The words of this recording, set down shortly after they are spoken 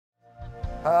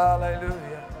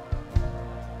Hallelujah.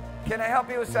 Can I help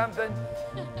you with something?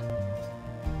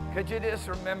 Could you just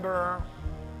remember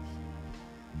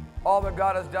all that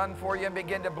God has done for you and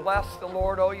begin to bless the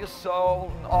Lord, oh your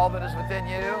soul, and all that is within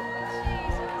you?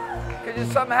 Could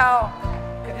you somehow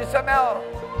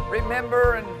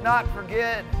remember and not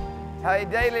forget how He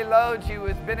daily loads you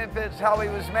with benefits, how He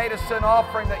was made a sin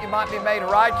offering that you might be made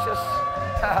righteous,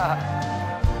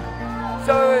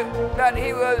 so that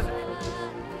He was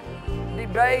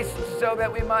debased so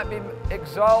that we might be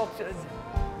exalted.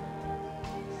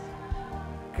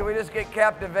 Can we just get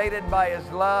captivated by His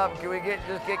love? Can we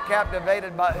just get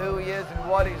captivated by who He is and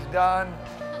what He's done?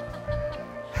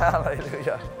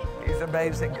 Hallelujah. He's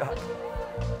amazing, God.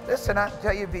 Listen, I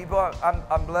tell you, people,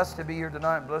 I'm blessed to be here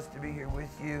tonight. I'm blessed to be here with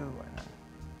you.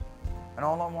 And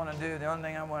all I want to do, the only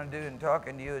thing I want to do in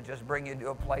talking to you is just bring you to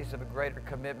a place of a greater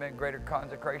commitment, greater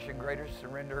consecration, greater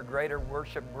surrender, greater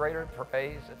worship, greater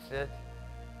praise. That's it.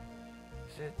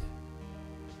 That's it.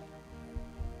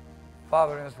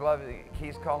 Father, in His love,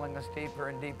 He's calling us deeper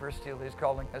and deeper still. He's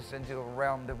calling us into a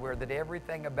realm where that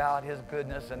everything about His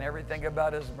goodness and everything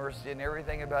about His mercy and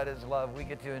everything about His love we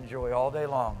get to enjoy all day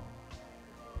long.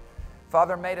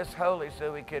 Father made us holy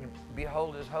so we could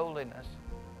behold His holiness.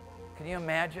 Can you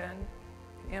imagine?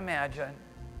 Can you imagine?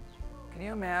 Can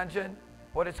you imagine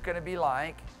what it's going to be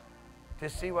like to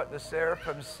see what the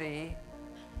seraphim see?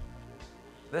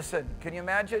 Listen, can you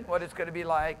imagine what it's going to be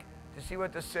like to see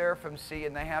what the seraphim see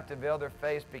and they have to veil their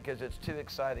face because it's too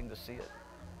exciting to see it?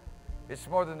 It's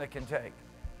more than they can take.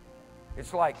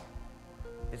 It's like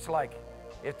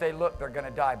if they look, they're going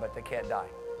to die, but they can't die.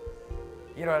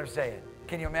 You know what I'm saying?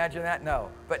 Can you imagine that? No.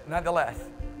 But nonetheless,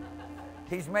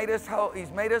 He's made us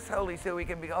holy so we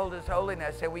can behold His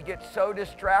holiness, and we get so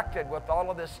distracted with all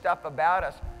of this stuff about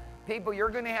us. People, you're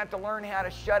going to have to learn how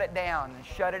to shut it down and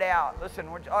shut it out. Listen,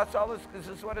 this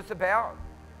is what it's about.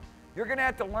 You're going to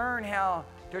have to learn how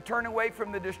to turn away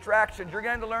from the distractions. You're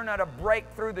going to learn how to break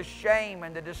through the shame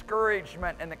and the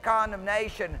discouragement and the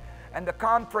condemnation and the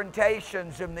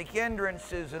confrontations and the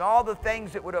hindrances and all the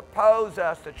things that would oppose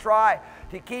us to try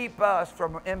to keep us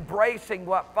from embracing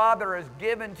what Father has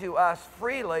given to us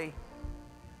freely.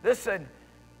 Listen,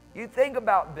 you think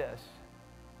about this.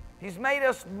 He's made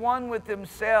us one with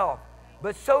Himself,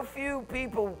 but so few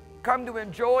people come to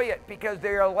enjoy it because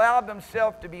they allow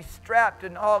themselves to be strapped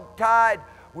and hog-tied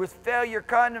with failure,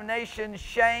 condemnation,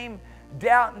 shame,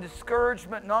 doubt, and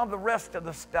discouragement, and all the rest of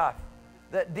the stuff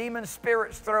that demon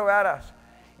spirits throw at us.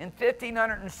 In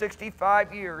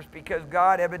 1,565 years, because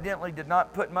God evidently did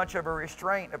not put much of a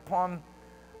restraint upon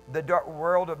the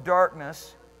world of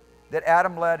darkness that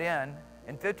Adam led in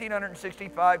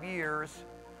 1,565 years,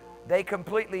 they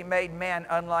completely made man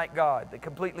unlike God. They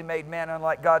completely made man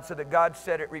unlike God, so that God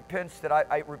said, it repents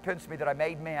me that I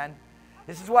made man.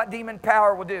 This is what demon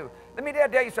power will do. Let me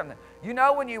tell you something. You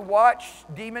know, when you watch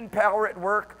demon power at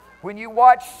work, when you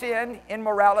watch sin,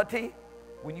 immorality,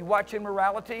 when you watch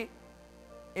immorality,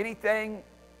 anything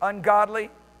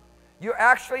ungodly, you're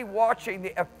actually watching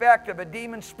the effect of a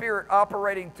demon spirit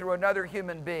operating through another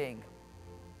human being.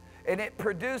 And it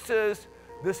produces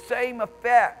the same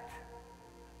effect.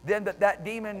 Then that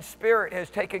demon spirit has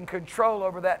taken control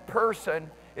over that person.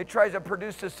 It tries to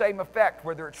produce the same effect,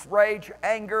 whether it's rage,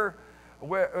 anger,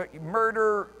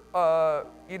 murder,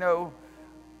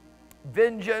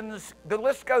 vengeance. The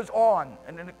list goes on,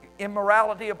 and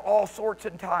immorality of all sorts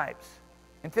and types.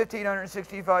 In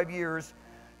 1,565 years,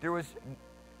 there was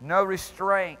no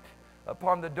restraint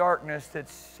upon the darkness that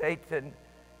Satan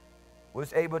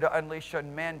was able to unleash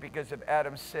on men because of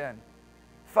Adam's sin.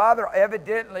 Father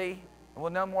evidently, we'll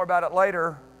know more about it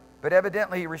later, but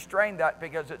evidently He restrained that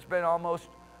because it's been almost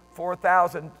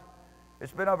 4,000,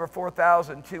 it's been over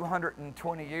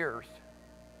 4,220 years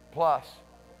plus.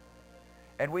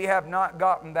 And we have not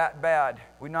gotten that bad.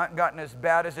 We've not gotten as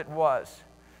bad as it was.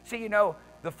 See, you know,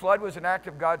 the flood was an act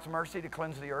of God's mercy to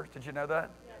cleanse the earth. Did you know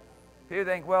that? Yes. You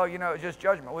think, well, you know, it's just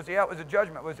judgment. Yeah, it was a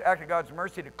judgment. It was an act of God's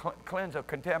mercy to cleanse a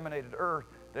contaminated earth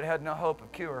that had no hope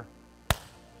of cure.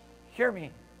 Hear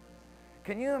me.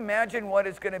 Can you imagine what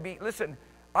it's going to be? Listen,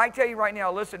 I tell you right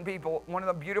now, listen, people, one of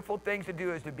the beautiful things to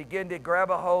do is to begin to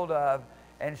grab a hold of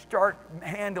and start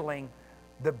handling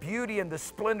the beauty and the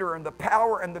splendor and the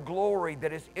power and the glory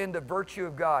that is in the virtue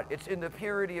of God. It's in the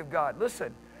purity of God.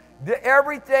 Listen,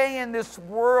 everything in this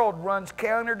world runs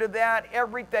counter to that.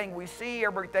 Everything we see,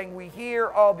 everything we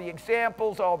hear, all the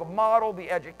examples, all the model,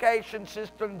 the education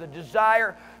system, the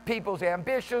desire, people's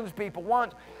ambitions, people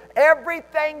wants.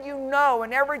 Everything you know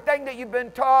and everything that you've been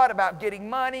taught about getting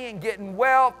money and getting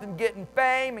wealth and getting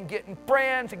fame and getting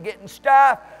friends and getting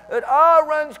stuff, it all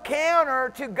runs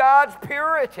counter to God's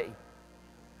purity.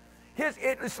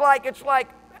 It's like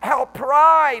how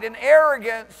pride and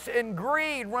arrogance and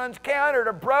greed runs counter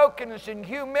to brokenness and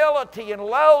humility and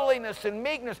lowliness and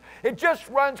meekness. It just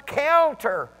runs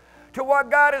counter to what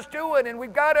God is doing. And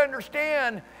we've got to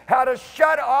understand how to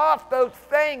shut off those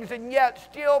things and yet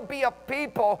still be a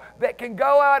people that can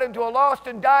go out into a lost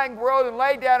and dying world and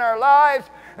lay down our lives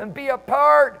and be a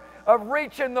part of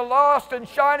reaching the lost and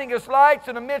shining as lights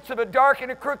in the midst of a dark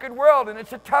and a crooked world. And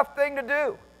it's a tough thing to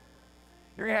do.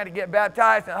 You're going to have to get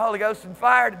baptized in the Holy Ghost and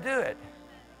fire to do it.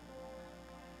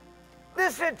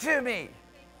 Listen to me.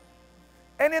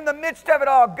 And in the midst of it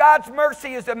all, God's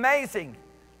mercy is amazing.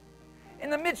 In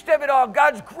the midst of it all,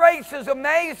 God's grace is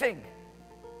amazing.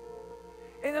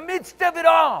 In the midst of it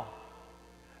all,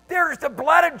 there is the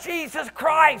blood of Jesus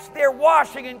Christ there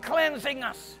washing and cleansing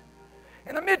us.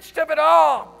 In the midst of it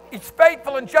all, He's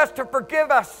faithful and just to forgive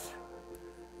us.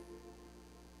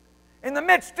 In the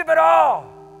midst of it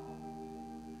all,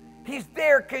 He's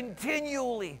there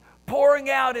continually pouring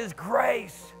out His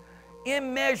grace,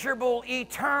 immeasurable,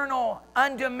 eternal,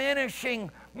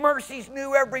 undiminishing mercies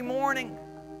new every morning.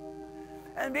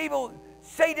 And people,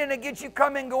 Satan will get you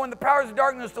coming and going, the powers of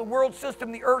darkness, the world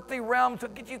system, the earthly realms will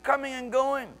get you coming and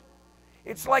going.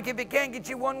 It's like if it can't get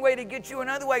you one way to get you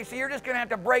another way, so you're just going to have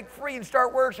to break free and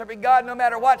start worshiping God no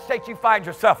matter what state you find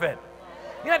yourself in.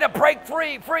 You have to break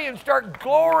free and start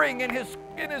glorying in His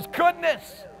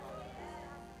goodness.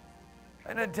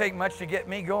 It doesn't take much to get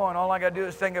me going. All I got to do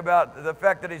is think about the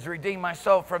fact that He's redeemed my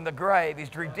soul from the grave.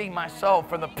 He's redeemed my soul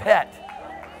from the pit.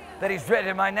 That He's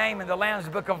written my name in the Lamb's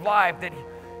Book of Life. That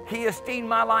He esteemed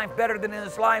my life better than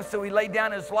His life, so He laid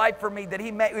down His life for me. That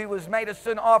He was made a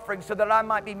sin offering so that I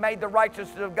might be made the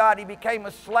righteousness of God. He became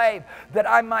a slave that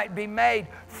I might be made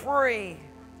free.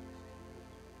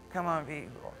 Come on,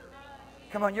 people.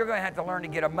 Come on, you're going to have to learn to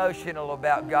get emotional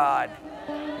about God.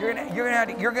 You're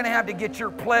going to have to get your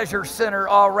pleasure center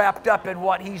all wrapped up in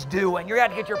what He's doing. You're going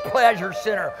to have to get your pleasure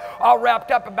center all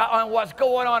wrapped up on what's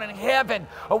going on in heaven,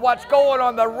 or what's going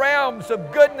on in the realms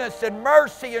of goodness and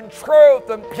mercy and truth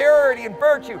and purity and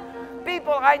virtue.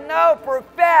 People, I know for a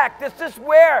fact this is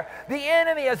where the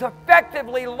enemy has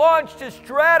effectively launched his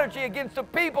strategy against the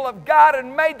people of God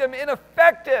and made them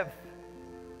ineffective.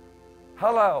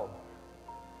 Hello.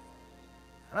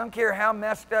 I don't care how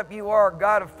messed up you are,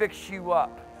 God will fix you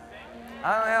up.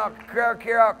 I don't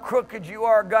care how crooked you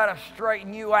are, God will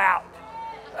straighten you out.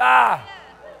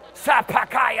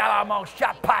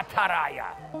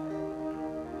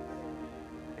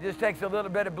 It just takes a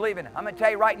little bit of believing. I'm going to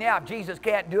tell you right now, if Jesus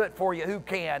can't do it for you, who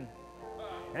can?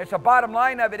 And it's the bottom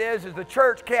line of it is the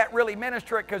church can't really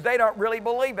minister it because they don't really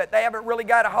believe it. They haven't really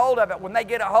got a hold of it. When they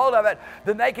get a hold of it,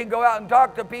 then they can go out and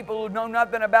talk to people who know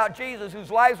nothing about Jesus, whose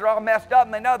lives are all messed up,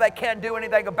 and they know they can't do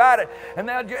anything about it. And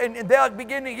they'll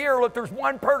begin to hear that there's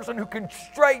one person who can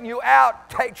straighten you out,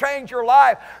 change your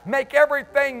life, make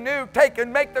everything new,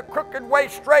 make the crooked way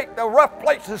straight, the rough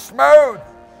places smooth.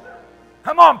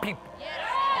 Come on, people.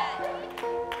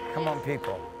 Come on,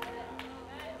 people.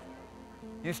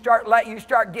 You start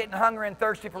getting hungry and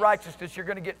thirsty for righteousness, you're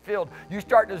going to get filled. You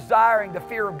start desiring the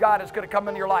fear of God that's going to come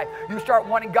into your life. You start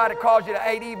wanting God to cause you to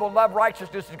hate evil, love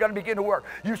righteousness is going to begin to work.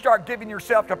 You start giving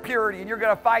yourself to purity, and you're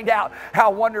going to find out how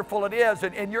wonderful it is.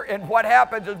 And what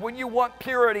happens is when you want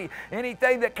purity,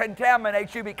 anything that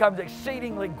contaminates you becomes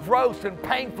exceedingly gross and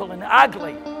painful and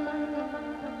ugly.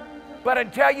 But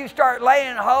until you start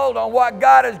laying hold on what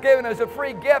God has given as a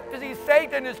free gift,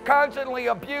 Satan has constantly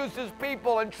abuses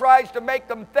people and tries to make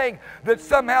them think that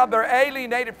somehow they're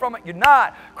alienated from it. You're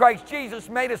not. Christ Jesus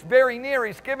made us very near.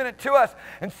 He's given it to us.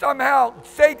 And somehow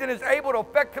Satan is able to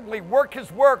effectively work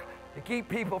his work to keep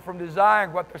people from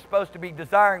desiring what they're supposed to be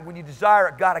desiring. When you desire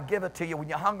it, God will give it to you. When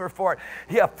you hunger for it,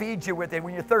 He'll feed you with it.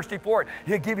 When you're thirsty for it,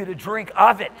 He'll give you the drink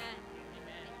of it.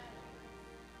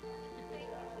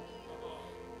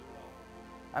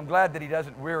 I'm glad that He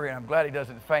doesn't weary, and I'm glad He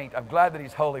doesn't faint. I'm glad that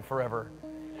He's holy forever.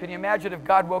 Can you imagine if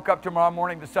God woke up tomorrow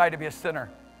morning and decided to be a sinner?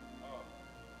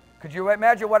 Could you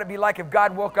imagine what it'd be like if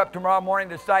God woke up tomorrow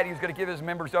morning and decided He was going to give His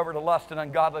members over to lust and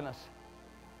ungodliness?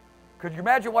 Could you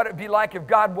imagine what it'd be like if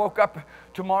God woke up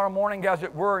tomorrow morning, as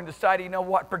it were, and decided, you know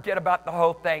what, forget about the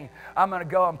whole thing. I'm going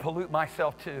to go and pollute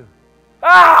myself too.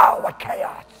 What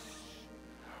chaos!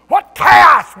 What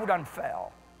chaos would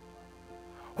unfurl?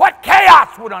 What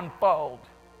chaos would unfold?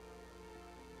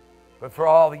 But for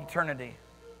all eternity,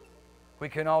 we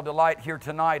can all delight here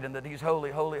tonight in that He's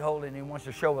holy, holy, holy, and He wants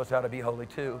to show us how to be holy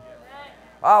too.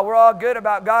 We're all good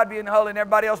about God being holy and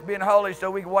everybody else being holy,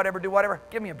 so we can do whatever.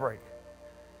 Give me a break.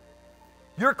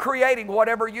 You're creating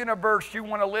whatever universe you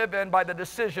want to live in by the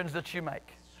decisions that you make,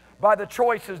 by the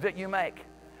choices that you make.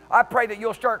 I pray that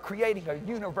you'll start creating a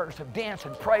universe of dance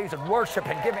and praise and worship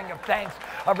and giving of thanks,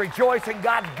 of rejoicing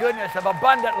God's goodness, of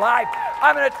abundant life.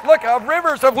 I mean, look, of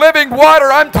rivers of living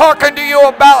water. I'm talking to you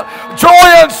about joy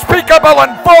unspeakable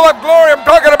and full of glory. I'm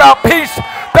talking about peace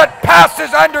that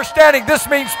passes understanding. This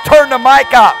means turn the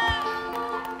mic up.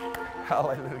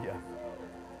 Hallelujah.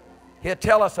 He'll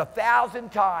tell us 1,000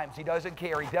 times. He doesn't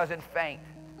care. He doesn't faint.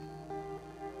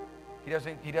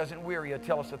 He doesn't weary. He'll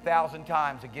tell us 1,000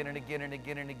 times again and again and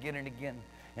again and again and again.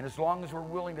 And as long as we're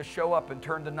willing to show up and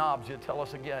turn the knobs, He'll tell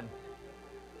us again.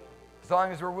 As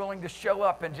long as we're willing to show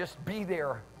up and just be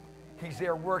there, He's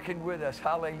there working with us.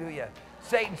 Hallelujah.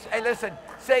 Hey, listen,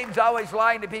 Satan's always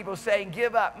lying to people saying,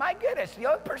 give up. My goodness, the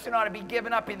only person ought to be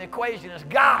giving up in the equation is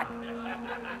God.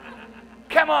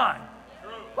 Come on.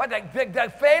 What,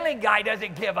 the failing guy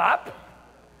doesn't give up.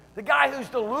 The guy who's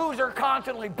the loser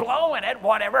constantly blowing it,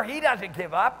 whatever, he doesn't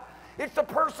give up. It's the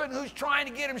person who's trying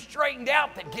to get him straightened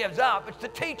out that gives up. It's the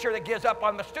teacher that gives up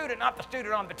on the student, not the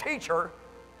student on the teacher.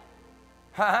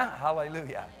 Huh?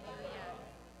 Hallelujah.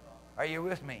 Are you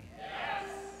with me? Yes.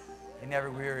 He never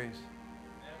wearies.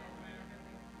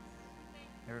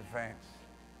 Never faints.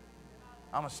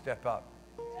 I'm going to step up.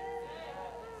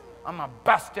 I'm going to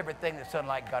bust everything that's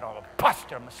unlike God. I'm going to bust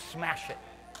it. I'm going to smash it.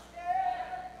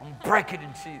 I'm going to break it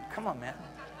and see. Come on, man.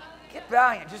 Get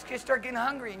valiant. Just start getting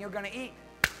hungry and you're going to eat.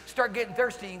 Start getting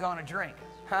thirsty and you're going to drink.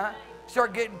 Huh?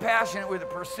 Start getting passionate with a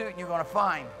pursuit and you're going to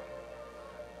find.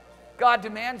 God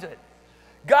demands it.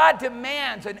 God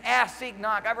demands an ask, seek,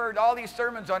 knock. I've heard all these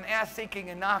sermons on ask,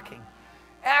 seeking, and knocking.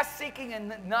 Ask, seeking,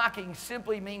 and knocking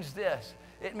simply means this.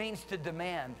 It means to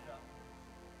demand.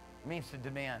 It means to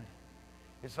demand.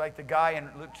 It's like the guy in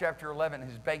Luke chapter 11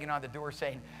 who's begging on the door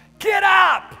saying, get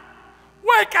up!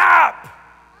 Wake up!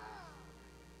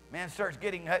 Man starts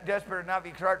getting desperate enough,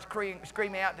 he starts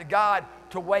screaming out to God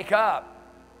to wake up.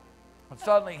 And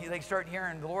suddenly they start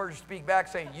hearing the Lord speak back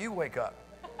saying, you wake up.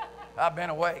 I've been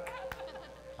awake.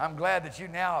 I'm glad that you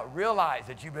now realize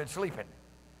that you've been sleeping.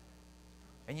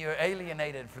 And you're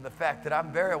alienated from the fact that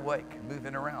I'm very awake and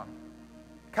moving around.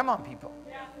 Come on, people.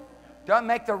 Don't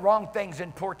make the wrong things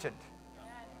important.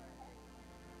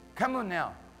 Come on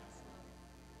now.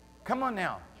 Come on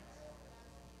now.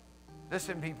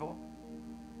 Listen, people.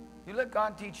 You let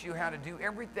God teach you how to do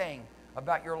everything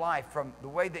about your life, from the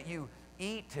way that you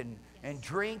eat and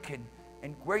drink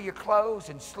and wear your clothes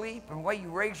and sleep and the way you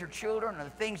raise your children and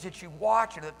the things that you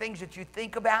watch and the things that you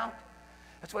think about.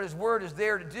 That's what His Word is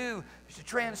there to do, is to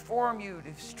transform you,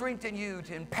 to strengthen you,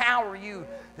 to empower you,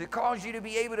 to cause you to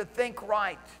be able to think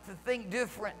right, to think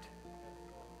different,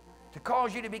 to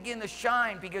cause you to begin to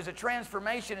shine, because a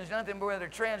transformation is nothing more than a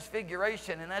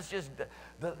transfiguration, and that's just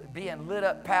the being lit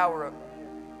up power of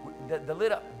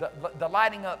the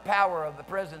lighting up power of the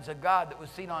presence of God that was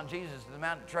seen on Jesus at the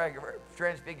Mount of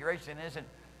Transfiguration.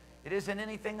 It isn't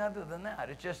anything other than that.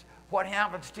 It's just what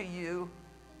happens to you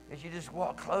as you just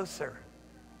walk closer,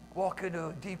 walk into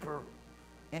a deeper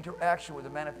interaction with the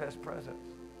manifest presence.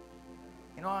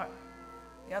 You know,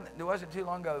 it wasn't too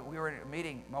long ago we were in a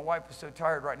meeting. My wife was so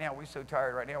tired right now. We're so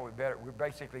tired right now. We're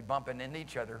basically bumping into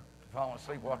each other, falling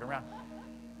asleep, walking around.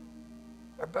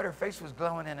 But her face was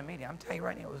glowing in a meeting. I'm telling you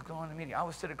right now, it was glowing in a meeting. I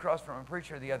was sitting across from a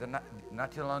preacher the other night,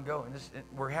 not too long ago, and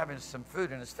we're having some food,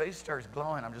 and his face starts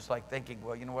glowing. I'm just like thinking,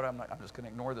 well, you know what? I'm just going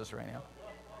to ignore this right now.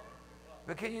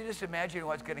 But can you just imagine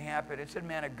what's going to happen? It's a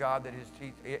man of God that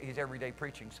he's every day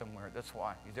preaching somewhere. That's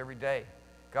why. He's every day.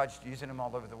 God's using him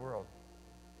all over the world.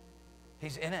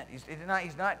 He's in it.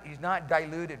 He's not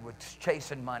diluted with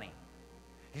chasing money.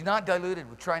 He's not diluted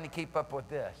with trying to keep up with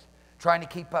this, trying to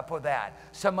keep up with that,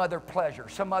 some other pleasure,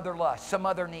 some other lust, some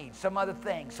other need, some other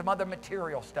thing, some other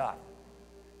material stuff.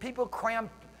 People cram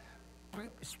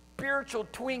spiritual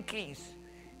Twinkies.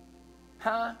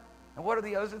 Huh? And what are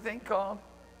the other things called?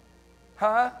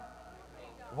 Huh?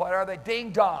 What are they?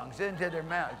 Ding-dongs into their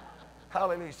mouth.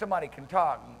 Hallelujah. Somebody can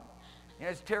talk. You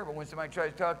know, it's terrible when somebody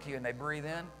tries to talk to you and they breathe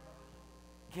in.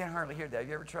 You can't hardly hear that. Have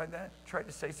you ever tried that? Tried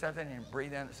to say something and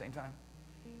breathe in at the same time?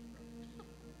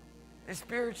 It's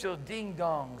spiritual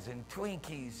ding-dongs and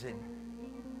Twinkies and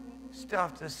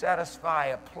stuff to satisfy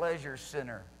a pleasure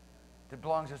center that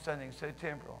belongs to something so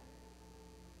temporal.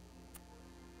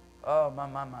 Oh,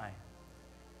 my.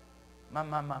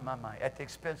 At the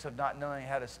expense of not knowing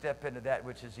how to step into that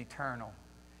which is eternal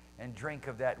and drink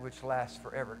of that which lasts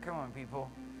forever. Come on, people.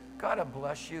 God will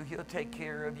bless you. He'll take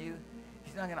care of you.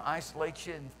 He's not going to isolate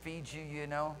you and feed you,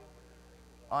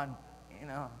 on,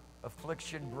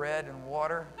 affliction, bread, and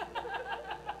water.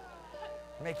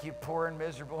 Make you poor and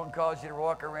miserable and cause you to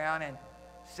walk around in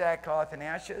sackcloth and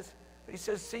ashes. But He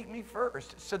says, seek me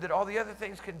first so that all the other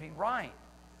things can be right.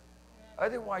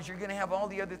 Otherwise, you're going to have all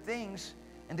the other things,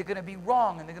 and they're going to be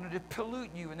wrong, and they're going to pollute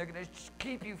you, and they're going to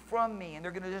keep you from me, and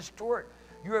they're going to distort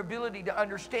your ability to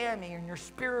understand me, and your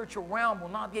spiritual realm will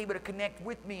not be able to connect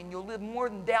with me, and you'll live more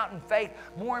in doubt and faith,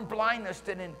 more in blindness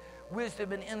than in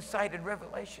wisdom and insight and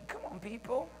revelation. Come on,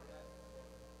 people.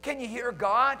 Can you hear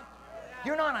God?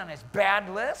 You're not on his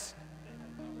bad list.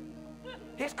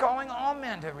 He's calling all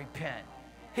men to repent.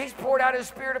 He's poured out his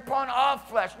Spirit upon all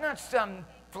flesh, not some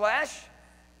flesh.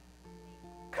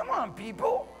 Come on,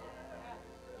 people.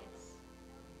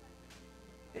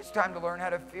 It's time to learn how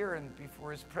to fear him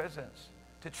before his presence,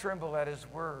 to tremble at his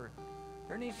word.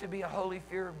 There needs to be a holy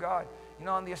fear of God. You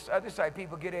know, on the other side,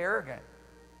 people get arrogant.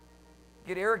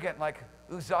 Get arrogant like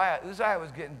Uzziah. Uzziah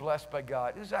was getting blessed by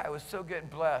God. Uzziah was so getting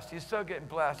blessed. He was so getting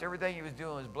blessed. Everything he was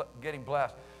doing was getting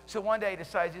blessed. So one day he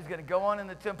decides he's going to go on in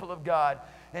the temple of God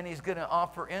and he's going to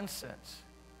offer incense.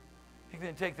 He's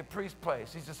going to take the priest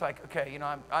place. He's just like, okay, you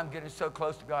know, I'm getting so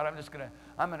close to God.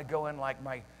 I'm going to go in like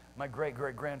my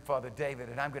great-great-grandfather David,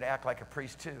 and I'm going to act like a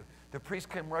priest too. The priest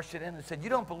came rushing in and said, you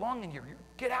don't belong in here.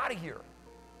 Get out of here.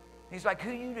 He's like, who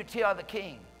are you to tell the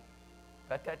king?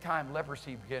 At that time,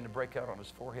 leprosy began to break out on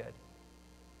his forehead.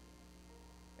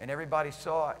 And everybody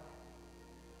saw it.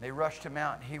 They rushed him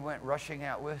out, and he went rushing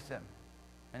out with them.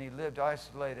 And he lived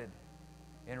isolated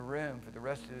in a room for the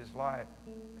rest of his life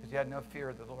because he had no fear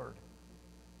of the Lord.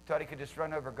 Thought he could just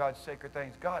run over God's sacred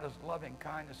things. God is loving,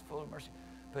 kindness, full of mercy,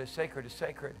 but his sacred is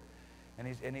sacred. And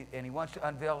he wants to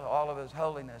unveil all of his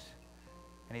holiness.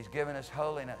 And he's given us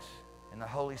holiness in the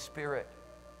Holy Spirit,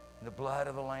 in the blood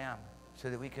of the Lamb, so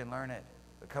that we can learn it.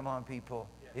 But come on, people,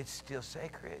 it's still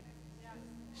sacred.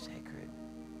 Sacred.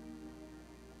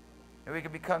 And we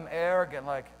can become arrogant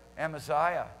like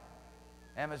Amaziah.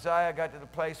 Amaziah got to the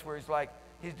place where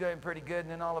he's doing pretty good,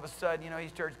 and then all of a sudden, you know, he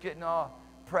starts getting all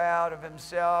proud of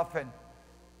himself, and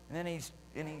then he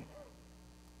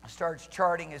starts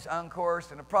charting his own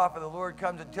course, and the prophet of the Lord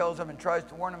comes and tells him and tries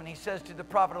to warn him, and he says to the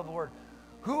prophet of the Lord,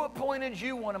 who appointed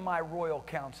you one of my royal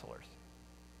counselors?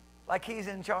 Like he's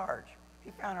in charge. He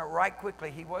found out right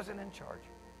quickly he wasn't in charge.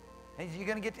 And you're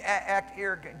going to get to act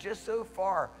arrogant just so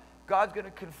far. God's going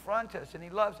to confront us, and he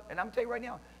loves. And I'm telling you right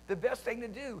now, the best thing to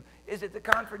do is at the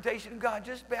confrontation of God,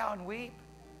 just bow and weep.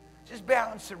 Just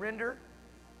bow and surrender.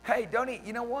 Hey,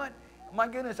 you know what? My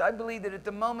goodness, I believe that at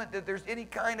the moment that there's any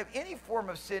form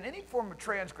of sin, any form of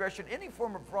transgression, any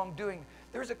form of wrongdoing,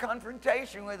 there's a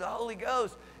confrontation with the Holy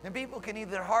Ghost. And people can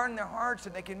either harden their hearts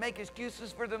and they can make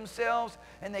excuses for themselves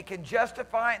and they can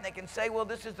justify it and they can say, well,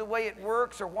 this is the way it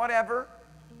works or whatever.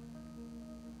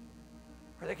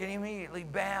 Or they can immediately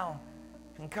bow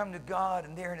and come to God,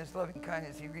 and there in his loving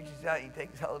kindness, he reaches out, he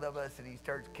takes hold of us, and he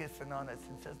starts kissing on us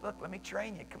and says, look, let me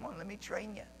train you. Come on, let me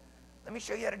train you. Let me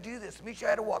show you how to do this. Let me show you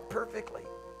how to walk perfectly.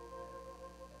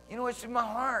 You know, it's in my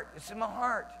heart. It's in my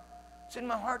heart. It's in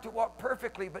my heart to walk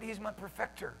perfectly, but he's my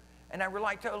perfecter. And I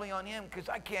rely totally on him because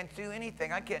I can't do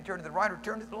anything. I can't turn to the right or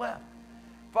turn to the left.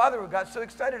 Father got so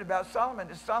excited about Solomon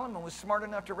that Solomon was smart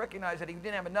enough to recognize that he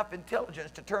didn't have enough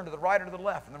intelligence to turn to the right or to the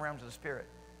left in the realms of the Spirit.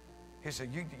 He said,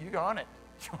 you're on it.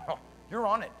 You're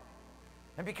on it.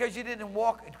 And because you didn't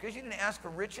ask for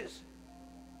riches,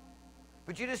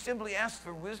 but you just simply asked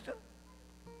for wisdom,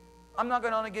 I'm not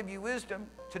going to only give you wisdom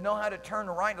to know how to turn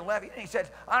the right to left. He said,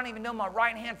 I don't even know my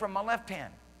right hand from my left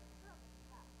hand.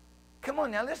 Come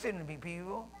on now, listen to me,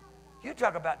 people. You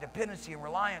talk about dependency and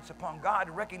reliance upon God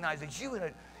to recognize that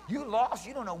you lost,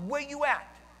 you don't know where you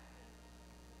at.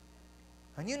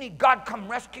 And you need God come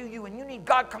rescue you, and you need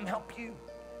God come help you.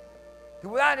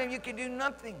 Without him, you can do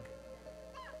nothing.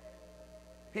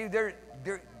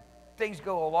 Things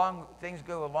go a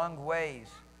long ways.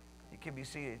 It can be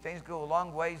seated. Things go a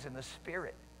long ways in the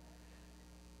Spirit.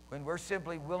 When we're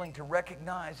simply willing to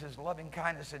recognize his loving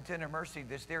kindness and tender mercy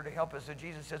that's there to help us. So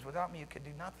Jesus says, without me, you can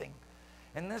do nothing.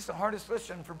 And this is the hardest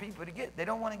lesson for people to get. They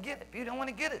don't want to get it. People don't want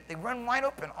to get it. They run wide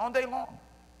open all day long.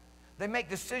 They make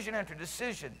decision after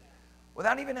decision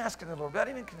without even asking the Lord, without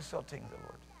even consulting the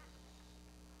Lord.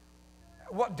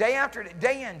 What, day after day,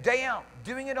 day in, day out,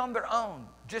 doing it on their own,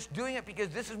 just doing it because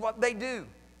this is what they do.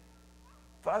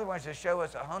 Father wants to show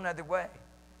us a whole other way.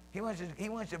 He wants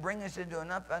to bring us into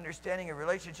enough understanding and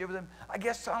relationship with him. I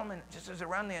guess Solomon just was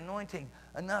around the anointing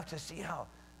enough to see how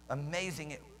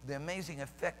amazing the amazing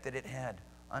effect that it had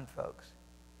on folks.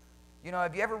 You know,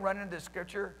 have you ever run into the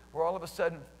scripture where all of a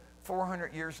sudden,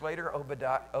 400 years later,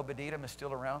 Obadiah is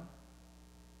still around?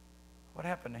 What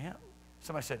happened to him?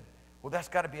 Somebody said, well, that's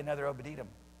got to be another Obadiah.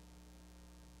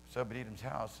 It's Obadiah's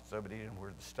house. It's Obadiah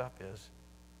where the stuff is.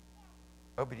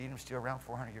 Obadiah's still around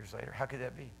 400 years later. How could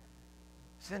that be?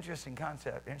 It's an interesting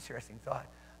concept, interesting thought,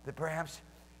 that perhaps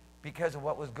because of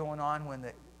what was going on when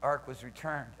ark was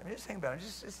returned. I mean, just think about it.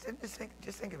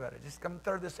 Just think about it. Just come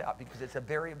throw this out because it's a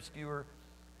very obscure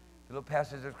little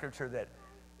passage of Scripture that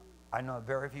I know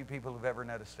very few people have ever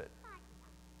noticed it.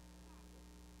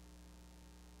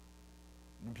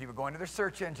 And people go into their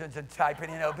search engines and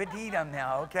typing in Obed-Edom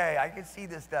now. Okay, I can see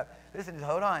this stuff. Listen,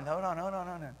 hold on.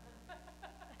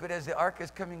 But as the ark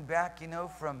is coming back,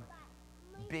 from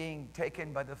being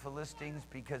taken by the Philistines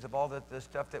because of all the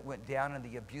stuff that went down and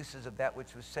the abuses of that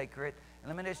which was sacred.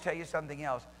 And let me just tell you something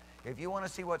else. If you want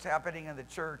to see what's happening in the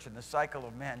church and the cycle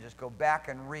of men, just go back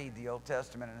and read the Old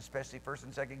Testament, and especially 1st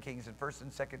and 2nd Kings and 1st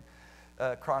and 2nd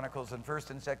Chronicles and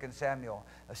 1st and 2nd Samuel,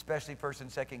 especially 1st and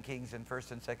 2nd Kings and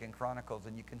 1st and 2nd Chronicles,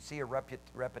 and you can see a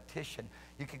repetition.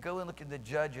 You can go and look in the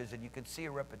Judges, and you can see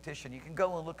a repetition. You can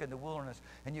go and look in the wilderness,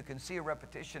 and you can see a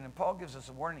repetition. And Paul gives us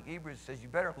a warning. Hebrews says, you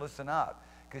better listen up,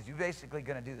 because you're basically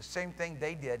going to do the same thing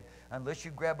they did unless you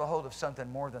grab a hold of something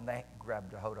more than they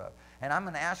grabbed a hold of. And I'm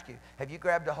going to ask you, have you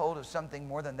grabbed a hold of something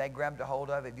more than they grabbed a hold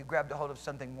of? Have you grabbed a hold of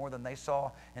something more than they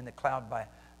saw in the cloud by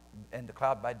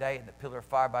day and the pillar of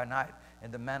fire by night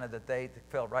and the manna that they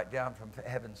fell right down from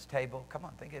heaven's table? Come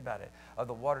on, think about it. Of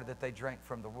the water that they drank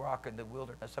from the rock in the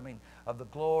wilderness. I mean, of the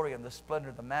glory and the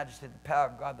splendor, the majesty, the power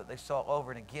of God that they saw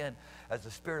over and again as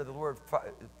the Spirit of the Lord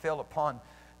fell upon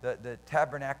the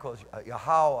tabernacle.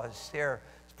 Yahweh's there.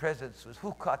 His presence was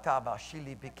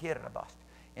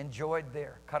enjoyed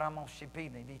there.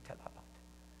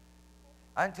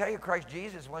 I can tell you, Christ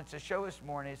Jesus wants to show us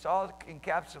more, and it's all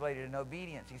encapsulated in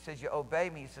obedience. He says, you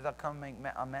obey me. He says,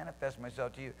 I'll manifest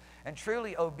myself to you. And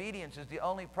truly, obedience is the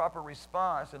only proper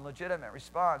response and legitimate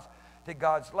response to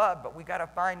God's love. But we got to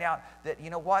find out that,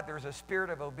 there's a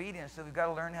spirit of obedience that we've got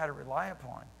to learn how to rely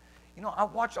upon. I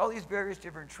watch all these various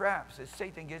different traps that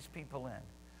Satan gets people in.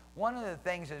 One of the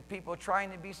things is people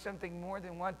trying to be something more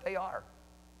than what they are.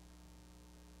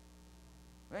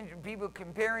 People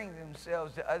comparing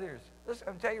themselves to others. Listen,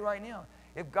 I'm telling you right now,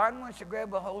 if God wants to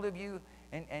grab a hold of you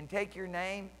and take your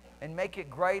name and make it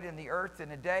great in the earth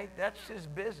in a day, that's His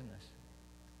business.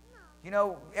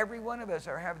 Every one of us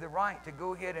have the right to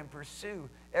go ahead and pursue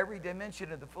every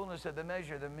dimension of the fullness of the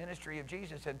measure of the ministry of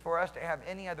Jesus. And for us to have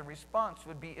any other response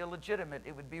would be illegitimate.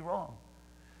 It would be wrong.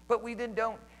 But we then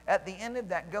don't, at the end of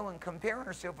that, go and compare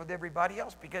ourselves with everybody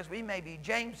else, because we may be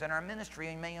James and our ministry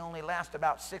and may only last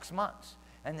about 6 months.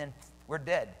 And then we're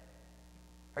dead.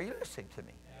 Are you listening to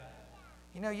me?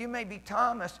 You may be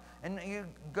Thomas, and you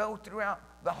go throughout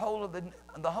the whole of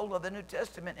the New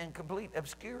Testament in complete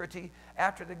obscurity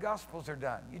after the Gospels are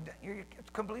done. It's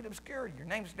complete obscurity. Your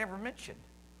name's never mentioned.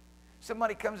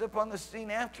 Somebody comes up on the scene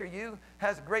after you,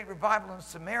 has a great revival in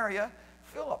Samaria,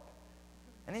 Philip.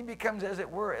 And he becomes, as it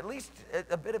were, at least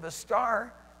a bit of a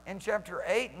star in chapter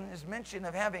 8, and his mention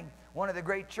of having one of the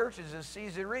great churches of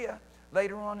Caesarea.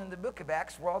 Later on in the book of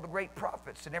Acts, where all the great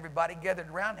prophets and everybody gathered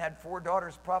around, had 4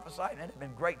 daughters prophesy, and it had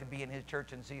been great to be in his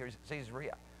church in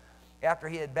Caesarea. After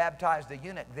he had baptized the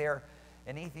eunuch there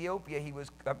in Ethiopia,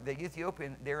 the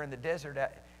Ethiopian there in the desert,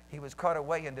 he was caught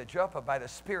away into Joppa by the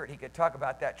Spirit. He could talk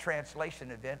about that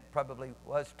translation event, probably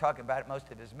was talking about it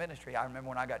most of his ministry. I remember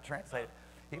when I got translated.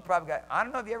 I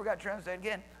don't know if he ever got translated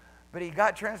again, but he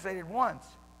got translated once.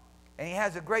 And he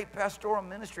has a great pastoral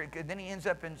ministry. Then he ends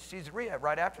up in Caesarea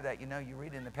right after that. You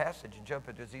read in the passage and jump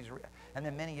into Caesarea. And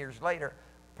then many years later,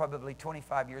 probably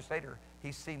 25 years later,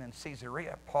 he's seen in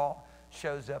Caesarea. Paul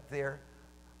shows up there.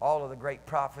 All of the great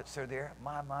prophets are there.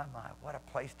 My, what a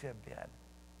place to have been.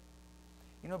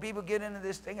 People get into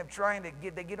this thing of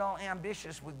they get all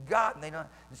ambitious with God, and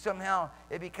somehow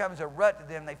it becomes a rut to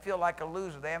them. They feel like a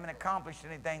loser. They haven't accomplished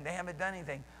anything. They haven't done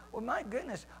anything. Well, my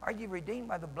goodness, are you redeemed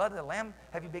by the blood of the Lamb?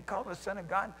 Have you been called the Son of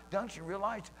God? Don't you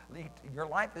realize your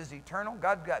life is eternal?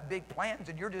 God's got big plans,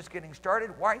 and you're just getting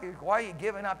started. Why are you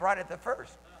giving up right at the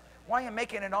first? Why are you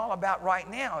making it all about right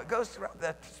now? It goes throughout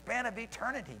the span of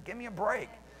eternity. Give me a break.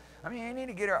 I mean, we need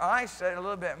to get our eyes set a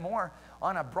little bit more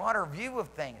on a broader view of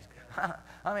things.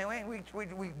 I mean, we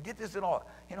get this little,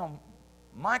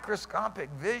 microscopic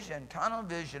vision, tunnel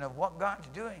vision of what God's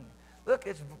doing. Look,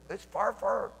 it's far,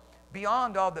 far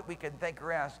beyond all that we can think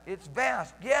or ask. It's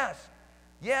vast. Yes.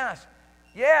 Yes,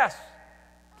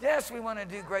 we want to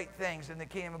do great things in the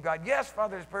kingdom of God. Yes,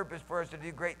 Father's purpose for us to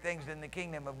do great things in the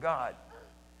kingdom of God.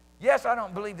 Yes, I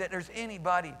don't believe that there's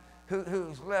anybody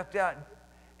who's left out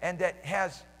and that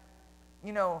has,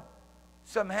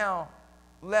 somehow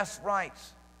less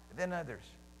rights than others.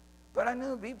 But I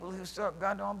know people who sought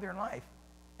God all their life,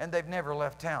 and they've never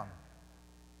left town.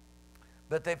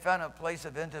 But they found a place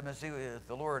of intimacy with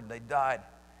the Lord, and they died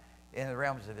in the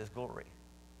realms of His glory.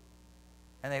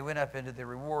 And they went up into the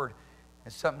reward,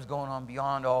 and something's going on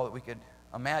beyond all that we could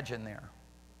imagine there.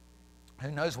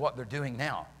 Who knows what they're doing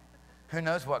now? Who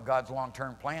knows what God's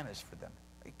long-term plan is for them?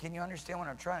 Can you understand what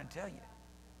I'm trying to tell you?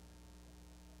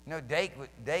 You know, Dake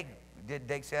did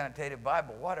Dake's Annotated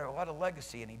Bible. What a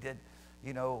legacy. And he did,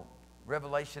 you know,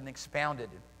 Revelation Expounded.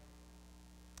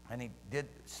 And he did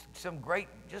some great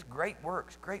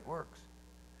works.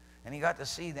 And he got to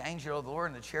see the angel of the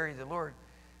Lord and the chariot of the Lord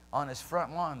on his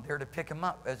front lawn there to pick him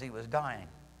up as he was dying.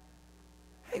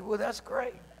 Hey, well, that's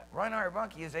great. Reinhard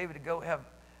Bonnke is able to go have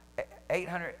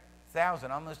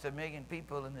 800,000, almost 1 million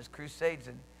people in his crusades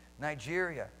in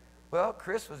Nigeria. Well,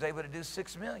 Chris was able to do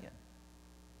 6 million.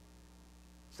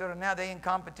 So now they in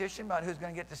competition about who's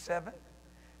going to get to 7.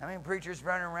 I mean, preachers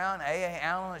running around. A.A.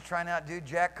 Allen was trying to outdo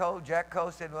Jack Coe. Jack Coe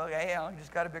said, well, A.A. Allen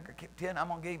just got a bigger tent. I'm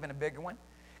going to get even a bigger one.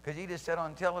 Because he just said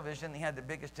on television he had the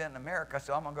biggest tent in America,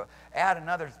 so I'm going to go add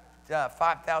another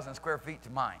 5,000 square feet to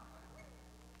mine.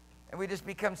 And we just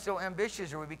become so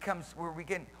ambitious, or we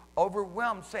get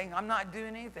overwhelmed saying, I'm not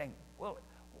doing anything. Well,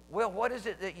 what is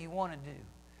it that you want to do?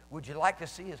 Would you like to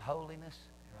see His holiness?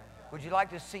 Would you like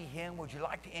to see Him? Would you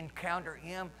like to encounter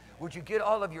Him? Would you get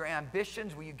all of your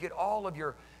ambitions? Will you get all of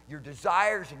your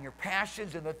desires and your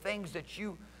passions and the things that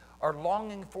you are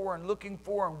longing for and looking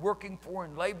for and working for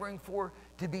and laboring for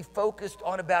to be focused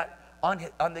on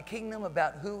the kingdom,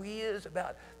 about who He is,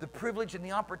 about the privilege and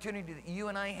the opportunity that you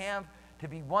and I have to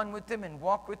be one with Him and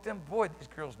walk with Him? Boy, these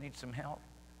girls need some help.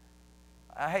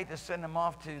 I hate to send them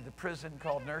off to the prison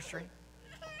called nursery,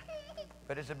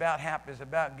 but it's about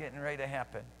getting ready to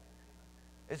happen.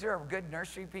 Is there a good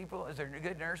nursery people? Is there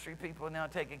good nursery people now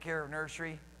taking care of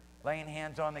nursery, laying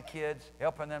hands on the kids,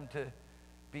 helping them to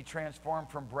be transformed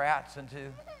from brats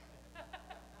into,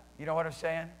 you know what I'm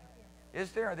saying?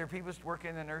 Is there? Are there people working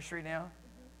in the nursery now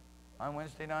on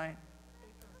Wednesday night?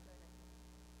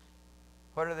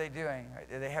 What are they doing?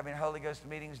 Are they having Holy Ghost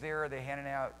meetings there? Or are they handing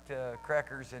out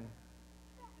crackers and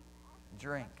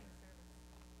drink?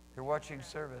 They're watching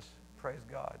service. Praise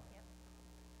God.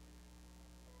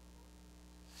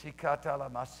 You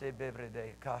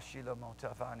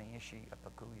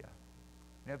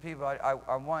know, people, I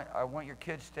want your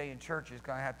kids to stay in church. You're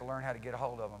going to have to learn how to get a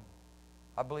hold of them.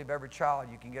 I believe every child,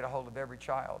 you can get a hold of every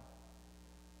child.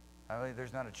 I believe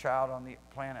there's not a child on the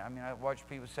planet. I mean, I watch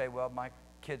people say, well, my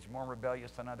kid's more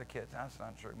rebellious than other kids. That's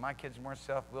not true. My kid's more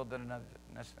self-willed than another.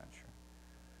 That's not true.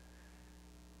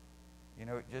 You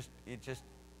know,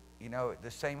 you know, the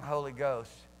same Holy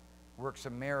Ghost works a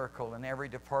miracle in every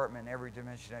department, every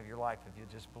dimension of your life if you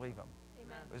just believe Him.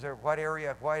 Amen. Is there what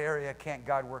area can't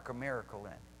God work a miracle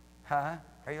in? Huh?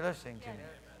 Are you listening to me?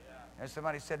 And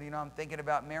somebody said, you know, I'm thinking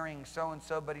about marrying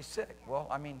so-and-so, but he's sick. Well,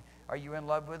 I mean, are you in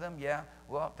love with him? Yeah.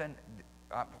 Well, then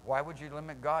why would you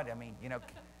limit God? I mean, you know,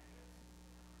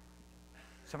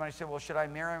 somebody said, well, should I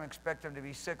marry him and expect him to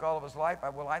be sick all of his life?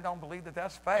 Well, I don't believe that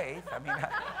that's faith. I mean,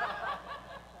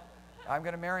 I'm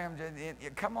going to marry him.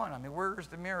 Come on. I mean, where's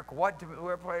the miracle? What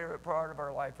part of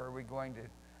our life are we going to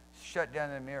shut down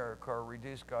the miracle or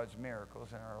reduce God's miracles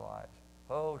in our lives?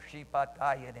 Oh,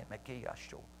 shipataya de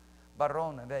makiyasho.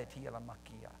 Barona vetila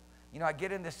makia. You know, I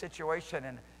get in this situation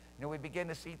and, you know, we begin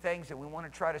to see things and we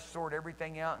want to try to sort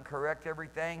everything out and correct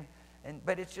everything.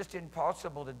 But it's just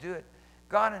impossible to do it.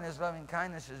 God in His loving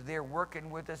kindness is there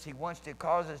working with us. He wants to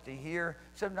cause us to hear.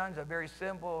 Sometimes the very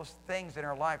simple things in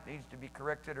our life needs to be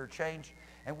corrected or changed.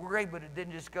 And we're able to then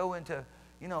just go into,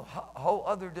 you know, whole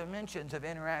other dimensions of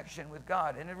interaction with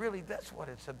God. And really, that's what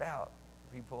it's about,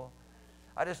 people.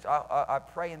 I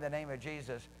pray in the name of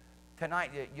Jesus,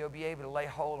 tonight you'll be able to lay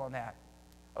hold on that.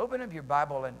 Open up your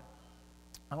Bible, and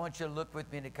I want you to look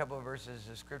with me in a couple of verses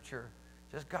of Scripture.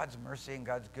 Just God's mercy and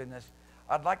God's goodness.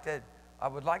 I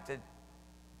would like to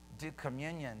do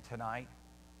communion tonight,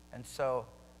 and so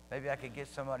maybe I could get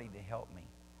somebody to help me.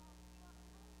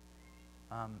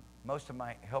 Most of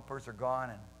my helpers are gone,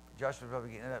 and Joshua will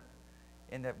probably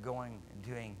end up going and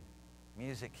doing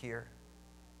music here.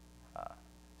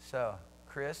 So,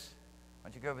 Chris, why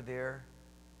don't you go over there,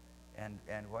 and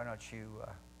why don't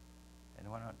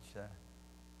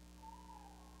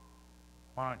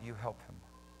you help him?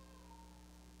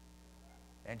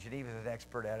 And Geneva's an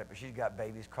expert at it, but she's got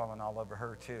babies crawling all over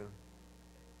her too.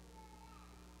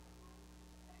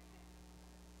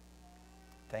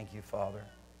 Thank you, Father.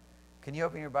 Can you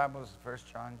open your Bibles to 1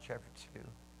 John chapter 2?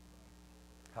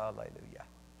 Hallelujah.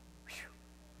 Whew.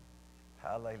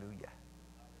 Hallelujah.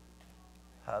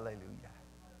 Hallelujah.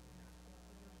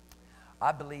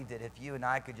 I believe that if you and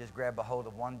I could just grab a hold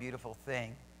of one beautiful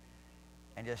thing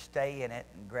and just stay in it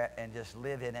and just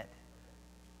live in it,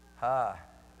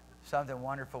 something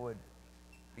wonderful would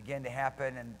begin to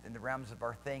happen in the realms of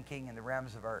our thinking, in the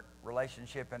realms of our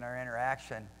relationship and our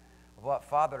interaction of what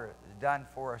Father has done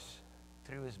for us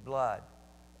through his blood,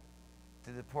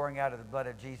 through the pouring out of the blood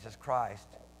of Jesus Christ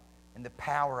and the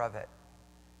power of it.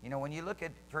 You know, when you look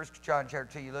at 1 John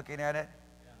chapter 2, you looking at it?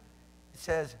 It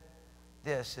says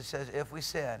this. It says, if we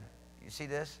sin. You see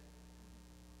this?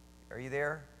 Are you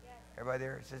there? Yes. Everybody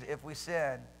there? It says, if we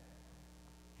sin,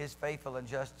 he's faithful and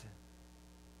just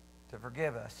to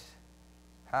forgive us.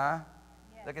 Huh?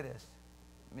 Yes. Look at this.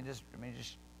 Let me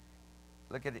just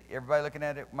look at it. Everybody looking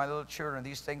at it. My little children,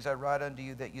 these things I write unto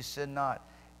you that you sin not.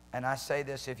 And I say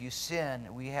this, if you sin,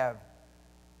 we have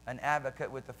an advocate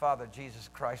with the Father, Jesus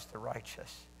Christ the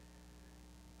righteous.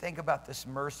 Think about this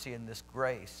mercy and this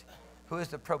grace. Who is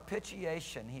the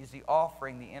propitiation? He's the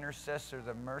offering, the intercessor,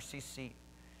 the mercy seat.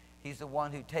 He's the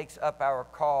one who takes up our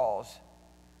cause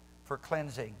for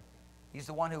cleansing. He's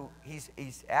the one who, he's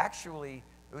actually,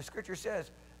 the Scripture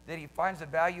says that he finds the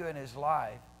value in his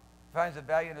life, finds the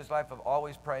value in his life of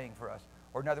always praying for us.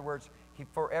 Or in other words, he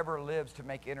forever lives to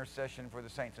make intercession for the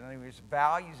saints. In other words,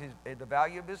 values the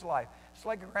value of his life. It's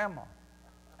like a grandma.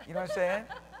 You know what I'm saying?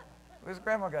 What's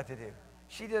grandma got to do?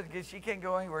 She can't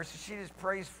go anywhere, so she just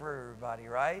prays for everybody,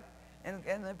 right? And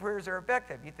the prayers are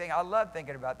effective. You think, I love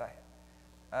thinking about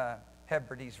that.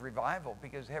 Hebrides revival,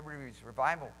 because Hebrides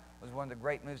revival was one of the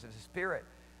great moves of the Spirit.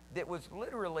 That was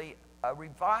literally a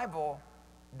revival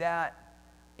that,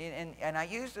 and I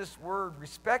use this word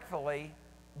respectfully,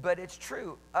 but it's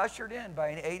true, ushered in by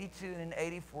an 82 and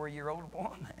an 84-year-old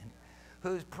woman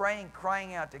who's praying,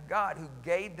 crying out to God, who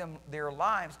gave them their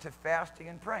lives to fasting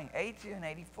and praying, 82 and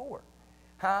 84.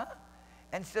 Huh?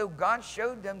 And so God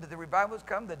showed them that the revival was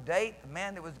come, the date, the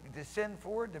man that was to send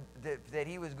forward, that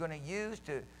he was going to use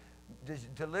to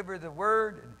deliver the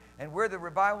word, and where the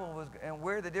revival was, and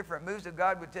where the different moves of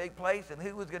God would take place, and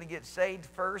who was going to get saved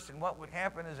first, and what would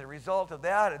happen as a result of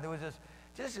that. And there was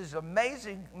this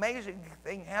amazing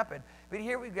thing happened. But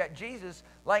here we've got Jesus,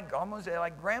 like almost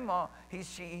like grandma.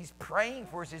 He's praying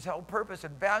for us. His whole purpose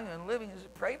and value in living is to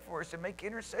pray for us and make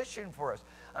intercession for us.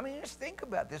 I mean, just think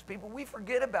about this, people. We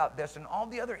forget about this and all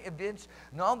the other events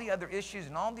and all the other issues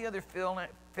and all the other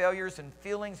failures and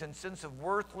feelings and sense of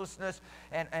worthlessness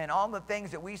and all the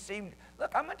things that we seem.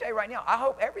 Look, I'm going to tell you right now, I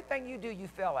hope everything you do, you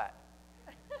fail at.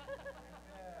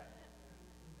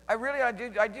 I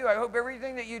do. I hope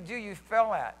everything that you do, you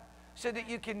fail at, so that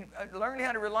you can learn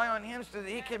how to rely on him, so that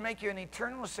he can make you an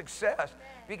eternal success.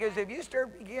 Because if you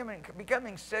start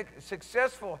becoming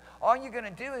successful, all you're going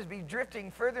to do is be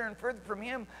drifting further and further from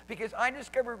him. Because I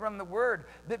discovered from the word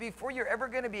that before you're ever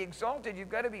going to be exalted, you've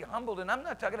got to be humbled. And I'm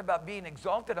not talking about being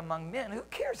exalted among men. Who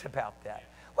cares about that?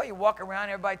 Well, you walk around,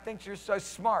 everybody thinks you're so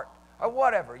smart or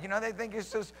whatever. You know, they think you're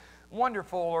so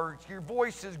wonderful, or your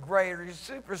voice is great, or you're a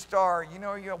superstar, you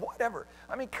know, whatever.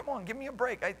 I mean, come on, give me a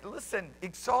break. Listen,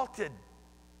 exalted.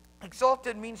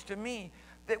 Exalted means to me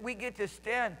that we get to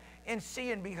stand and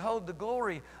see and behold the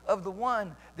glory of the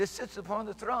one that sits upon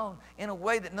the throne in a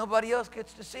way that nobody else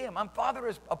gets to see him. Our Father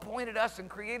has appointed us and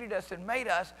created us and made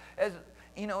us as,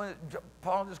 you know,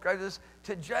 Paul describes this,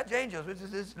 to judge angels, which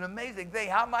is an amazing thing.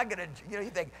 How am I going to, you know, you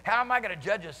think, how am I going to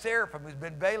judge a seraphim who's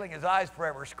been bailing his eyes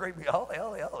forever, screaming, holy,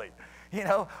 holy, holy? You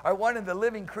know, or one of the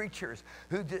living creatures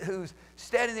who's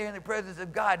standing there in the presence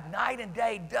of God night and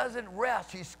day, doesn't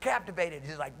rest. He's captivated.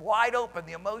 He's like wide open.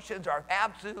 The emotions are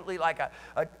absolutely like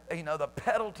you know, the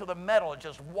pedal to the metal,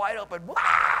 just wide open. Wah!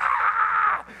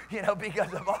 You know,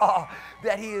 because of all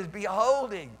that he is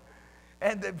beholding.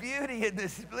 And the beauty and the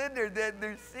splendor that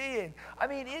they're seeing. I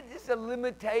mean, it's a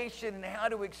limitation in how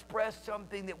to express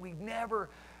something that we've never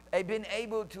been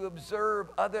able to observe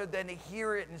other than to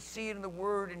hear it and see it in the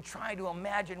Word and try to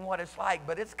imagine what it's like.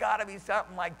 But it's got to be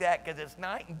something like that, because it's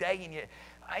night and day.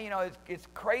 And you know, it's a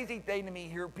crazy thing to me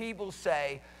hear people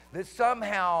say that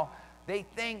somehow they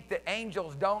think that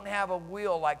angels don't have a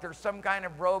will, like they're some kind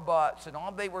of robots, and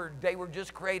all they were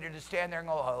just created to stand there and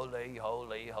go, holy,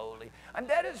 holy, holy. And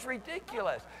that is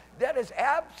ridiculous. That is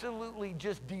absolutely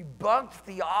just debunked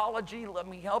theology. Let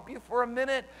me help you for a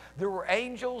minute. There were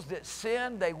angels that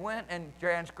sinned. They went and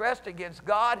transgressed against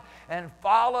God and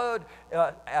followed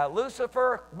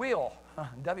Lucifer, will.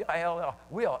 W-I-L-L,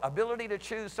 will. Ability to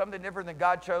choose something different than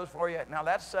God chose for you. Now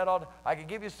that's settled. I could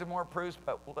give you some more proofs,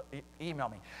 but email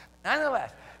me.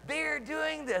 Nonetheless, they're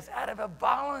doing this out of a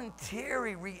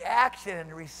voluntary reaction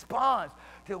and response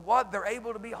to what they're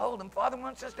able to behold. And Father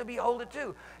wants us to behold it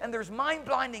too. And there's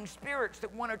mind-blinding spirits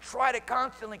that want to try to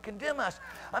constantly condemn us.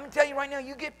 I'm going to tell you right now,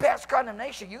 you get past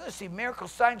condemnation, you're going to see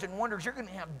miracles, signs, and wonders. You're going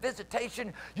to have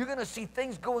visitation. You're going to see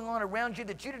things going on around you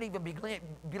that you didn't even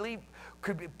believe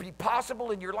could be possible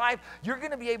in your life. You're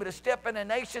going to be able to step into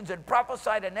nations and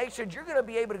prophesy to nations. You're going to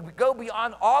be able to go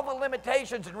beyond all the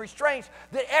limitations and restraints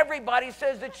that everybody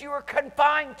says that you are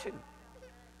confined to.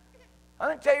 I'm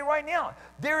going to tell you right now,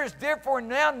 there is therefore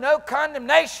now no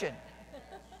condemnation,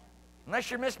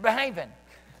 unless you're misbehaving.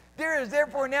 There is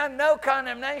therefore now no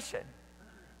condemnation.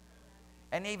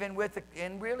 And even with,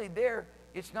 and really there,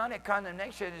 it's not a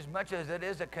condemnation as much as it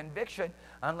is a conviction,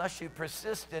 unless you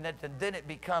persist in it, and then it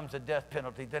becomes a death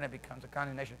penalty, then it becomes a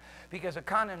condemnation. Because a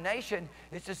condemnation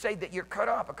is to say that you're cut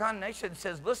off. A condemnation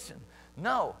says, listen,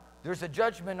 no, there's a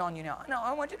judgment on you now. No,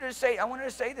 I want you to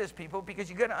say this, people, because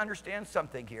you got to understand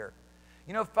something here.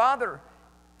 You know, Father's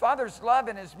love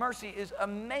and His mercy is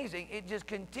amazing. It just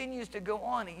continues to go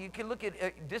on. You can look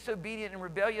at disobedient and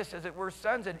rebellious, as it were,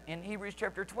 sons in Hebrews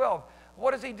chapter 12.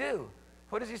 What does He do?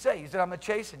 What does He say? He said, I'm going to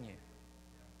chasten you.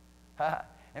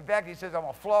 In fact, He says, I'm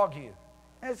going to flog you.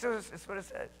 That's what it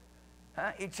says.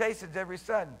 He chastens every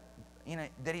son, you know,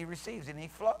 that He receives, and He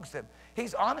flogs them.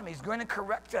 He's on them. He's going to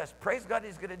correct us. Praise God,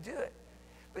 He's going to do it.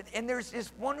 And there's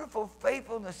this wonderful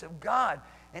faithfulness of God.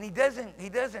 And He doesn't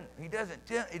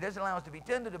allow us to be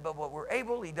tempted above what we're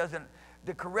able.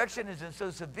 The correction isn't so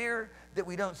severe that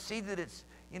we don't see that it's,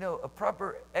 you know, a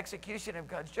proper execution of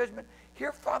God's judgment.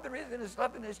 Here, Father is in His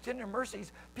love and His tender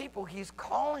mercies. People, He's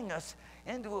calling us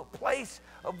into a place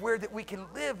of where that we can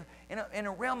live in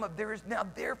a realm of there is now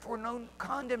therefore no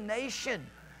condemnation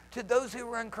to those who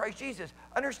are in Christ Jesus.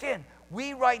 Understand,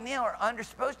 we right now are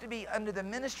supposed to be under the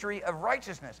ministry of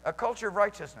righteousness, a culture of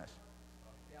righteousness.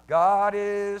 God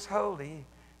is holy,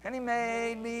 and He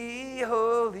made me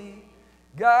holy.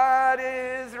 God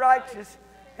is righteous,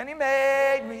 and He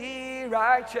made me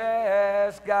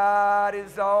righteous. God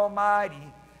is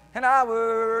almighty, and I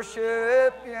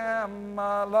worship Him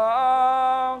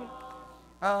alone.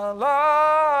 Alone,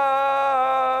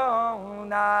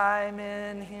 I'm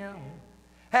in Him,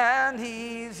 and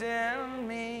He's in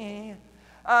me.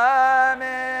 I'm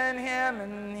in Him,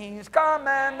 and He's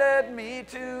commanded me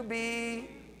to be.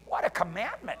 What a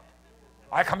commandment.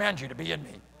 I command you to be in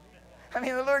me. I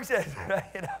mean, the Lord says,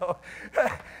 you know,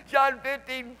 John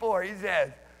 15:4, He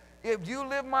says, if you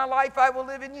live my life, I will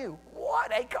live in you.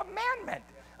 What a commandment.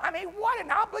 I mean, what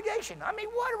an obligation. I mean,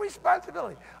 what a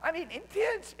responsibility. I mean,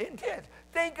 intense.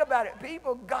 Think about it,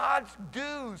 people. God's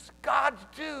dues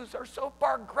are so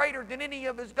far greater than any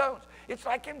of His don'ts. It's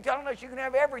like Him telling us you can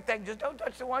have everything, just don't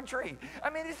touch the one tree. I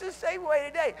mean, it's the same way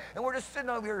today. And we're just sitting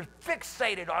over here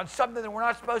fixated on something that we're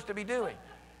not supposed to be doing.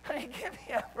 I mean, give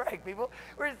me a break, people.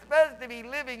 We're supposed to be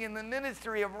living in the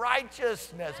ministry of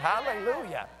righteousness.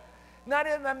 Hallelujah. Not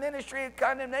in the ministry of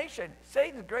condemnation.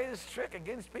 Satan's greatest trick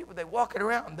against people, they walking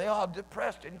around, they all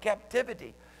depressed in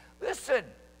captivity. Listen,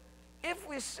 if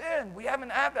we sin, we have an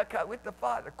advocate with the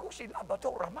Father. Look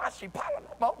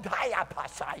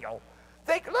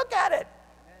at it.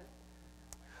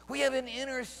 We have an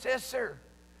intercessor.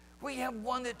 We have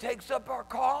one that takes up our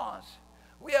cause.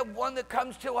 We have one that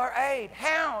comes to our aid.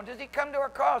 How does He come to our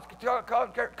cause?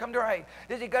 Come to our aid.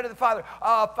 Does He go to the Father?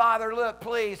 Oh, Father, look,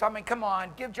 please. I mean, come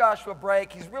on. Give Joshua a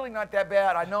break. He's really not that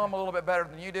bad. I know him a little bit better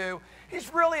than you do.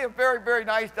 He's really a very, very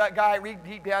nice guy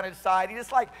deep down inside.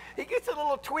 He gets a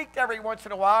little tweaked every once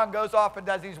in a while and goes off and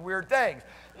does these weird things.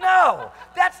 No,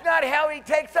 that's not how He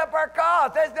takes up our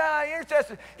cause. That's not how He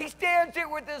intercedes. He stands here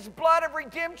with His blood of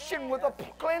redemption, with a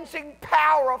cleansing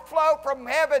power, a flow from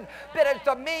heaven that is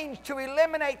the means to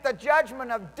eliminate the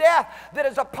judgment of death that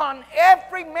is upon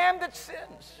every man that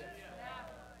sins.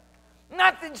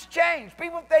 Nothing's changed.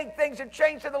 People think things have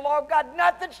changed in the law of God.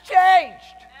 Nothing's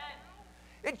changed.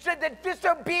 It said that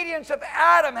disobedience of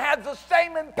Adam has the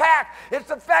same impact. It's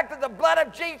the fact that the blood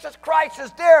of Jesus Christ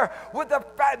is there with the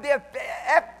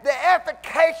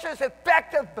efficacious,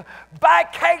 effective,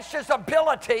 vicacious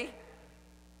ability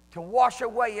to wash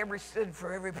away every sin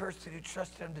for every person who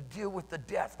trusts Him, to deal with the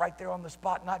death right there on the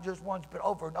spot, not just once, but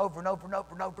over and over and over and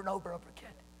over and over and over and over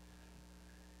again.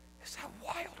 Is that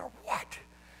wild or what?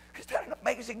 Is that an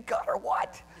amazing God or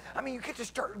what? I mean, you get to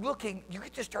start looking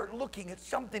at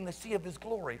something to see of His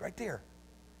glory right there.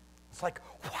 It's like,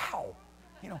 wow,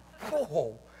 you know,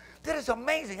 whoa, that is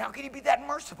amazing. How can He be that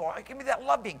merciful? How can He be that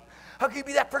loving? How can He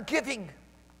be that forgiving?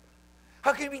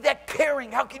 How can He be that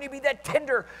caring? How can He be that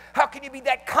tender? How can He be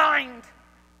that kind?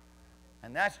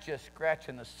 And that's just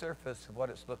scratching the surface of what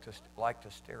it's looked like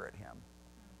to stare at Him.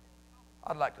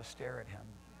 I'd like to stare at Him.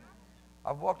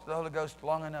 I've walked with the Holy Ghost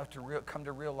long enough to come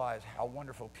to realize how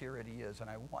wonderful purity is, and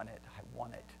I want it. I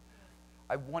want it.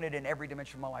 I want it in every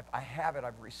dimension of my life. I have it.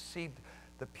 I've received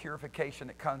the purification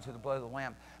that comes with the blood of the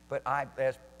Lamb. But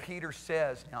as Peter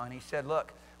says now, and he said,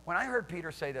 look, when I heard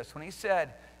Peter say this, when he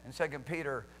said in 2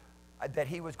 Peter that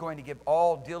he was going to give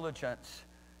all diligence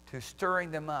to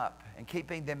stirring them up and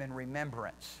keeping them in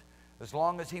remembrance, as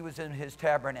long as he was in his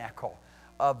tabernacle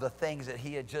of the things that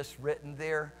he had just written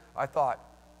there, I thought,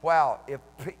 Wow,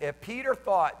 if Peter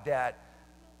thought that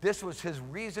this was his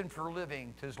reason for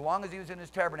living, to as long as he was in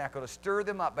his tabernacle, to stir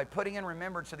them up by putting in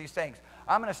remembrance of these things,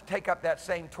 I'm going to take up that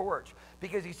same torch.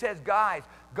 Because he says, guys,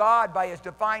 God, by his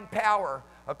divine power,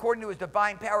 according to his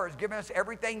divine power, has given us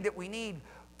everything that we need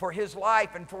for his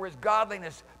life and for his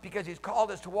godliness, because he's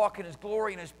called us to walk in his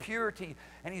glory and his purity,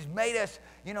 and he's made us,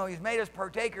 he's made us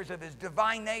partakers of his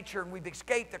divine nature, and we've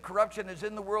escaped the corruption that's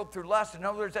in the world through lust. In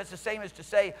other words, that's the same as to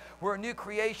say we're a new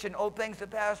creation. Old things have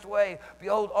passed away.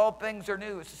 Behold, all things are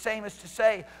new. It's the same as to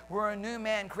say we're a new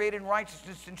man created in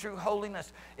righteousness and true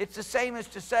holiness. It's the same as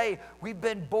to say we've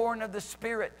been born of the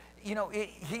Spirit. It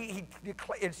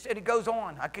goes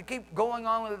on. I could keep going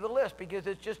on with the list because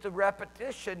it's just a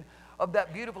repetition of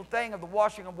that beautiful thing of the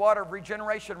washing of water, of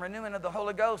regeneration, renewing of the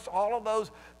Holy Ghost. All of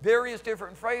those various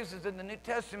different phrases in the New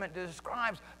Testament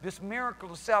describes this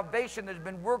miracle of salvation that has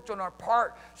been worked on our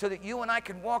part so that you and I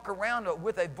can walk around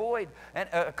with a void and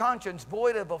a conscience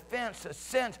void of offense, a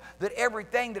sense that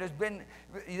everything that has been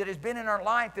in our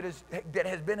life that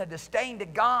has been a disdain to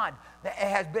God, that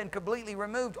has been completely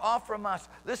removed off from us.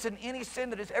 Listen, any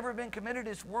sin that has ever been committed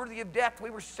is worthy of death.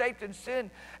 We were shaped in sin,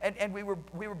 and we were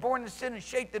born in sin and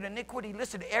shaped in iniquity.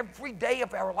 Listen, every day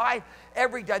of our life,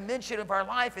 every dimension of our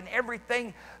life, and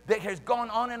everything that has gone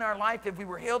on in our life, if we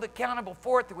were held accountable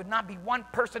for it, there would not be one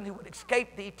person who would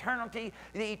escape the eternity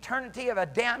of a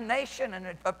damnation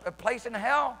and a place in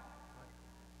hell.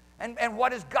 And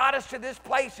what has got us to this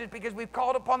place is because we've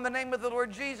called upon the name of the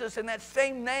Lord Jesus, and that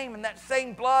same name and that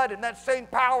same blood and that same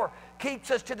power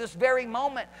keeps us to this very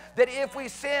moment that if we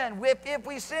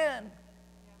sin,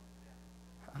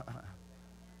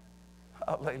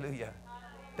 hallelujah.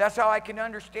 That's how I can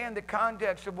understand the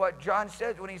context of what John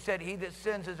says when he said, he that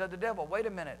sins is of the devil. Wait a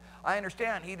minute. I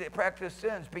understand he that practices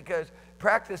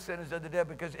sin is of the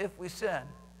devil, because if we sin,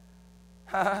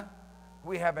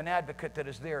 we have an advocate that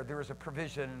is there. There is a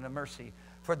provision and a mercy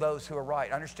for those who are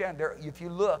right. Understand, there, if you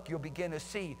look, you'll begin to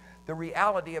see the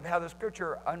reality of how the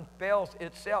Scripture unveils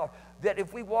itself, that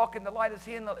if we walk in the light as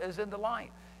he is in the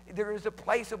light, there is a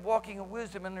place of walking in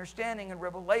wisdom and understanding and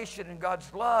revelation and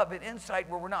God's love and insight,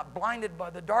 where we're not blinded by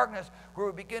the darkness, where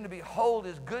we begin to behold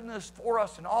his goodness for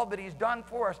us and all that he's done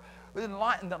for us,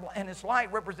 and his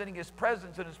light representing his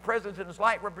presence, and his presence and his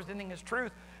light representing his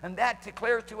truth. And that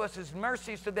declares to us his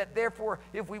mercy, so that therefore,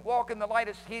 if we walk in the light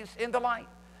as he's in the light,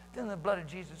 then the blood of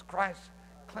Jesus Christ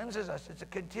cleanses us. It's a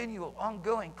continual,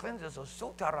 ongoing cleanses us.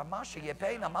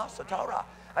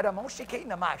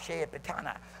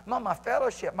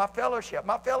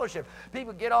 My fellowship.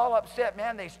 People get all upset,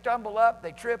 man. They stumble up,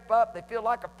 they trip up, they feel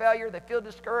like a failure, they feel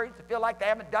discouraged, they feel like they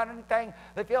haven't done anything,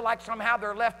 they feel like somehow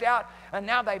they're left out, and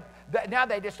now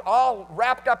they just all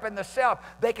wrapped up in the self.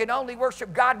 They can only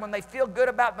worship God when they feel good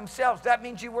about themselves. That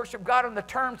means you worship God on the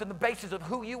terms and the basis of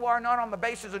who you are, not on the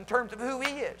basis and terms of who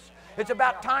he is. It's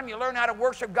about time you learn how to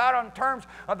worship God on terms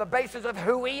of the basis of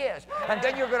who he is. And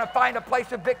then you're going to find a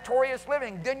place of victorious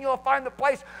living. Then you'll find the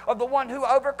place of the one who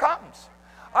overcomes.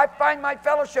 I find my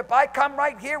fellowship. I come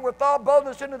right here with all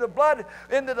boldness into the blood,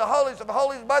 into the holies of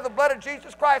holies by the blood of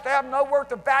Jesus Christ. I have no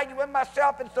worth of value in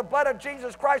myself. It's the blood of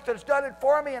Jesus Christ that's done it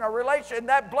for me in a relation. And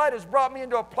that blood has brought me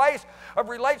into a place of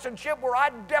relationship where I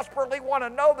desperately want to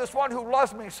know this one who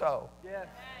loves me so. Yes.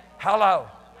 Hello.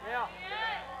 Yeah.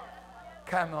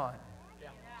 Come on. Yeah.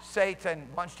 Satan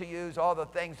wants to use all the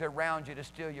things around you to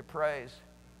steal your praise.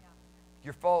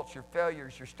 Your faults, your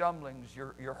failures, your stumblings,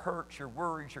 your hurts, your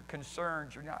worries, your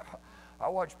concerns. I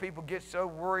watch people get so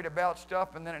worried about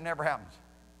stuff and then it never happens.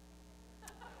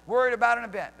 Worried about an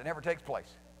event that never takes place.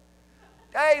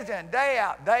 Days in, day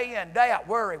out,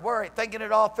 worry, thinking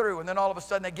it all through, and then all of a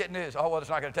sudden they get news. Oh, well, it's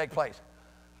not going to take place.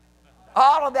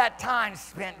 All of that time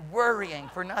spent worrying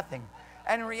for nothing.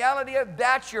 And in reality,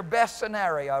 that's your best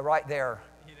scenario right there.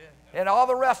 And all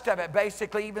the rest of it,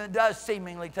 basically, even it does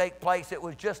seemingly take place, it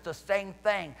was just the same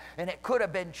thing. And it could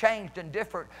have been changed and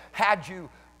different had you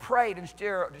prayed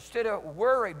instead of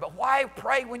worried. But why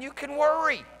pray when you can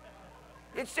worry?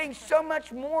 It seems so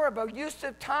much more of a use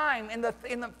of time in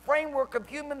the framework of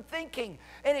human thinking.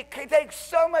 And it takes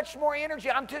so much more energy.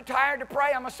 I'm too tired to pray.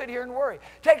 I'm going to sit here and worry.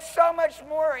 It takes so much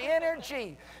more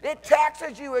energy. It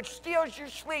taxes you. It steals your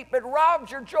sleep. It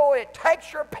robs your joy. It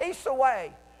takes your peace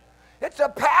away. It's a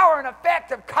power and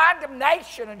effect of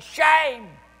condemnation and shame.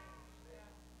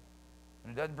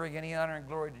 And it doesn't bring any honor and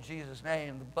glory to Jesus'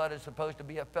 name. The blood is supposed to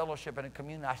be a fellowship and a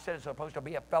communion. I said it's supposed to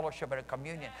be a fellowship and a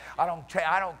communion. I don't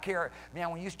care. Man,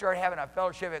 when you start having a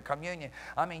fellowship and communion,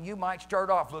 I mean, you might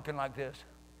start off looking like this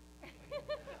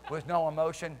with no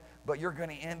emotion, but you're going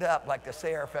to end up like the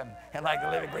seraphim and like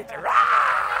the living creature.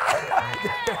 Ah!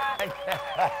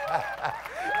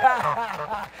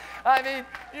 I mean,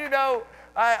 you know,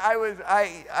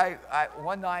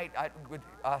 one night,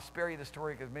 I'll spare you the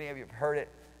story because many of you have heard it,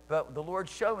 but the Lord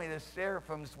showed me the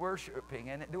seraphims worshiping,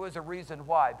 and there was a reason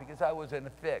why, because I was in a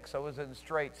fix. I was in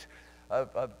straits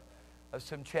of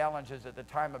some challenges at the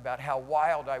time about how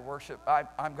wild I worship.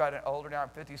 I'm gotten older now, I'm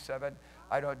 57.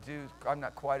 I'm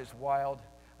not quite as wild.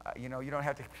 You know, you don't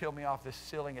have to peel me off the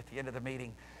ceiling at the end of the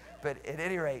meeting. But at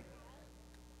any rate,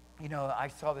 you know, I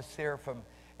saw the seraphim,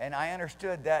 and I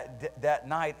understood that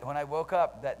night when I woke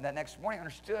up, that next morning, I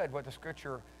understood what the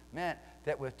scripture meant,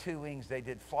 that with 2 wings they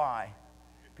did fly.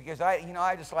 Because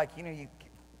I just like,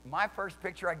 my first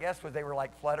picture, I guess, was they were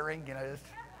like fluttering, just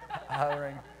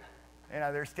hovering.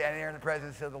 They're standing there in the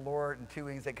presence of the Lord, and 2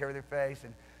 wings, they cover their face,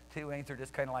 and 2 wings are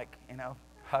just kind of like,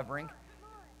 hovering.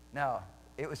 No,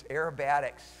 it was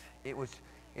aerobatics. It was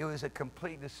a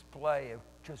complete display of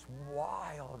just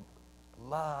wild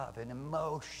love and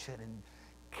emotion and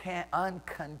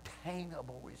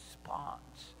uncontainable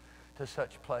response to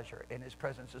such pleasure. In his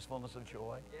presence is fullness of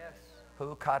joy. Yes.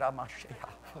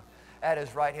 At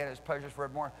his right hand is pleasures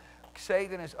forevermore.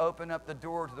 Satan has opened up the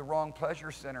door to the wrong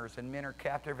pleasure centers, and men are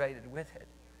captivated with it.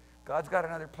 God's got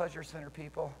another pleasure center,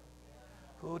 people.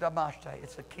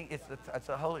 It's the king. It's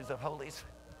the holies of holies.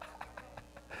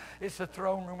 It's the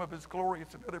throne room of his glory.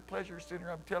 It's another pleasure center.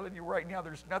 I'm telling you right now,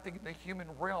 there's nothing in the human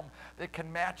realm that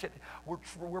can match it.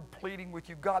 We're pleading with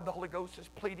you. God, the Holy Ghost is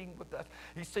pleading with us.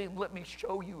 He's saying, let me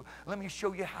show you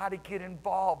how to get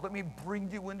involved. Let me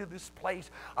bring you into this place.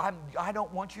 I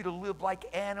don't want you to live like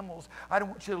animals. I don't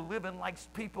want you to live in like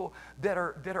people that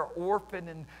are orphaned,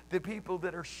 and the people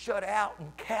that are shut out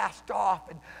and cast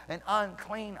off and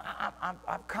unclean.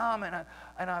 I've come and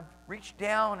I've reached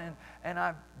down and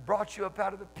I've brought you up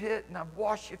out of the pit, and I've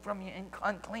washed you from your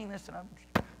uncleanness, and I've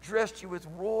dressed you with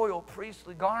royal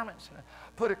priestly garments, and I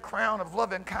put a crown of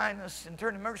love and kindness and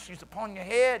tender mercies upon your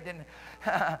head,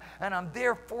 and I'm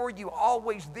there for you,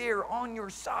 always there on your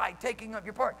side, taking up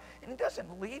your part. And he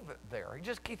doesn't leave it there. He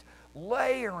just keeps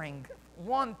layering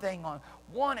one thing on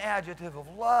one adjective of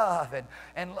love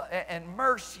and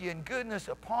mercy and goodness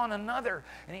upon another.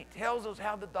 And he tells us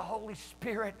how that the Holy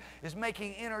Spirit is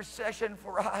making intercession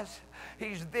for us.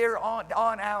 He's there on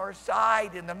our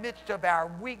side in the midst of our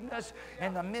weakness,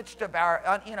 in the midst of our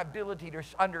inability to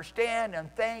understand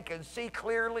and think and see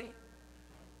clearly.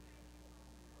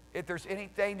 If there's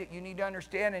anything that you need to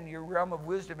understand in your realm of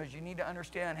wisdom, is you need to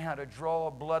understand how to draw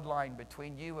a bloodline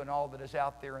between you and all that is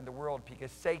out there in the world,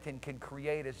 because Satan can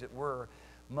create, as it were,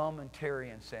 momentary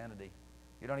insanity.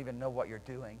 You don't even know what you're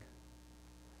doing.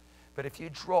 But if you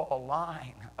draw a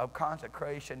line of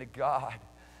consecration to God,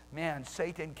 man,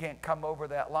 Satan can't come over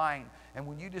that line. And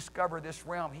when you discover this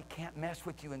realm, he can't mess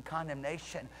with you in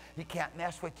condemnation. He can't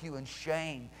mess with you in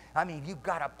shame. I mean, you've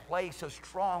got a place, a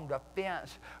strong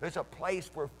defense. There's a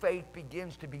place where faith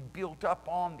begins to be built up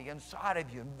on the inside of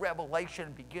you, and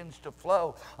revelation begins to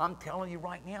flow. I'm telling you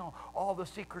right now, all the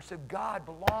secrets of God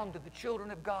belong to the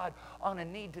children of God on a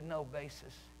need-to-know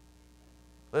basis.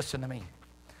 Listen to me.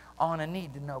 On a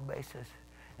need-to-know basis.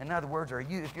 In other words,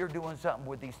 if you're doing something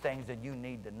with these things that you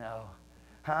need to know,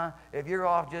 if you're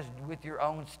off just with your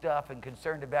own stuff and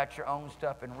concerned about your own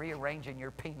stuff and rearranging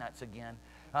your peanuts again,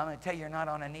 I'm going to tell you, you're not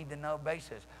on a need-to-know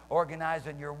basis.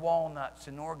 Organizing your walnuts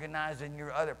and organizing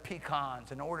your other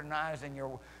pecans and organizing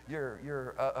your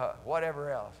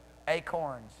whatever else,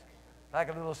 acorns, like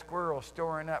a little squirrel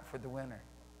storing up for the winter.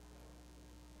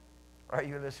 Are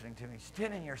you listening to me?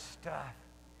 Stealing your stuff.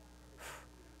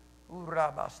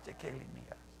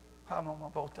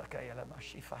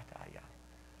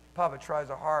 Papa tries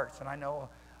our hearts, and I know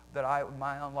that in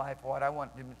my own life, what I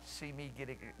want him to see me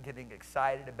getting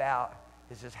excited about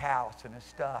is his house and his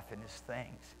stuff and his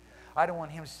things. I don't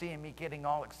want him seeing me getting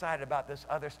all excited about this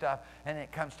other stuff, and then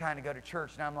it comes time to go to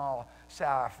church, and I'm all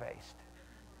sour-faced.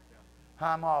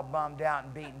 I'm all bummed out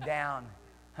and beaten down,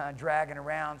 dragging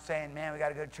around saying, man, we got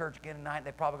to go to church again tonight, and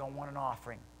they're probably going to want an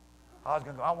offering. I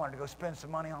wanted to go spend some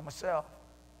money on myself.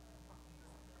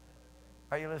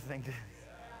 Are you listening to me?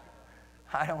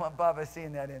 I don't want Baba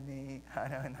seeing that in me.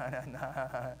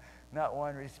 No. Not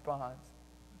one response.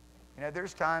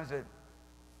 There's times that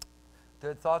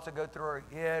the thoughts that go through our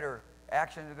head or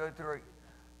actions that go through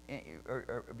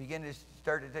or begin to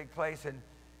start to take place,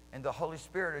 and the Holy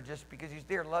Spirit are just, because he's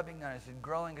there loving us and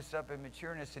growing us up in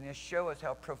matureness, and he'll show us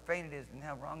how profane it is and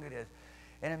how wrong it is.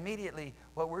 And immediately,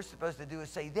 what we're supposed to do is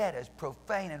say, that is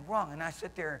profane and wrong. And I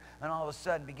sit there and all of a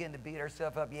sudden begin to beat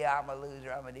ourselves up. Yeah, I'm a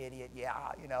loser. I'm an idiot. Yeah,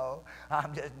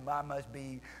 I must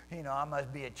be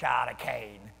a child of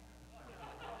Cain.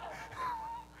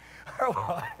 Or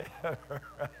whatever.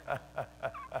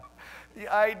 crazy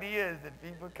ideas that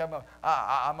people come up.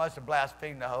 I must have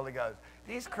blasphemed the Holy Ghost.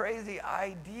 These crazy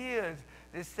ideas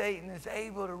that Satan is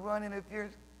able to run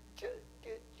interference. Just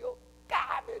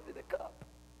dive into the cup.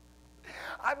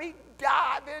 I mean,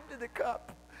 dive into the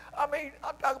cup. I mean,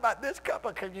 I'm talking about this cup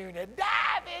of communion.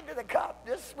 Dive into the cup.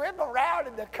 Just swim around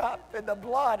in the cup, in the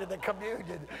blood of the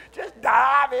communion. Just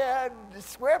dive in,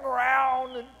 just swim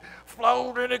around and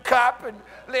float in the cup and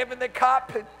live in the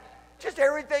cup. And just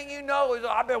everything you know is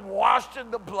I've been washed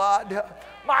in the blood.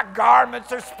 My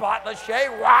garments are spotless, shade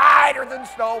whiter than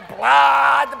snow.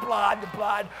 Blood, the blood, the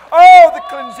blood. Oh, the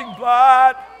cleansing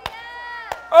blood.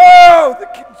 Oh, the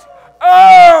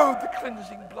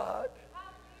cleansing blood.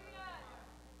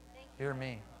 Hear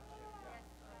me.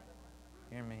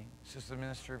 Hear me. It's just the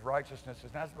ministry of righteousness.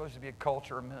 It's not supposed to be a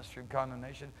culture or ministry of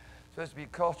condemnation. It's supposed to be a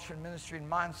culture and ministry and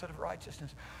mindset of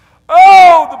righteousness.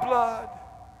 Oh, the blood.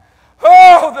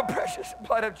 Oh, the precious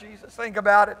blood of Jesus. Think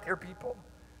about it, dear people.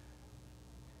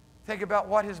 Think about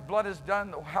what his blood has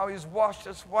done, how he's washed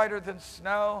us whiter than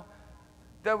snow,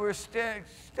 that we're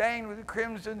stained with a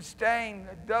crimson stain,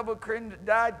 a double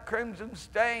dyed crimson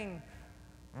stain,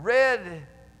 red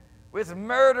with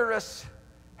murderous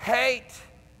hate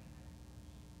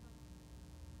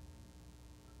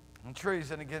and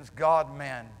treason against God and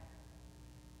man.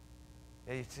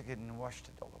 Yet he took it and washed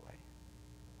it all away.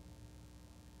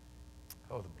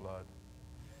 Oh, the blood.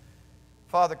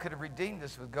 Father could have redeemed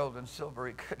us with gold and silver.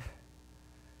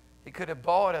 He could have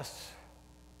bought us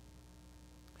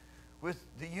with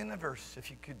the universe, if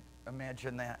you could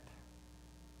imagine that.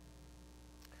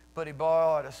 But he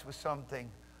bought us with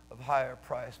something of higher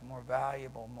price, more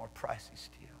valuable, more pricey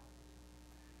still.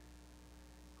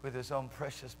 With his own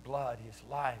precious blood, his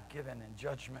life given in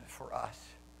judgment for us.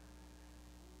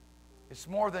 It's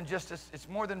more than it's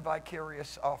more than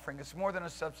vicarious offering. It's more than a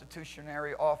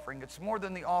substitutionary offering. It's more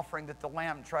than the offering that the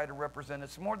lamb tried to represent.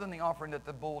 It's more than the offering that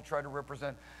the bull tried to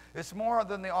represent. It's more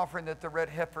than the offering that the red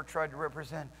heifer tried to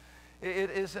represent.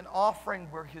 It is an offering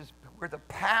where the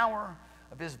power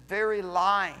of his very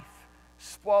life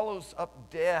swallows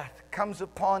up death, comes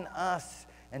upon us,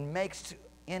 and makes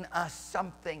in us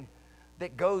something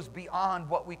that goes beyond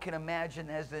what we can imagine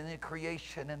as in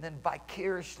creation, and then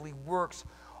vicariously works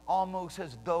almost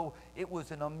as though it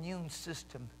was an immune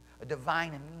system, a divine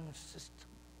immune system,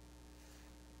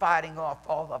 fighting off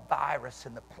all the virus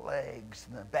and the plagues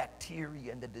and the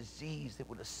bacteria and the disease that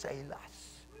would assail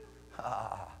us.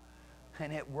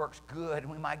 And it works good.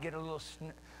 We might get a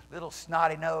little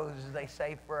snotty nose, as they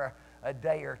say, for a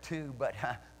day or two, but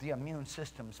the immune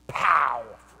system's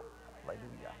powerful.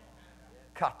 Hallelujah.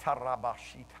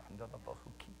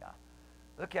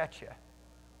 Look at you.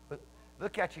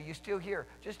 Look at you. You're still here.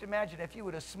 Just imagine if you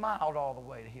would have smiled all the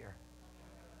way to here.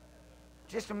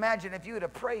 Just imagine if you would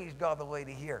have praised all the way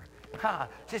to here.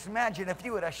 Just imagine if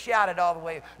you would have shouted all the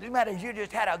way. Just imagine if you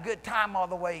just had a good time all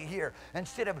the way here.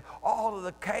 Instead of all of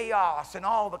the chaos and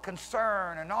all the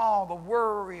concern and all the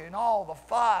worry and all the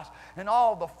fuss and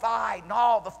all the fight and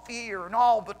all the fear and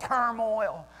all the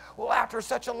turmoil. Well, after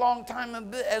such a long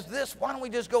time as this, why don't we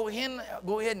just go ahead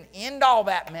and end all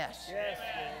that mess? Yes.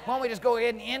 Why don't we just go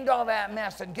ahead and end all that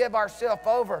mess and give ourselves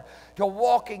over to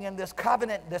walking in this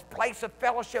covenant, this place of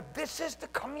fellowship? This is the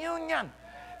communion.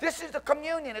 This is the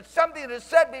communion. It's something that is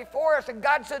set before us, and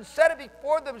God said, set it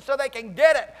before them so they can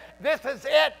get it. This is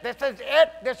it. This is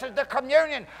it. This is the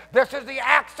communion. This is the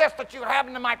access that you have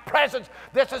into my presence.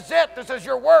 This is it. This is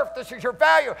your worth. This is your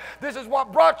value. This is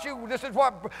what brought you. This is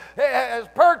what has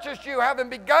purchased you.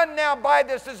 Having begun now by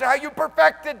this, this is how you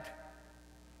perfected.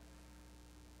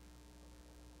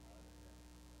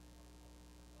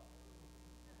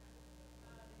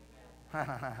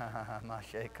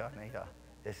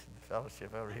 This is the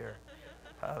fellowship over here.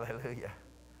 Hallelujah.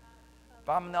 If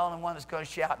I'm the only one that's going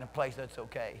to shout in a place, that's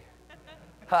okay.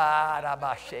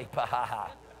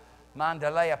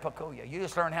 You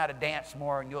just learn how to dance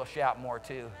more and you'll shout more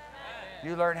too.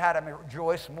 You learn how to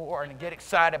rejoice more and get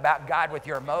excited about God with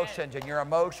your emotions, and your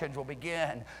emotions will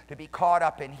begin to be caught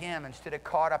up in Him instead of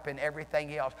caught up in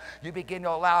everything else. You begin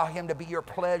to allow Him to be your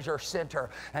pleasure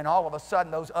center, and all of a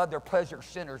sudden those other pleasure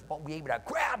centers won't be able to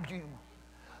grab you.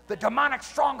 The demonic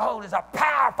stronghold is a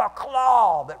powerful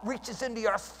claw that reaches into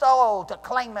your soul to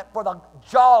claim it for the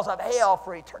jaws of hell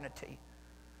for eternity.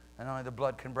 And only the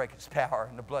blood can break its power,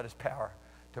 and the blood is power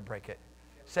to break it.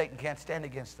 Satan can't stand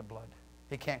against the blood.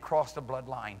 He can't cross the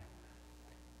bloodline.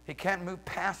 He can't move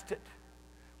past it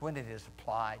when it is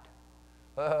applied.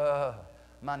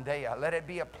 Mandea, let it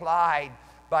be applied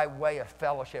by way of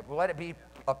fellowship. Let it be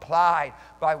applied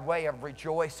by way of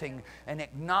rejoicing and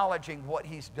acknowledging what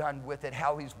He's done with it,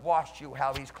 how He's washed you,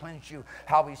 how He's cleansed you,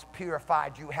 how He's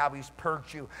purified you, how He's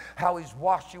purged you, how He's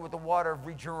washed you with the water of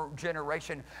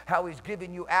regeneration, how He's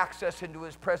given you access into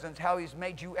His presence, how He's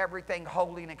made you everything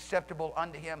holy and acceptable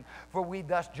unto Him. For we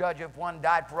thus judge, if one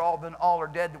died for all, then all are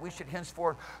dead, that we should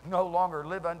henceforth no longer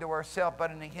live unto ourselves,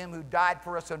 but unto Him who died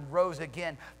for us and rose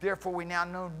again. Therefore we now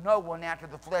know no one after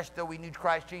the flesh, though we knew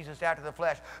Christ Jesus after the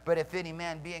flesh. But if any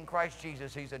man be in Christ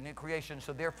Jesus, he's a new creation.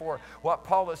 So therefore, what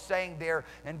Paul is saying there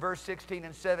in verse 16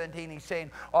 and 17, he's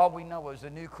saying, all we know is a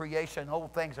new creation.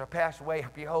 Old things are passed away.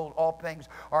 Behold, all things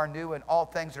are new, and all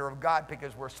things are of God,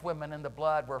 because we're swimming in the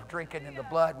blood. We're drinking in the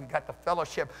blood. We got the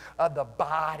fellowship of the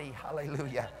body.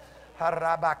 Hallelujah.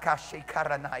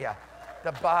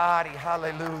 The body.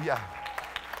 Hallelujah.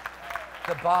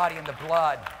 The body and the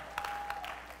blood.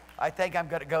 I think I'm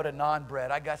going to go to naan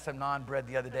bread. I got some naan bread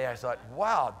the other day. I thought,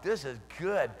 wow, this is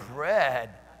good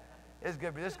bread. This is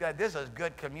good. This is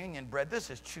good communion bread. This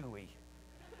is chewy.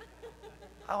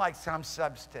 I like some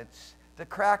substance. The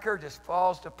cracker just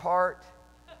falls apart.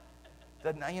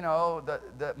 The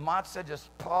matzah just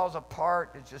falls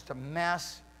apart. It's just a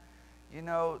mess. You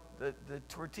know, the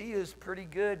tortilla is pretty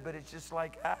good, but it's just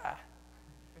like,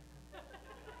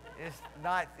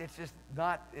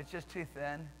 it's just too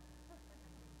thin.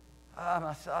 I'm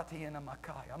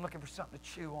looking for something to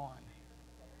chew on.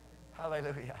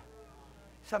 Hallelujah.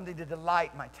 Something to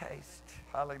delight my taste.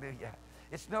 Hallelujah.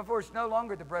 It's no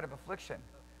longer the bread of affliction,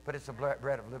 but it's the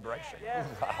bread of liberation. Yes.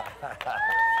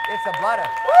 It's the blood of,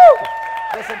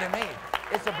 listen to me.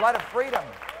 It's the blood of freedom.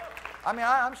 I mean,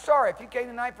 I'm sorry. If you came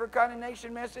tonight for a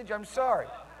condemnation message, I'm sorry.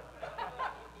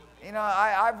 You know,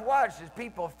 I've watched as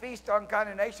people feast on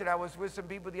condemnation. I was with some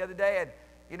people the other day, and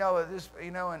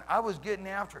and I was getting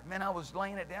after it. Man, I was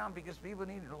laying it down because people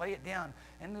needed to lay it down.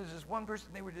 And there was this one person,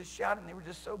 they were just shouting. They were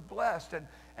just so blessed.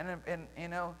 And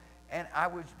I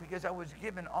was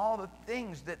given all the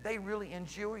things that they really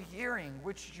enjoy hearing,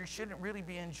 which you shouldn't really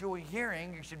be enjoy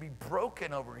hearing. You should be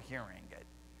broken over hearing it.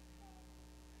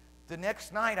 The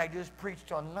next night, I just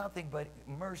preached on nothing but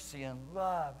mercy and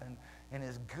love and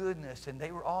His goodness, and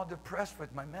they were all depressed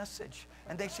with my message,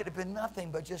 and they should have been nothing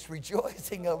but just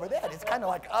rejoicing over that. It's kind of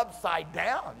like upside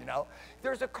down, you know.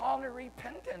 There's a call to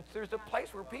repentance. There's a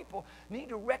place where people need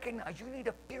to recognize you need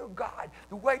to fear God.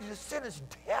 The wages of sin is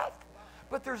death,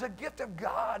 but there's a gift of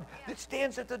God that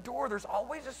stands at the door. There's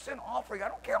always a sin offering. I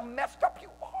don't care how messed up you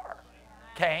are.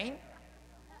 Cain.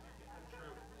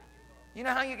 You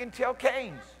know how you can tell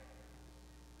Cain's?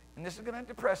 And this is going to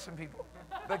depress some people,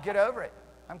 but get over it.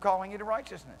 I'm calling you to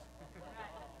righteousness.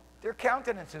 Their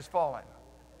countenance is fallen.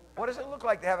 What does it look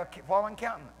like to have a fallen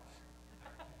countenance?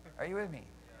 Are you with me?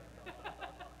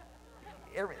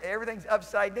 Everything's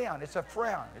upside down. It's a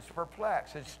frown. It's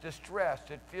perplexed. It's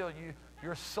distressed. It feels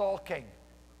you're sulking.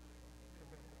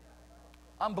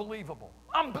 Unbelievable.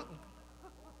 Unbelievable.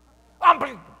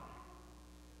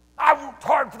 I worked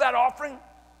hard for that offering.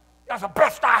 That's the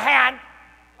best I had.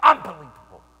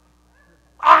 Unbelievable.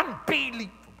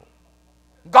 Unbelievable.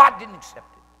 God didn't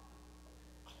accept it.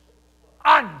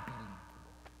 Unbelievable.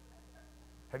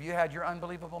 Have you had your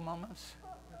unbelievable moments?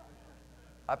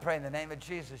 I pray in the name of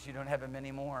Jesus you don't have them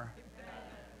anymore.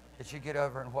 That you get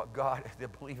over in what God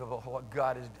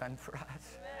has done for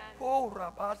us.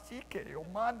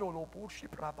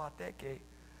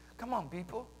 Come on,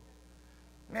 people.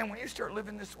 Man, when you start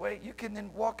living this way, you can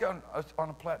then walk on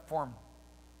a platform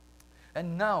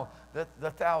and know that the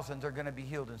thousands are going to be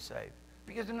healed and saved.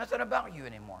 Because it's nothing about you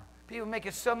anymore. People make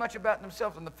it so much about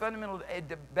themselves on the fundamental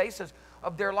basis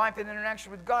of their life and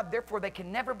interaction with God. Therefore, they can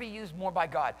never be used more by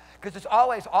God. Because it's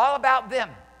always all about them.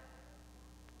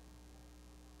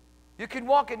 You can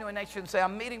walk into a nation and say,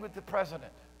 I'm meeting with the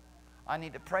president. I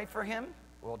need to pray for him.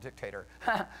 Well, dictator.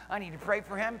 I need to pray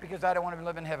for him because I don't want to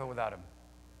live in heaven without him.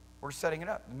 We're setting it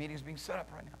up. The meeting's being set up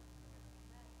right now.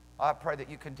 I pray that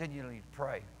you continually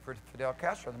pray for Fidel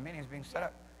Castro. The meeting's being set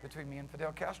up between me and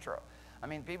Fidel Castro. I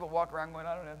mean, people walk around going,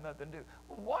 I don't have nothing to do.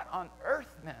 Well, what on earth,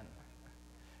 man?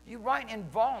 You right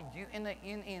involved, you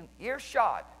in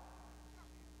earshot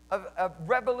of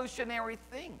revolutionary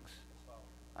things.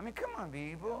 I mean, come on,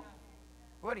 people.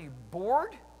 What, are you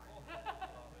bored?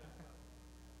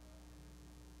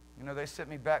 You know, they sent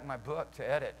me back my book to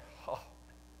edit. Oh.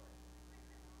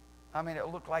 I mean, it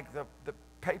looked like the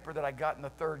paper that I got in the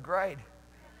 3rd grade.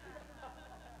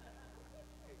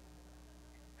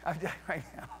 I'm doing it right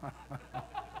now.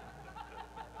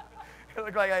 It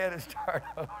looked like I had to start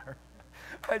over.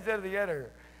 I said to the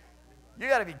editor, you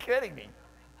got to be kidding me.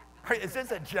 Is this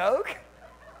a joke?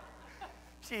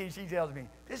 She tells me,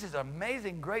 this is an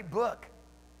amazing, great book.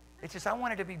 It's just I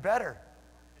want it to be better.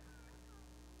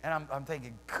 And I'm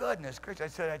thinking, goodness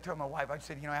gracious. I told my wife, I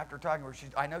said, you know, after talking to her,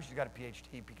 I know she's got a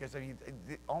PhD because I mean,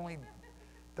 only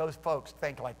those folks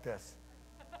think like this.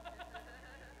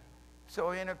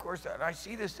 So, and of course, I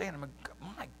see this thing, and I'm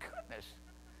like, my goodness.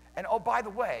 And oh, by the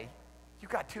way, you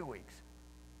got 2 weeks.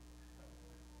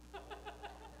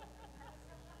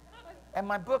 And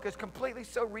my book is completely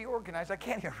so reorganized, I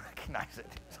can't even recognize it.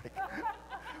 It's like,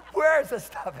 where is this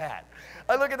stuff at?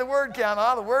 I look at the word count,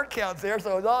 all the word count's there,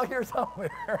 so it's all here somewhere.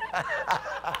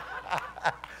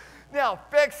 Now,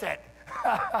 fix it.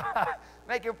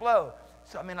 Make it flow.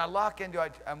 So, I mean, I lock into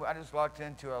it. I just locked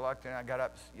into it. I got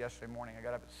up yesterday morning. I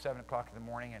got up at 7 o'clock in the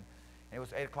morning, and it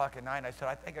was 8 o'clock at night. And I said,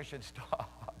 I think I should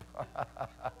stop.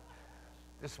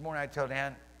 This morning I told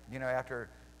Ann, you know, after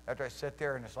I sit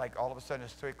there, and it's like all of a sudden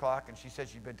it's 3 o'clock, and she said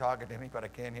she's been talking to me, but I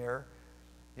can't hear her.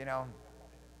 You know,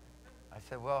 I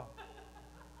said, well,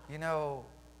 you know,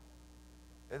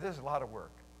 it is a lot of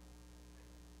work.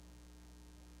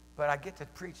 But I get to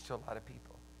preach to a lot of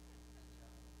people.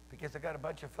 Because I got a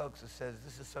bunch of folks that says,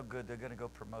 this is so good, they're going to go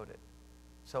promote it.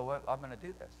 So what, I'm going to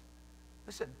do this.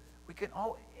 Listen, we can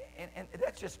all, and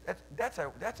that's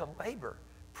a labor.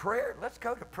 Prayer, let's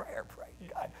go to prayer, praise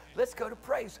God. Let's go to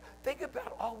praise. Think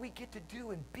about all we get to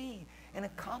do and be and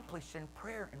accomplish in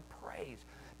prayer and praise.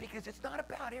 Because it's not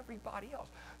about everybody else.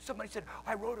 Somebody said,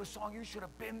 I wrote a song, you should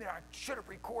have been there. I should have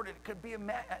recorded it. It could be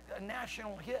a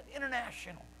national hit,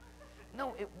 international.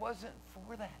 No, it wasn't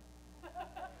for that.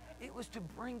 It was to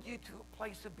bring you to a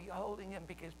place of beholding him,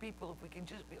 because people, if we can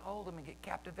just behold him and get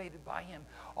captivated by him,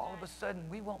 all of a sudden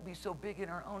we won't be so big in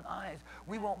our own eyes.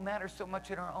 We won't matter so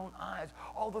much in our own eyes.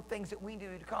 All the things that we need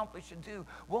to accomplish and do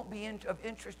won't be of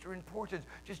interest or importance.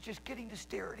 Just getting to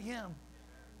stare at him.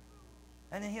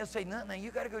 And then he'll say, no, you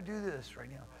got to go do this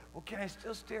right now. Well, can I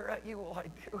still stare at you while I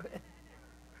do it?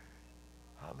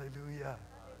 Hallelujah.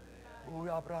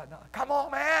 Come on,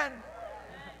 man.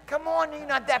 Come on, you're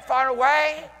not that far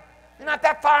away. You're not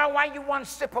that far away. You one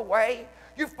sip away.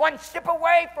 You're one sip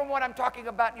away from what I'm talking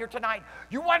about here tonight.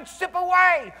 You one sip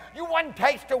away. You one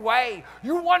taste away.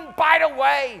 You one bite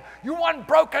away. You one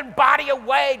broken body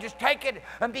away. Just take it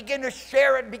and begin to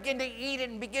share it, begin to eat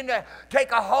it, and begin to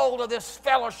take a hold of this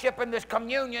fellowship and this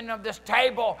communion of this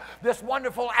table, this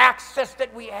wonderful access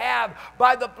that we have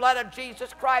by the blood of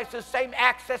Jesus Christ, the same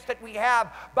access that we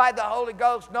have by the Holy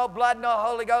Ghost. No blood, no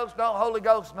Holy Ghost, no Holy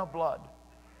Ghost, no blood.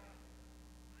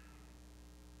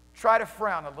 Try to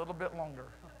frown a little bit longer.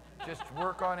 Just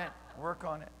work on it, work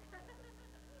on it.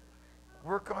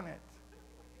 Work on it.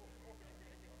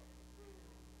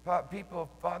 People,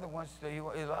 Father wants to, he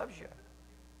loves you.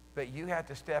 But you have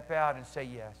to step out and say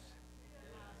yes.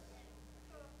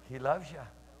 He loves you.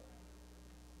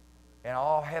 And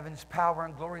all heaven's power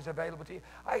and glory is available to you.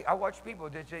 I watch people,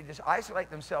 they just isolate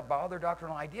themselves by all their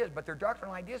doctrinal ideas, but their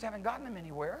doctrinal ideas haven't gotten them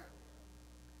anywhere.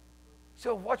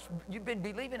 So what you've been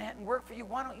believing hadn't worked for you,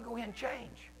 why don't you go ahead and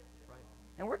change? Right.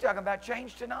 And we're talking about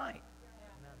change tonight.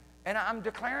 Amen. And I'm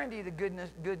declaring to you the good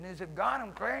news of God. I'm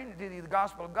declaring to you the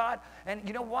gospel of God. And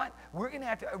you know what? We're going to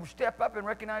have to step up and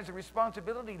recognize the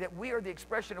responsibility that we are the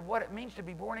expression of what it means to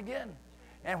be born again.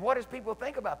 And what does people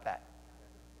think about that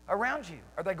around you?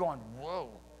 Are they going, whoa?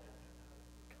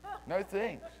 No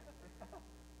thanks.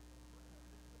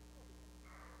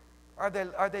 Are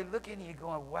they looking at you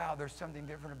going, wow, there's something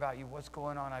different about you. What's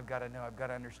going on? I've got to know. I've got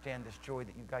to understand this joy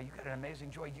that you've got. You've got an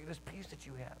amazing joy. This peace that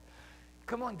you have.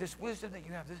 Come on, this wisdom that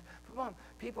you have. Come on,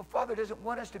 people, Father doesn't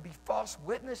want us to be false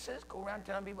witnesses. Go around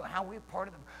telling people how we're part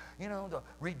of the, the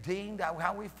redeemed,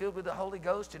 how we filled with the Holy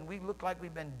Ghost, and we look like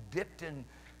we've been dipped in,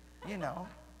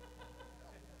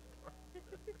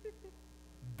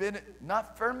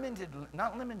 not fermented,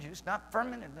 not lemon juice, not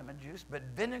fermented lemon juice, but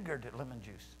vinegared lemon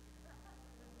juice.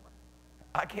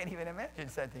 I can't even imagine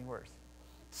something worse.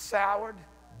 Soured,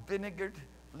 vinegared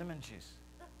lemon juice.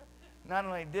 Not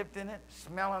only dipped in it,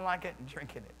 smelling like it, and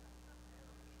drinking it.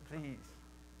 Please.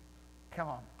 Come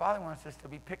on. Father wants us to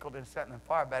be pickled in something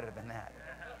far better than that.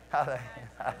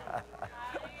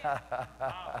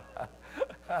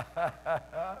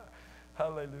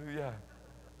 Hallelujah.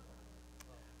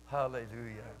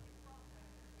 Hallelujah.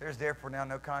 There's therefore now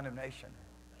no condemnation.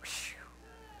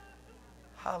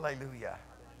 Hallelujah.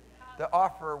 The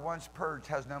offerer once purged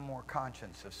has no more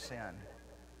conscience of sin.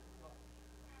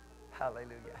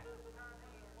 Hallelujah.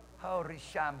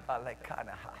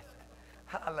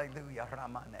 Hallelujah.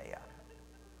 Ramanea.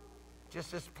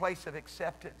 Just this place of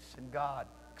acceptance in God,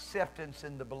 acceptance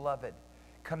in the beloved,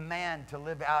 command to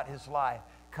live out his life,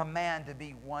 command to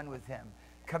be one with him,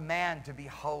 command to be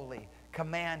holy,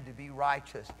 Command to be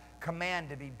righteous. Command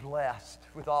to be blessed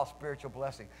with all spiritual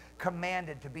blessing.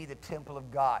 Commanded to be the temple of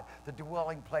God, the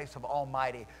dwelling place of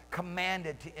Almighty.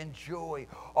 Commanded to enjoy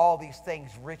all these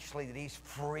things richly that He's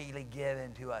freely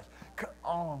given to us.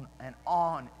 On and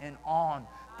on and on.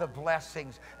 The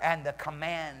blessings and the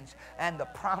commands and the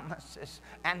promises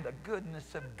and the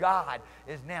goodness of God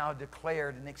is now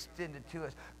declared and extended to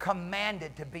us.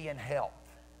 Commanded to be in health.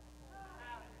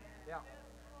 Yeah.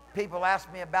 People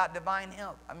ask me about divine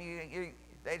health. I mean,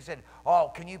 they said,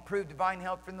 oh, can you prove divine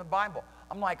health from the Bible?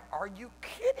 I'm like, are you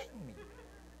kidding me?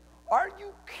 Are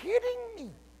you kidding me?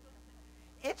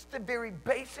 It's the very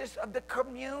basis of the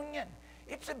communion.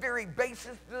 It's the very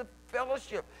basis of the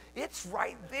fellowship. It's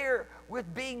right there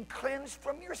with being cleansed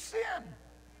from your sin.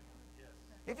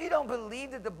 If you don't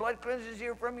believe that the blood cleanses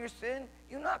you from your sin,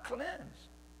 you're not cleansed.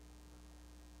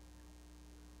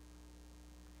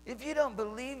 If you don't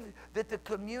believe that the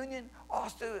communion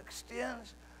also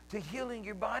extends to healing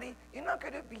your body, you're not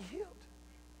going to be healed.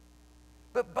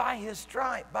 But by His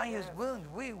stripe, by His wounds,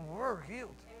 we were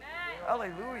healed. Amen.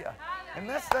 Hallelujah. And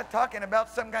that's not talking about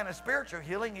some kind of spiritual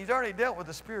healing. He's already dealt with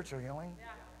the spiritual healing. Yeah.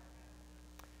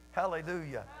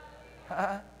 Hallelujah.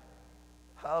 Huh?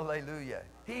 Hallelujah.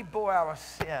 He bore our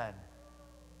sin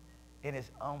in His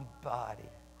own body.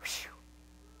 Whew.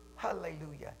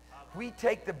 Hallelujah. We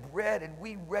take the bread and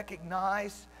we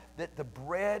recognize that the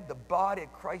bread, the body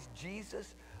of Christ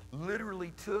Jesus,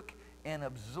 literally took and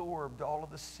absorbed all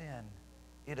of the sin.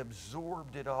 It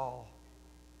absorbed it all.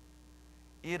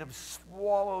 It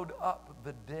swallowed up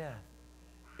the death.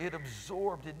 It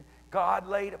absorbed it. God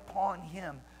laid upon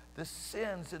Him the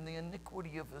sins and the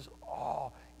iniquity of us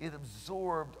all. It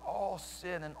absorbed all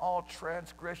sin and all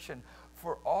transgression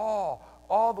for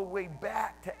all the way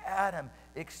back to Adam,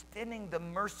 extending the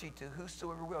mercy to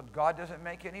whosoever willed. God doesn't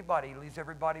make anybody. He leaves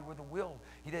everybody with a will.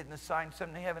 He didn't assign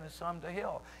some to heaven and some to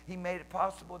hell. He made it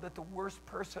possible that the worst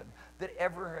person that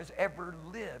has ever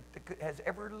lived,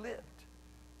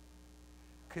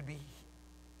 could be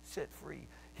set free.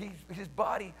 His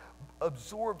body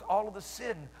absorbed all of the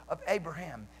sin of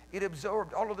Abraham. It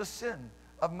absorbed all of the sin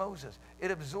of Moses.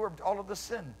 It absorbed all of the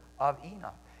sin of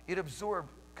Enoch. It absorbed,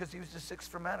 because he was the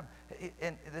sixth from Adam,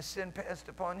 and the sin passed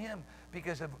upon him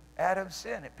because of Adam's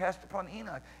sin. It passed upon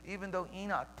Enoch, even though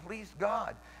Enoch pleased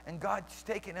God, and God's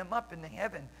taken him up into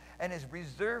heaven and has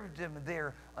reserved him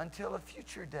there until a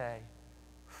future day.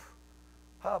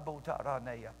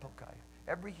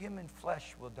 Every human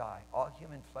flesh will die. All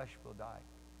human flesh will die.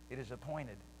 It is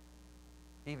appointed,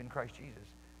 even Christ Jesus.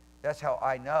 That's how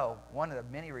I know, one of the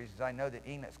many reasons I know that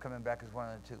Enoch's coming back as one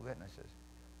of the two witnesses.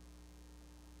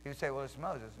 He would say, well, it's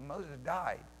Moses. Moses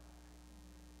died.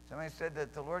 Somebody said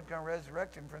that the Lord's going to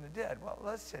resurrect him from the dead. Well,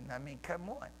 listen, I mean, come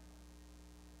on.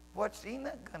 What's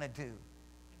Enoch going to do?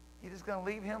 You just going to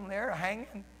leave him there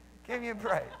hanging? Give me a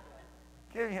break.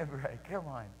 Give me a break. Come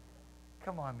on.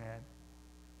 Come on, man.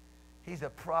 He's a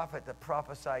prophet that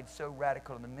prophesied so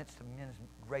radical in the midst of men's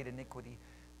great iniquity.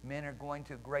 Men are going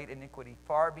to great iniquity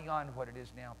far beyond what it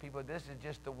is now. People, this is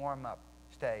just the warm-up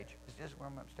stage. It's just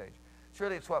warm-up stage.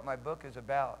 Surely it's what my book is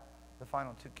about, the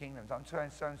final two kingdoms. I'm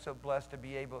so blessed to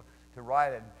be able to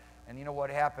write it. And you know what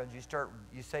happens?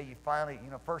 You say you finally,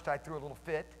 first I threw a little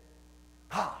fit.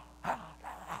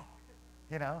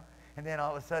 And then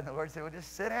all of a sudden the Lord said, well,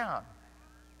 just sit down.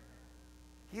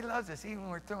 He loves us even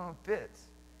when we're throwing fits.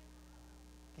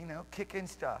 Kicking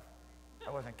stuff. I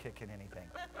wasn't kicking anything.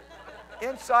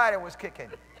 Inside I was kicking.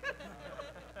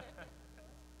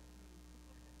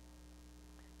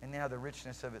 And now the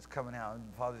richness of it's coming out, and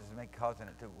the Father's causing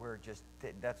it to where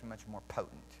that's much more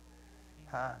potent.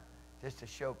 Huh? Just to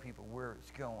show people where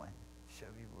it's going. Show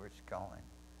people where it's going.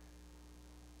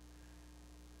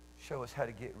 Show us how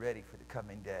to get ready for the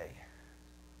coming day.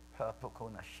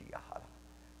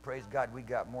 Praise God, we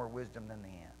got more wisdom than the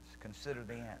ants. Consider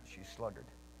the ants, you sluggard.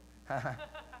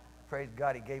 Praise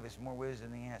God, He gave us more wisdom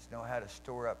than the ants. Know how to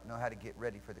store up, know how to get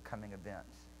ready for the coming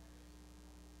events.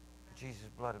 Jesus'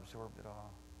 blood absorbed it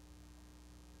all.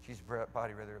 Jesus'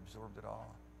 body absorbed it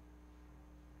all.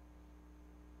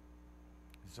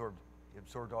 He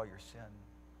absorbed all your sin.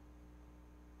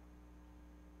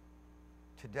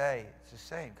 Today, it's the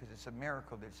same because it's a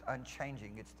miracle that's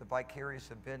unchanging. It's the vicarious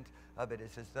event of it.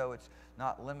 It's as though it's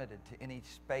not limited to any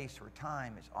space or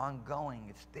time. It's ongoing.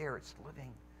 It's there. It's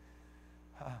living.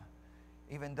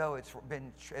 Even though it's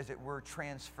been, as it were,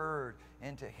 transferred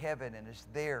into heaven and is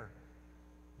there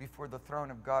before the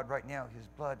throne of God right now, His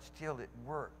blood still, it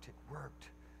worked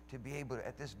to be able to,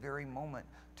 at this very moment,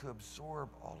 to absorb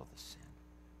all of the sin.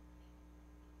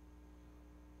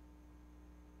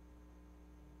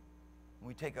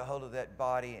 We take a hold of that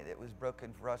body that was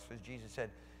broken for us, as Jesus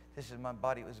said, This is my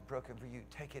body. It was broken for you.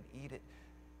 Take it, eat it.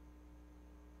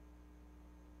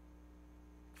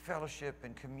 Fellowship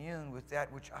and commune with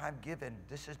that which I'm given.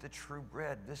 This is the true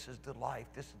bread. This is the life.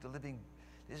 This is the living.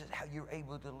 This is how you're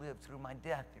able to live. Through my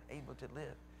death, you're able to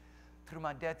live. Through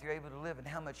my death, you're able to live. And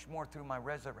how much more through my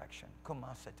resurrection?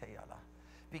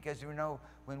 Because you know,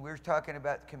 when we're talking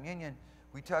about communion,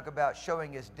 we talk about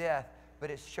showing his death,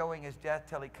 but it's showing his death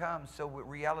till he comes. So the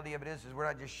reality of it is we're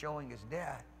not just showing his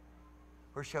death.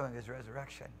 We're showing his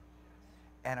resurrection.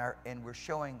 And we're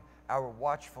showing our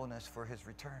watchfulness for his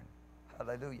return.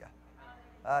 Hallelujah.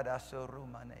 I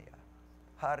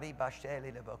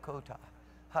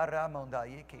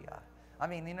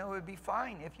mean, you know, it would be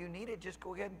fine. If you need it, just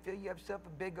go ahead and fill yourself a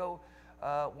big old,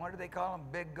 what do they call them?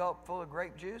 Big gulp full of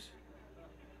grape juice.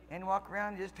 And walk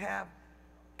around and just have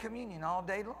communion all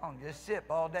day long. Just sip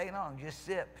all day long. Just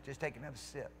sip. Just take another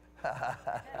sip.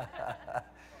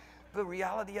 The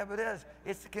reality of it is,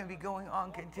 it's going to be going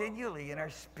on continually in our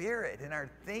spirit, in our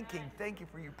thinking. Thank you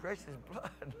for your precious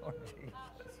blood, Lord Jesus.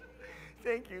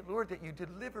 Thank you, Lord, that you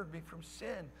delivered me from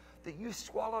sin, that you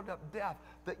swallowed up death,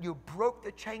 that you broke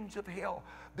the chains of hell,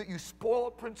 that you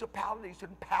spoiled principalities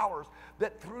and powers,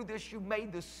 that through this you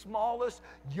made the smallest,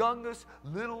 youngest,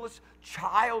 littlest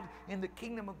child in the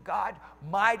kingdom of God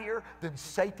mightier than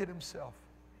Satan himself.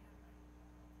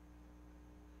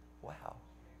 Wow.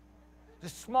 The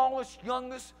smallest,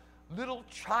 youngest, little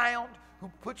child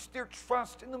who puts their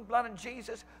trust in the blood of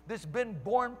Jesus, that's been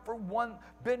born for 1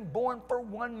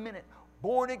 minute,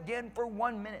 born again for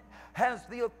 1 minute, has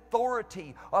the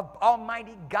authority of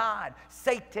Almighty God.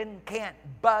 Satan can't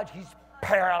budge. He's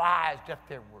paralyzed at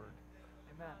their word.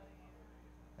 Amen.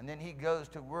 And then he goes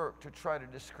to work to try to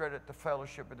discredit the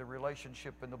fellowship and the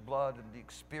relationship and the blood and the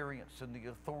experience and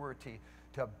the authority,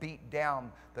 to beat down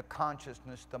the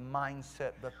consciousness, the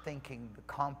mindset, the thinking, the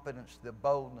confidence, the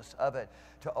boldness of it,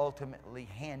 to ultimately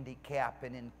handicap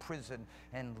and imprison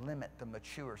and limit the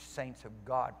mature saints of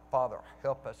God. Father,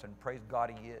 help us, and praise God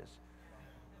he is.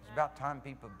 It's about time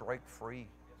people break free.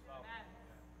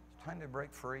 It's time to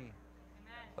break free.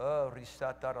 I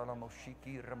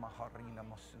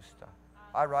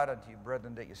write unto you,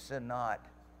 brethren, that you sin not.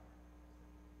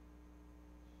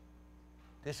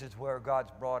 This is where God's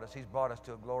brought us. He's brought us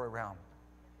to a glory realm.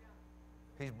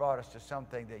 He's brought us to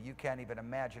something that you can't even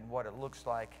imagine what it looks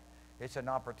like. It's an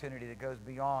opportunity that goes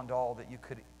beyond all that you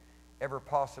could ever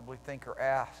possibly think or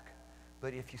ask.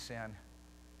 But if you sin,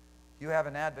 you have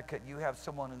an advocate. You have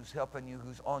someone who's helping you,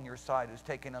 who's on your side, who's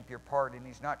taking up your part, and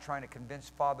he's not trying to convince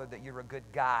Father that you're a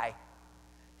good guy.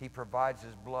 He provides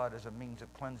his blood as a means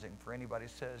of cleansing. For anybody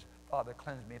who says, Father,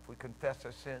 cleanse me, if we confess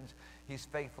our sins, he's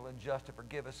faithful and just to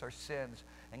forgive us our sins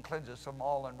and cleanse us from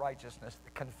all unrighteousness. The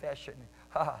confession,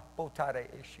 to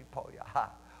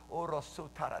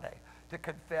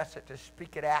confess it, to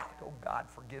speak it out. Oh God,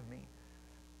 forgive me.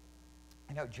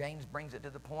 You know, James brings it to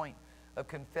the point of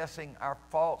confessing our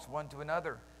faults one to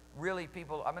another. Really,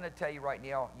 people, I'm going to tell you right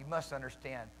now, you must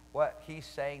understand what he's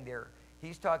saying there.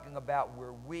 He's talking about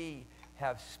where we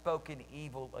have spoken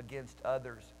evil against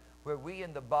others, where we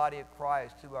in the body of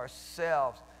Christ, who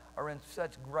ourselves are in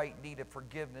such great need of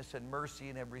forgiveness and mercy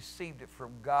and have received it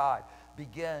from God,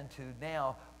 begin to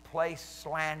now place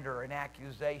slander and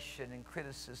accusation and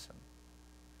criticism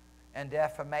and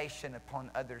defamation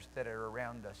upon others that are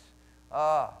around us.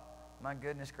 Ah, my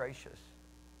goodness gracious.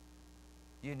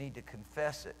 You need to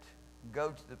confess it. Go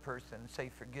to the person and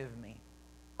say, forgive me.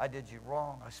 I did you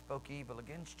wrong. I spoke evil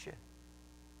against you.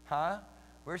 Huh?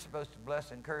 We're supposed to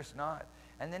bless and curse not.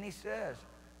 And then he says,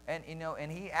 and you know,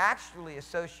 and he actually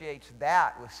associates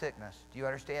that with sickness. Do you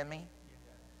understand me?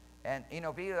 And you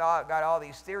know, people got all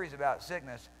these theories about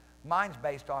sickness. Mine's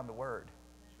based on the word.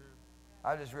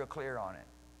 I'm just real clear on it.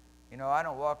 You know, I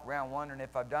don't walk around wondering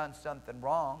if I've done something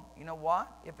wrong. You know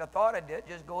what? If I thought I did,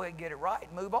 just go ahead and get it right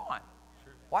and move on.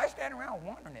 Why stand around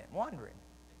wondering?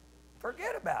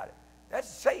 Forget about it. That's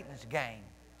Satan's game.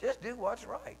 Just do what's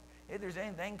right. If there's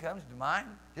anything comes to mind,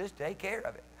 just take care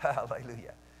of it.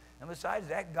 Hallelujah. And besides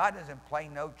that, God doesn't play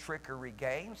no trickery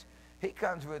games. He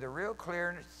comes with a real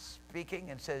clear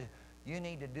speaking and says, you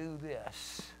need to do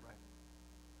this. Right.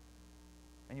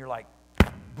 And you're like,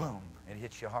 boom, it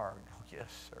hits you hard. Oh,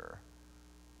 yes, sir.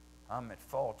 I'm at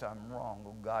fault. I'm wrong.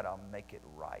 Oh, God, I'll make it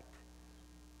right.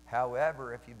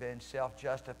 However, if you've been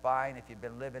self-justifying, if you've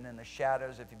been living in the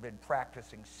shadows, if you've been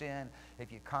practicing sin,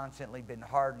 if you've constantly been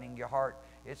hardening your heart,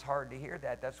 it's hard to hear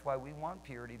that. That's why we want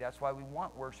purity. That's why we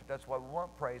want worship. That's why we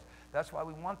want praise. That's why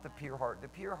we want the pure heart. The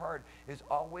pure heart is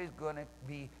always going to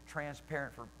be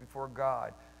transparent before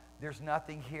God. There's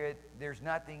nothing here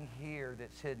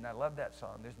that's hidden. I love that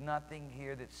song. There's nothing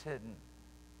here that's hidden.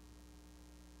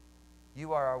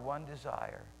 You are our one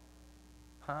desire.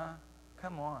 Huh?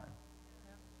 Come on.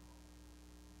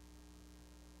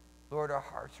 Lord, our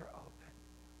hearts are open.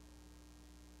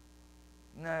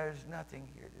 No, there's nothing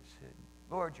here that's hidden.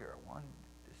 Lord, you're our one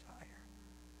desire.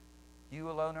 You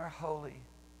alone are holy.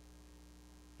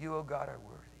 You, O God, are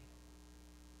worthy.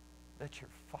 Let your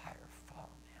fire fall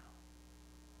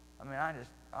now. I mean,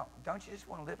 don't you just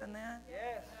want to live in that?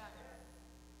 Yes.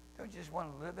 Don't you just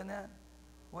want to live in that?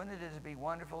 Wouldn't it just be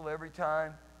wonderful every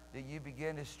time that you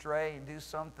begin to stray and do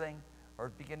something or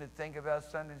begin to think about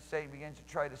something, Satan begins to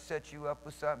try to set you up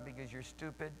with something because you're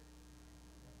stupid?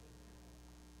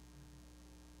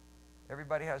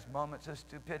 Everybody has moments of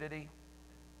stupidity.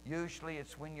 Usually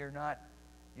it's when you're not,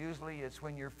 usually it's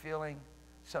when you're feeling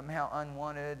somehow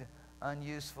unwanted,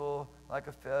 unuseful, like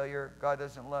a failure. God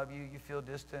doesn't love you. You feel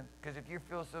distant. Because if you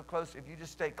feel so close, if you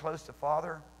just stay close to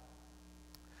Father,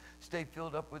 stay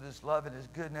filled up with His love and His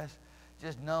goodness,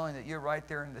 just knowing that you're right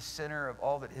there in the center of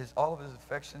all of His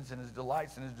affections and His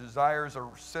delights and His desires are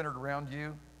centered around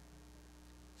you,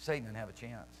 Satan doesn't have a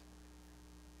chance.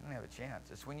 You don't have a chance.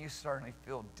 It's when you suddenly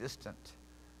feel distant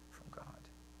from God.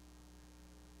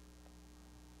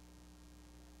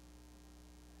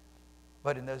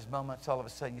 But in those moments, all of a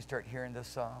sudden, you start hearing those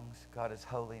songs. God is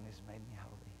holy and He's made me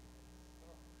holy.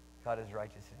 God is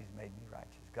righteous and He's made me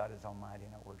righteous. God is almighty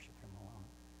and I worship Him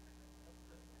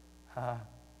alone.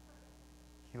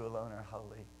 You alone are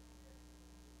holy.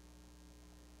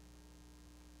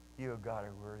 You, O God,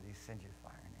 are worthy. Send your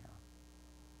fire now.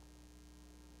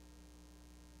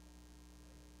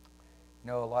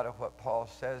 You know, a lot of what Paul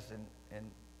says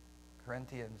in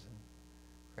Corinthians,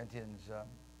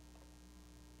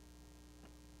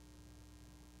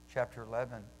 chapter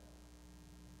 11,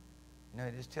 you know,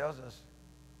 he just tells us,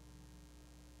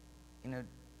 you know,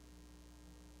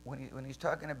 when he's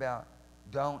talking about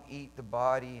don't eat the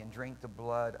body and drink the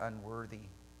blood unworthy,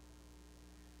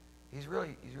 he's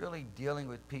really dealing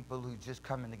with people who just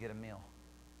come in to get a meal.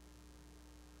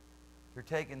 They're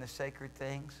taking the sacred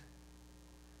things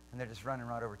and they're just running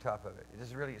right over top of it.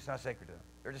 It's not sacred to them.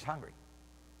 They're just hungry.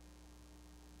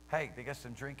 Hey, they got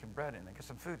some drink and bread in. They got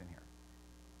some food in here.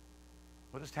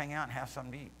 We'll just hang out and have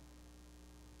something to eat.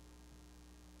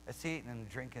 It's eating and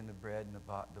drinking the bread and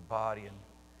the body and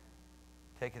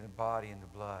taking the body and the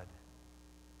blood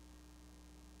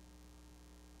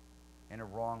in a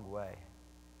wrong way,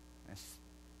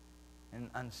 in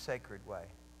an unsacred way.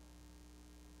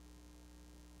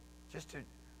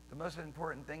 The most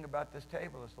important thing about this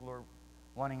table is the Lord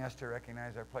wanting us to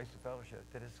recognize our place of fellowship.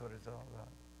 That is what it's all about.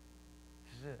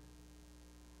 This is it.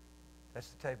 That's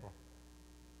the table.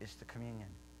 It's the communion.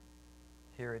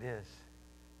 Here it is.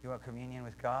 You want communion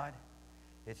with God?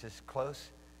 It's as close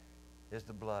as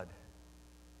the blood.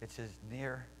 It's as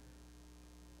near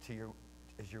to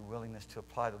as your willingness to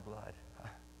apply the blood.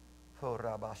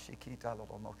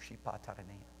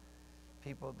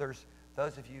 People, there's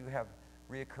those of you who have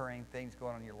reoccurring things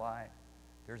going on in your life.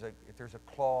 If there's a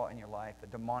claw in your life, a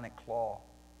demonic claw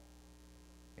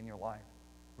in your life,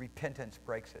 repentance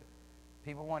breaks it.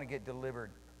 People want to get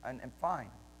delivered, and fine.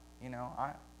 You know,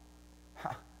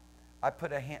 I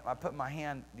put my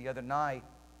hand the other night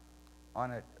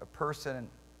on a person in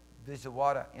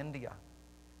Vijayawada, India.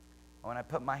 When I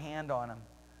put my hand on him,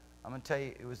 I'm going to tell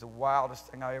you, it was the wildest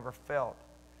thing I ever felt,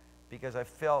 because I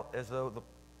felt as though the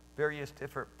various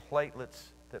different platelets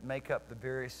that make up the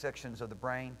various sections of the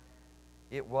brain,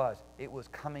 it was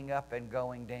coming up and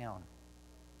going down.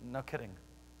 No kidding.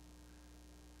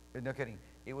 No kidding.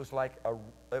 It was like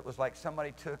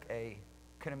somebody took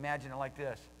can imagine it like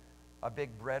this, a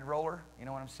big bread roller, you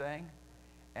know what I'm saying?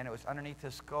 And it was underneath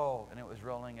his skull, and it was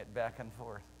rolling it back and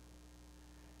forth.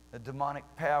 The demonic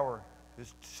power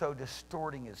was so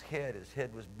distorting his head. His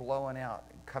head was blowing out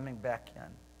and coming back in.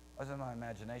 It wasn't my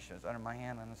imagination. It was under my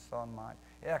hand, and I saw in mine.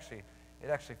 It actually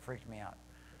freaked me out.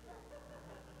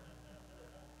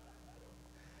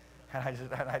 And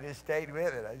I just stayed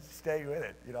with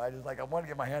it. You know, I wanted to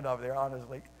get my hand off there,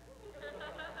 honestly.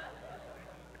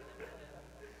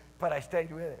 But I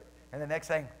stayed with it. And the next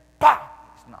thing, bah!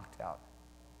 He's knocked out.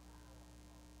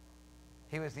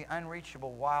 He was the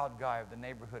unreachable wild guy of the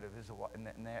neighborhood of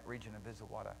Vijayawada, in that region of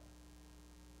Vijayawada.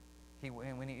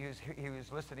 When he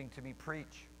was listening to me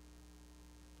preach,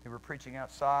 we were preaching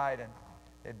outside, and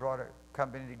they brought a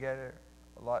company together,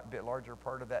 a bit larger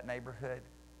part of that neighborhood.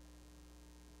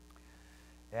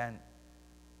 And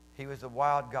he was a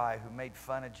wild guy who made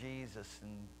fun of Jesus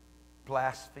and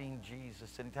blasphemed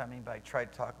Jesus anytime anybody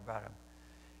tried to talk about him.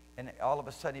 And all of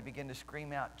a sudden he began to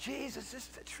scream out, "Jesus is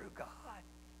the true God,"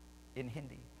 in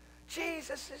Hindi.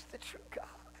 "Jesus is the true God."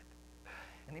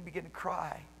 And he began to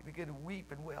cry. He began to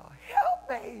weep and wail, "Help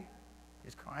me!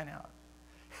 He's crying out,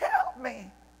 help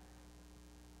me.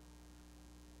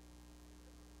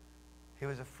 He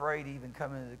was afraid to even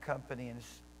come into the company,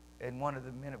 and one of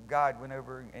the men of God went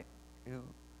over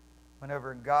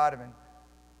and got him,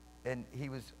 and he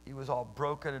was all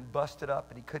broken and busted up,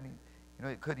 and he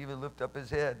couldn't even lift up his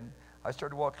head. And I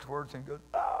started walking towards him and he goes,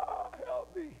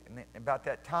 help me. And then, about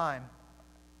that time,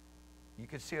 you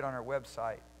could see it on our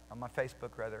website, on my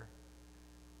Facebook rather.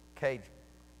 Cade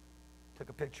took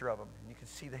a picture of him, and you could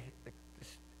see the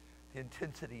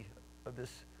intensity of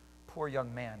this poor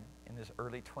young man in his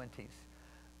early 20s,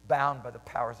 bound by the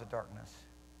powers of darkness.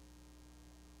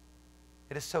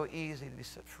 It is so easy to be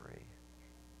set free.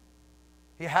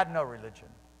 He had no religion.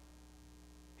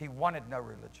 He wanted no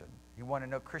religion. He wanted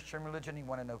no Christian religion. He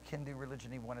wanted no Hindu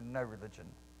religion. He wanted no religion.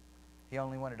 He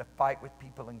only wanted to fight with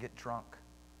people and get drunk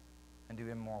and do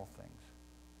immoral things.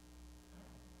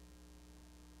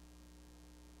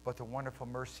 But the wonderful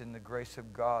mercy and the grace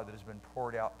of God that has been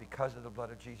poured out because of the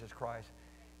blood of Jesus Christ,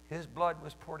 His blood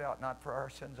was poured out not for our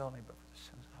sins only, but for the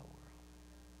sins of the whole world.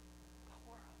 The whole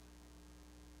world.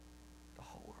 The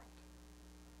whole world.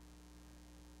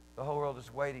 The whole world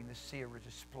is waiting to see a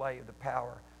display of the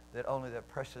power that only that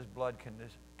precious blood can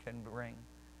bring.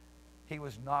 He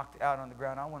was knocked out on the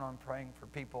ground. I went on praying for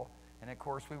people, and of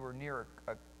course we were near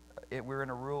we were in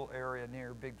a rural area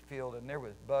near a big field, and there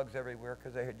was bugs everywhere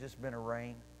because there had just been a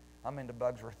rain. I mean, the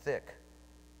bugs were thick.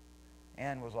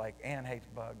 Ann was like, Ann hates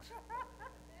bugs.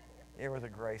 It was a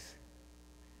grace.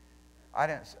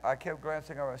 I kept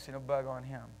glancing over. I seen a bug on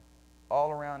him. All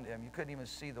around him. You couldn't even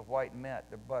see the white mat.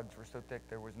 The bugs were so thick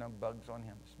there was no bugs on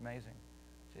him. It's amazing.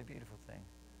 It's a beautiful thing.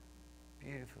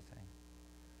 Beautiful thing.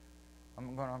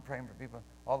 I'm going on praying for people.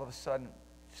 All of a sudden,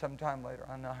 sometime later,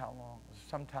 I don't know how long,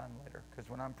 sometime later, because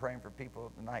when I'm praying for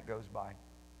people, the night goes by.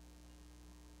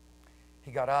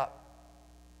 He got up,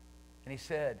 and he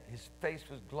said his face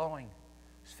was glowing.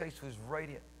 His face was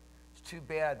radiant. It's too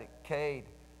bad that Cade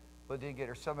didn't get,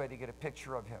 or somebody to get a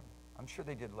picture of him. I'm sure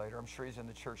they did later. I'm sure he's in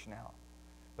the church now.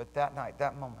 But that night,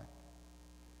 that moment,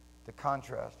 the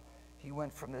contrast, he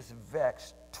went from this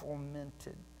vexed,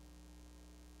 tormented,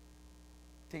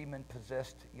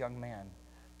 demon-possessed young man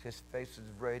to his face was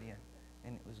radiant,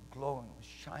 and it was glowing, it was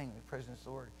shining with the presence of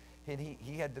the Lord. And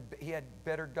he had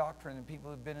better doctrine than people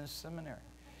who had been in seminary.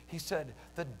 He said,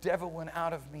 the devil went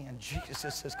out of me and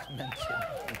Jesus has come into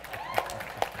me.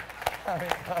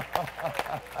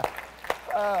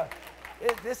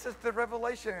 This is the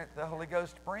revelation that the Holy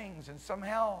Ghost brings. And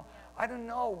somehow, I don't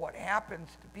know what happens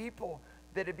to people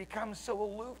that it becomes so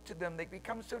aloof to them. They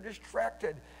become so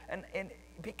distracted. And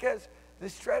because the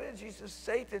strategies of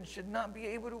Satan should not be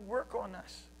able to work on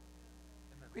us.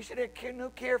 We should have no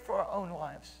care for our own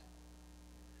lives.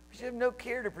 We should have no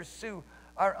care to pursue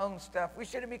our own stuff. We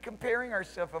shouldn't be comparing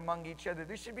ourselves among each other.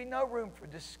 There should be no room for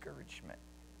discouragement.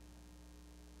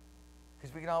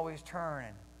 Because we can always turn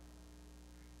and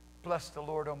bless the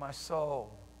Lord, O my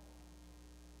soul,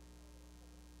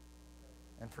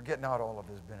 and forget not all of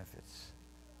His benefits.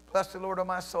 Bless the Lord, O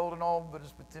my soul, and all that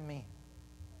is within me.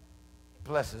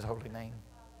 Bless His holy name.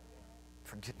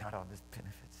 Forget not all His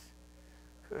benefits,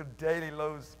 who daily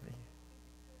loads me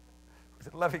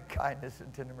with loving kindness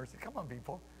and tender mercy. Come on,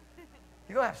 people.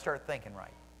 You're going to have to start thinking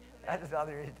right. That's just all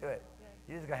there is to it.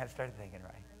 You're just going to have to start thinking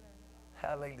right.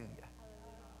 Hallelujah.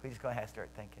 We're just going to have to start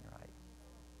thinking right.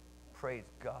 Praise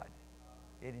God.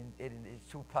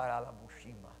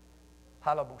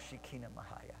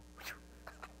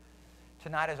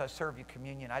 Tonight as I serve you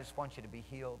communion, I just want you to be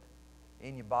healed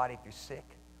in your body if you're sick.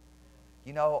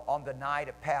 You know, on the night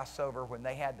of Passover when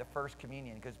they had the first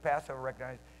communion, because Passover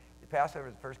recognized the Passover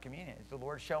is the first communion. It's the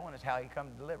Lord showing us how He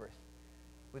comes to deliver us.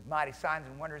 With mighty signs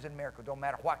and wonders and miracles. Don't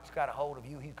matter what's got a hold of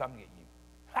you, He's coming to get you.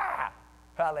 Ha!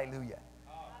 Hallelujah.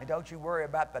 And don't you worry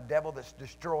about the devil that's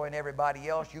destroying everybody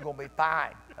else. You're going to be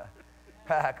fine.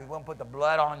 Because we won't put the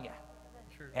blood on you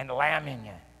and the lamb in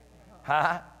you.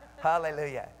 Huh?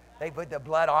 Hallelujah. They put the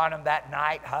blood on them that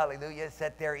night. Hallelujah.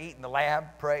 Sat there eating the lamb.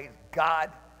 Praise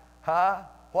God. Huh?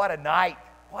 What a night.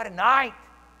 What a night.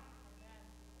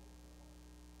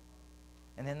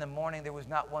 And in the morning there was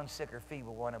not one sick or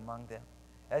feeble one among them.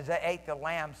 As they ate the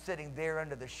lamb sitting there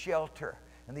under the shelter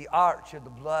and the arch of the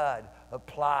blood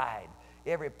applied,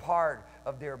 every part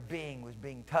of their being was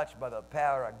being touched by the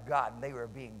power of God, and they were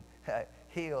being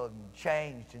healed and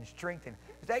changed and strengthened.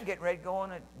 Because they get ready to go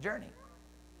on a journey.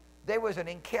 There was an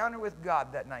encounter with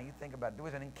God that night. You think about it. There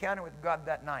was an encounter with God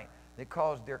that night that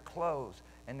caused their clothes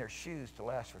and their shoes to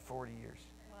last for 40 years.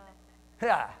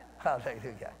 Wow.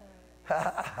 Hallelujah.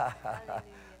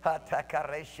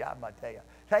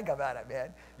 Think about it,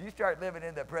 man. You start living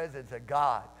in the presence of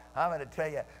God. I'm going to tell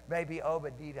you, maybe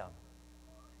Obed-Edom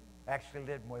Actually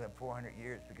lived more than 400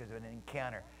 years because of an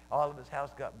encounter. All of his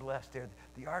house got blessed there.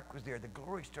 The ark was there. The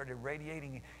glory started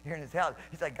radiating here in his house.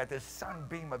 He's like got this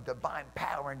sunbeam of divine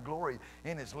power and glory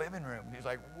in his living room. He's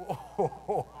like, whoa,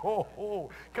 ho, ho, ho.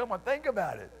 Come on, think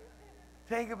about it.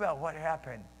 Think about what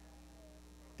happened.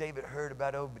 David heard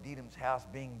about Obed-Edom's house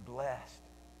being blessed.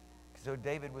 So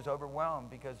David was overwhelmed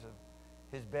because of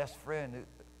his best friend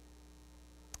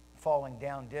falling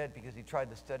down dead because he tried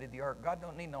to study the ark. God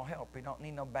don't need no help. He don't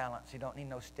need no balance. He don't need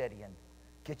no steadying.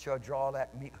 Get you, draw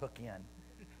that meat hook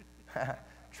in.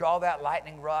 Draw that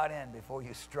lightning rod in before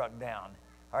you struck down.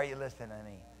 Are you listening to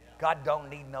me? God don't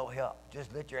need no help.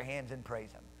 Just lift your hands and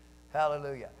praise him.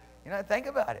 Hallelujah. You know, think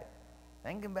about it.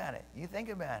 Think about it. You think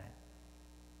about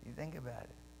it. You think about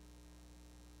it.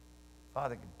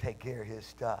 Father can take care of his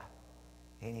stuff.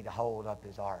 He need to hold up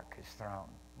his ark, his throne.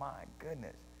 My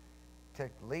goodness.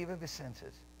 Took leave of his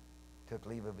senses. Took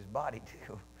leave of his body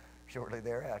too, shortly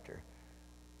thereafter.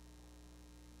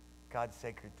 God's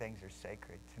sacred things are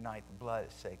sacred. Tonight the blood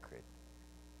is sacred.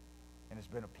 And it's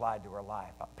been applied to our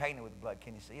life. I'm painted with the blood.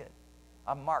 Can you see it?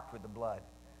 I'm marked with the blood.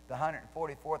 The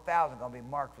 144,000 are going to be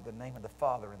marked with the name of the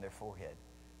Father in their forehead.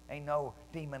 Ain't no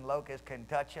demon locust can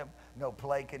touch them. No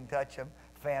plague can touch them.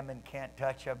 Famine can't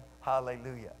touch them.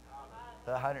 Hallelujah.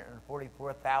 The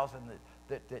 144,000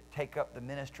 that take up the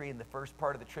ministry in the first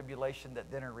part of the tribulation that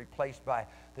then are replaced by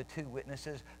the two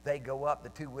witnesses. They go up, the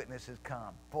two witnesses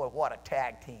come. Boy, what a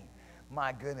tag team.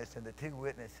 My goodness, and the two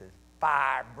witnesses,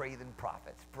 fire-breathing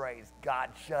prophets. Praise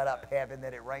God. Shut up heaven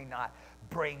that it rain not.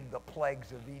 Bring the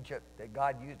plagues of Egypt that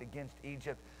God used against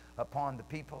Egypt upon the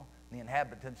people, the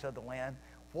inhabitants of the land.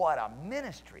 What a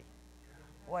ministry.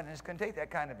 Well, and it's going to take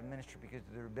that kind of a ministry because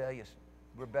of the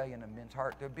rebellion of men's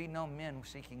heart. There'll be no men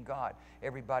seeking God.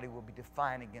 Everybody will be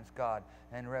defiant against God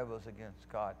and rebels against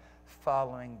God,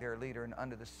 following their leader and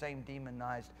under the same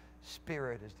demonized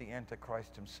spirit as the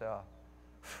Antichrist himself.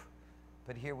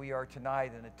 But here we are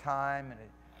tonight in a time and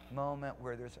a moment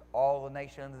where there's all the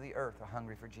nations of the earth are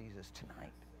hungry for Jesus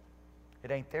tonight.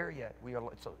 It ain't there yet.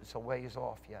 It's a ways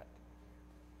off yet.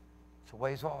 It's a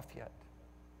ways off yet.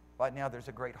 Right now there's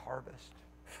a great harvest.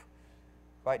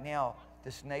 Right now,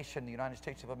 this nation, the United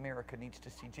States of America, needs to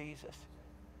see Jesus.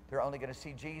 They're only going to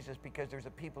see Jesus because there's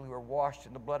a people who are washed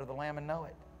in the blood of the Lamb and know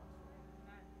it.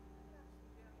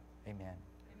 Amen.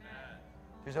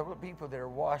 There's other people that are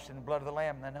washed in the blood of the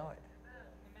Lamb and they know it.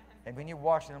 And when you're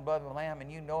washed in the blood of the Lamb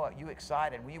and you know it, you're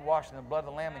excited. When you're washed in the blood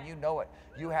of the Lamb and you know it,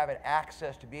 you have an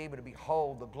access to be able to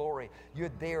behold the glory.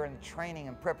 You're there in training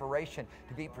and preparation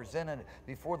to be presented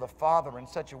before the Father in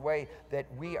such a way that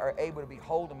we are able to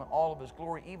behold him in all of his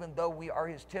glory, even though we are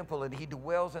his temple and he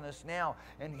dwells in us now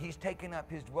and he's taken up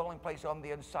his dwelling place on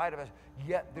the inside of us.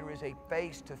 Yet there is a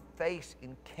face-to-face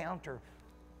encounter.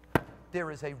 There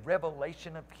is a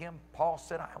revelation of him. Paul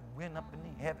said, I went up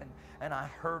in heaven and I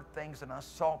heard things and I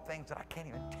saw things that I can't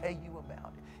even tell you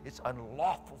about. It's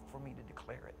unlawful for me to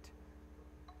declare it.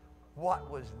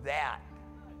 What was that?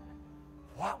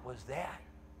 What was that?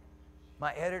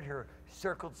 My editor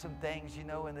circled some things, you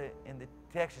know, in the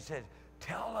text. It says,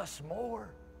 tell us more.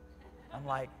 I'm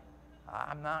like,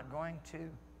 I'm not going to.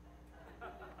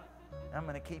 I'm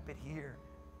going to keep it here.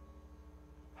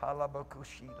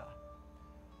 Halabakushila.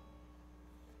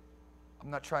 I'm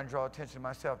not trying to draw attention to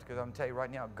myself because I'm going to tell you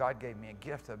right now, God gave me a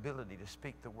gift, the ability to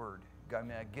speak the word. He gave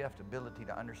me a gift, ability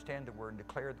to understand the word and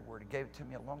declare the word. He gave it to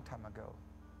me a long time ago.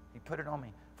 He put it on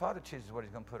me. Father chooses what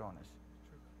he's going to put on us.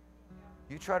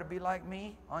 You try to be like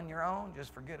me on your own,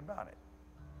 just forget about it.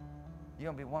 You're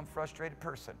going to be one frustrated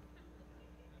person.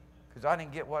 Because I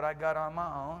didn't get what I got on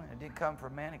my own. It didn't come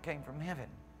from man, it came from heaven.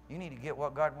 You need to get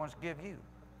what God wants to give you.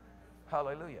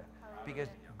 Hallelujah. Because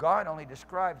God only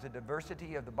describes the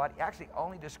diversity of the body, actually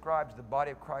only describes the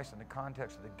body of Christ in the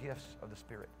context of the gifts of the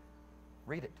Spirit.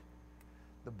 Read it.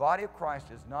 The body of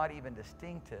Christ is not even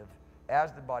distinctive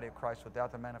as the body of Christ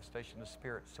without the manifestation of the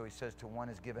Spirit. So he says to one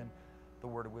is given the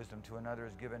word of wisdom, to another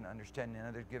is given understanding, and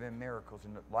another is given miracles,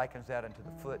 and likens that unto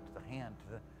the foot, to the hand,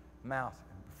 to the mouth,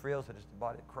 and refers it as the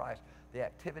body of Christ. The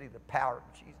activity, the power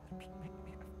of Jesus being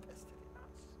manifested in us.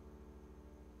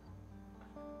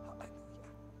 Hallelujah.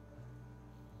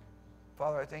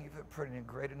 Father, I thank you for putting a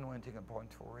great anointing upon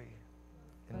Tori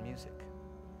in music,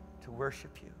 to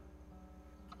worship you,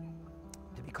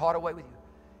 to be caught away with you.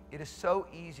 It is so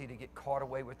easy to get caught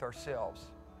away with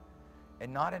ourselves,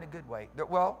 and not in a good way.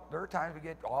 Well, there are times we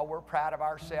get, oh, we're proud of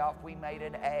ourselves. We made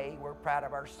an A. We're proud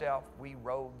of ourselves. We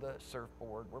rode the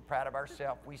surfboard. We're proud of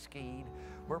ourselves. We skied.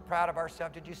 We're proud of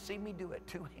ourselves. Did you see me do it?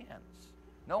 2 hands.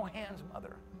 No hands,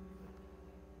 mother.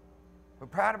 We're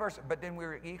proud of ourselves, but then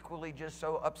we're equally just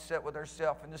so upset with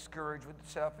ourselves and discouraged with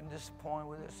ourselves and disappointed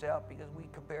with ourselves because we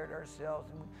compared ourselves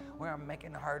and we aren't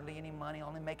making hardly any money,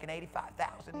 only making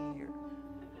 $85,000 a year.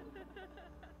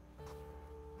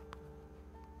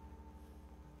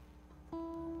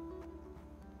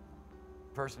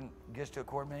 Person gets to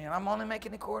 $250,000, I'm only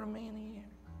making $250,000 a year.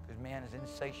 Because man is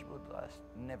insatiable with lust,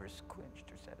 never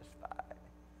quenched or satisfied.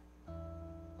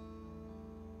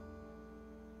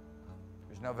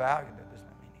 There's no value there, there's no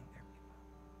meaning there.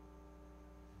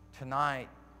 Tonight,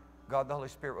 God the Holy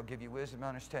Spirit will give you wisdom and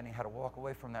understanding how to walk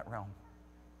away from that realm.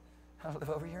 How to live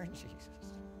over here in Jesus.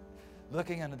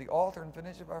 Looking unto the author and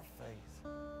finisher of our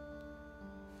faith.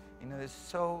 You know, it's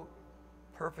so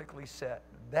perfectly set.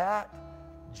 That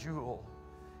jewel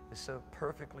is so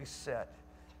perfectly set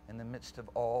in the midst of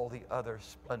all the other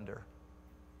splendor.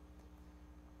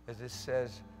 As it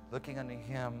says, looking unto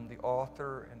him, the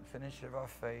author and finisher of our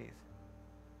faith,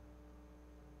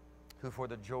 who for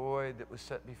the joy that was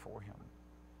set before him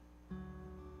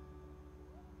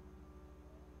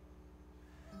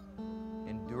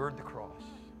endured the cross.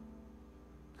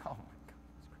 Oh my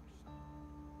God.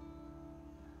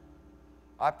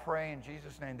 I pray in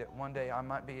Jesus' name that one day I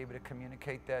might be able to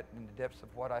communicate that in the depths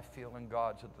of what I feel in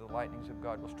God, so that the lightnings of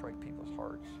God will strike people's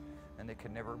hearts and they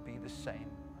can never be the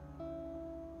same.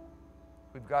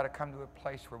 We've got to come to a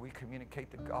place where we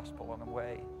communicate the gospel in a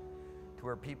way to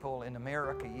where people in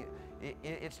America,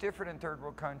 it's different in third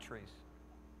world countries.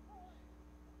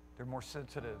 They're more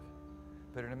sensitive.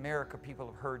 But in America, people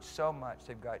have heard so much.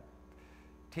 They've got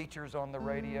teachers on the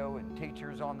radio and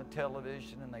teachers on the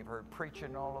television, and they've heard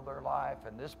preaching all of their life,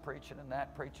 and this preaching and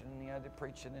that preaching and the other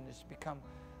preaching, and it's become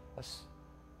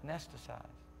anesthetized.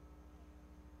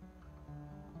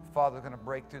 Father's going to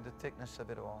break through the thickness of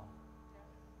it all.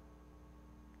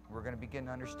 We're going to begin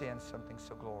to understand something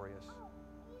so glorious.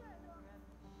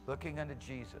 Looking unto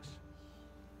Jesus,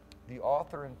 the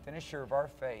author and finisher of our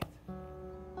faith,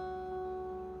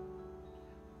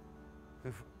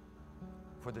 who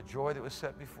for the joy that was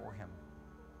set before him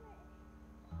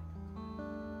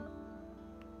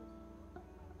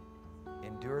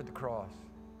endured the cross,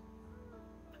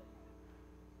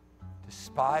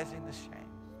 despising the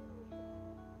shame.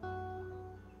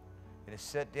 It is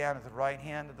set down at the right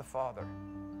hand of the Father.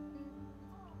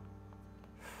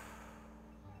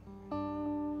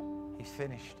 He's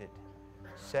finished it.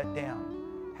 Set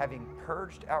down, having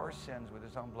purged our sins with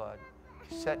his own blood,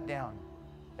 set down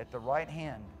at the right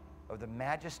hand of the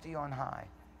majesty on high,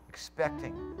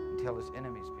 expecting until his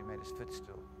enemies be made his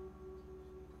footstool.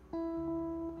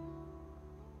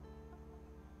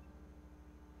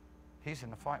 He's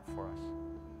in the fight for us.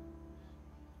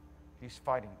 He's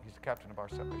fighting. He's the captain of our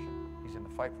salvation. He's in the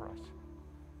fight for us.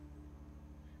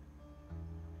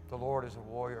 The Lord is a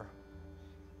warrior.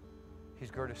 He's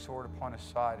girded his sword upon his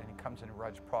side, and he comes and he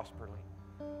rides prosperously.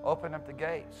 Open up the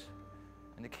gates,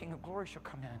 and the King of glory shall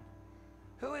come in.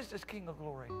 Who is this King of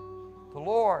glory? The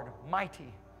Lord,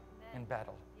 mighty in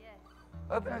battle. Yes.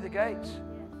 Open up the gates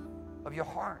of your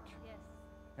heart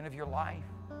and of your life.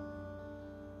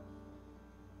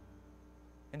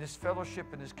 In this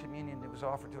fellowship and this communion that was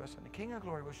offered to us, and the King of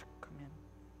glory will come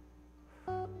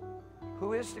in.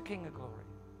 Who is the King of glory?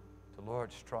 The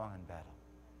Lord strong in battle.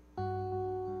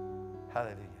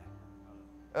 Hallelujah.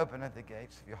 Open up the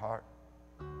gates of your heart,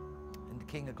 and the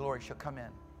King of glory shall come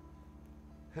in.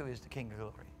 Who is the King of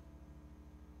glory?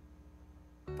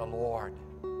 The Lord,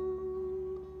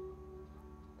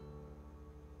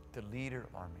 the leader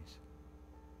of armies.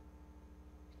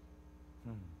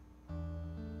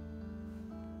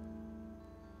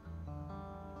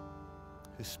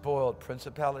 Who spoiled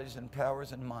principalities and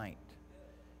powers and might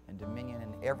and dominion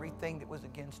and everything that was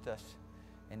against us,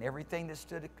 and everything that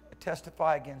stood to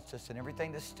testify against us, and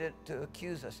everything that stood to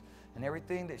accuse us, and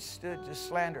everything that stood to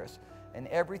slander us, and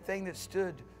everything that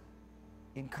stood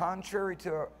in contrary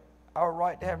to our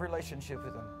right to have a relationship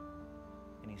with him.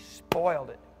 And he spoiled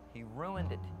it. He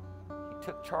ruined it. He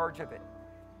took charge of it.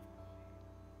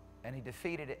 And he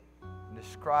defeated it, and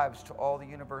describes to all the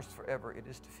universe forever, it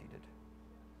is defeated.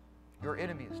 Your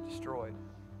enemy is destroyed.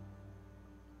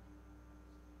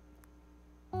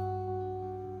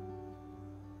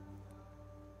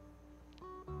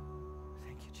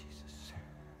 Thank you, Jesus.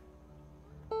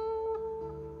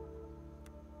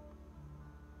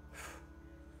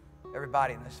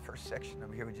 Everybody in this first section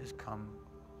over here would just come.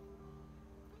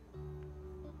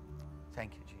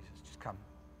 Thank you, Jesus. Just come.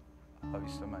 I love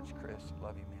you so much, Chris. I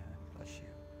love you, man. Bless you.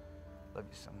 Love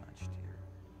you so much, dear.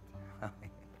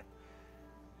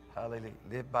 Hallelujah.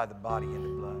 Live by the body and the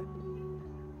blood.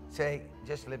 Say,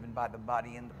 just living by the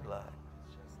body and the blood.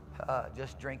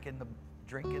 Just drinking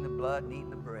the blood and eating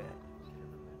the bread.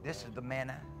 This is the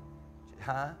manna.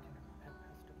 Huh?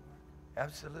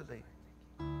 Absolutely.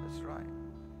 That's right.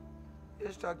 You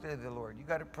just talk to the Lord. You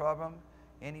got a problem,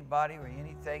 anybody or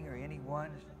anything or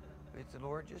anyone, with the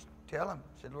Lord, just tell him.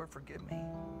 Say, Lord, forgive me.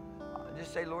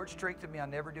 Just say, Lord, strengthen me. I'll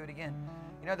never do it again.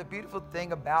 You know, the beautiful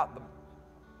thing about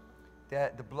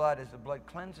the blood is the blood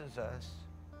cleanses us,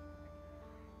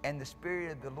 and the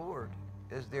Spirit of the Lord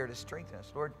is there to strengthen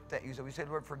us. Lord, thank you. So we say,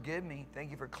 Lord, forgive me.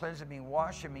 Thank you for cleansing me,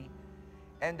 washing me.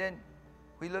 And then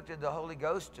we looked at the Holy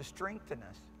Ghost to strengthen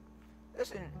us.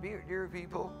 Listen, dear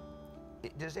people,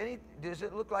 does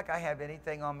it look like I have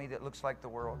anything on me that looks like the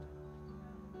world?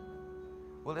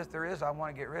 Well, if there is, I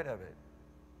want to get rid of it.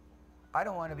 I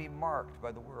don't want to be marked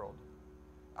by the world.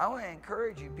 I want to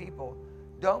encourage you people,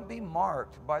 don't be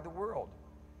marked by the world.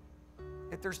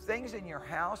 If there's things in your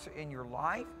house, in your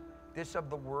life, that's of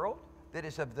the world, that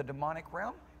is of the demonic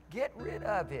realm, get rid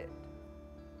of it.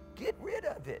 Get rid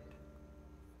of it.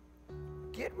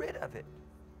 Get rid of it.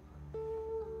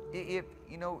 If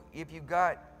you've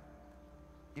got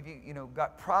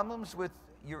problems with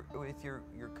your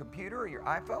computer or your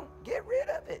iPhone, get rid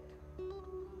of it.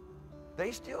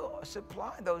 They still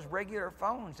supply those regular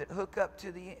phones that hook up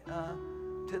to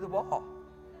the wall,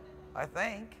 I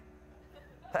think.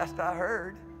 Last I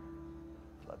heard.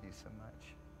 Love you so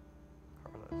much,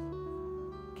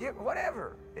 Carlos. Get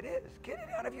whatever it is. Get it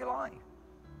out of your life.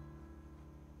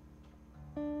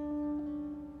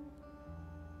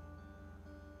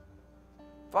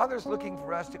 Father's looking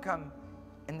for us to come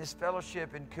in this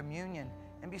fellowship and communion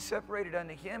and be separated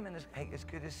unto Him. And hey, it's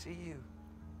good to see you.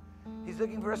 He's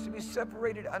looking for us to be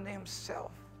separated unto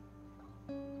Himself.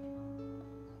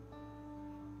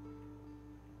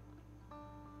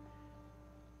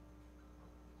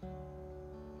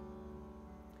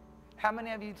 How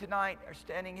many of you tonight are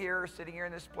standing here or sitting here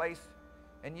in this place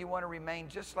and you want to remain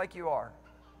just like you are?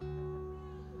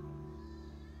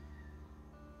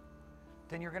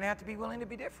 Then you're going to have to be willing to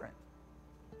be different.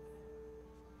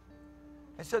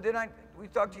 And so we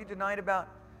talked to you tonight about,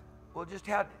 well, just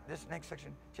how, this next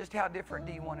section, just how different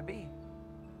do you want to be?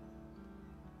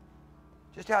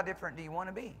 Just how different do you want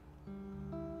to be?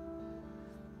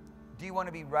 Do you want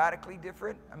to be radically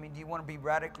different? I mean, do you want to be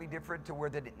radically different to where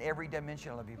that in every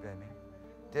dimension of you, baby?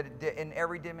 That in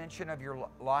every dimension of your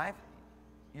life,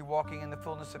 you're walking in the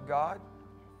fullness of God?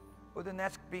 Well, then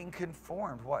that's being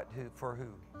conformed. What? For who?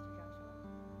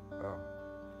 Oh,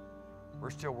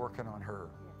 we're still working on her.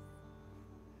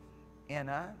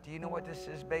 Anna, do you know what this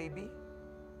is, baby?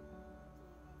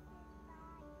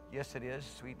 Yes, it is,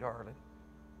 sweet darling.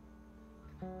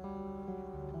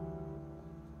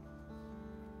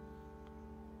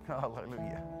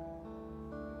 Hallelujah.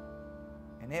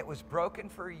 And it was broken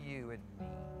for you and me.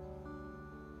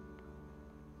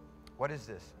 What is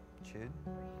this, Jude?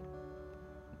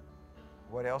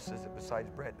 What else is it besides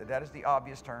bread? That is the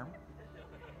obvious term.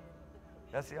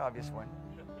 That's the obvious one.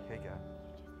 Okay, go.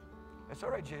 It's all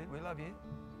right, Jude. We love you.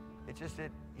 It's just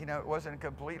that, it wasn't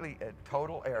completely a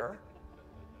total error.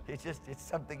 It's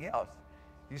something else.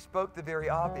 You spoke the very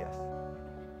obvious.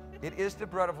 It is the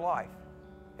bread of life.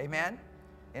 Amen?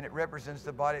 And it represents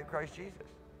the body of Christ Jesus.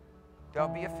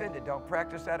 Don't be offended. Don't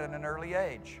practice that at an early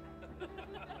age.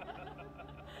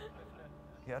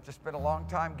 You have to spend a long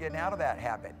time getting out of that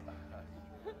habit.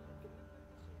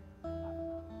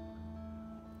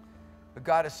 But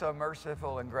God is so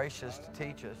merciful and gracious to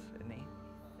teach us, isn't He?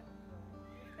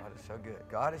 God is so good.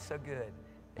 God is so good.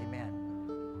 Amen.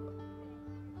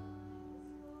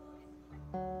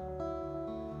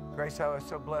 Grace, I was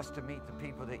so blessed to meet the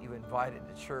people that you invited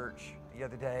to church the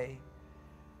other day.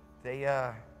 They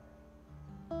a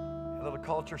little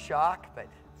culture shock, but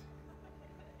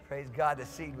praise God, the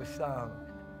seed was sown.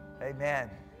 Amen.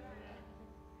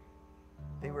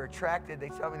 They were attracted. They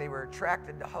told me they were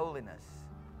attracted to holiness.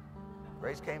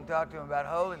 Grace came to talk to them about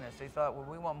holiness. They thought, well,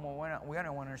 we want more. We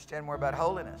don't want to understand more about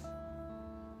holiness.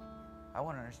 I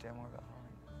want to understand more about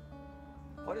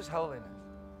holiness. What is holiness?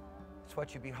 It's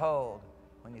what you behold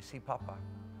when you see Papa.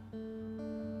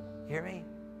 Hear me?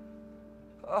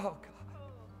 Oh,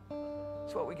 God.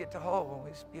 It's what we get to hold when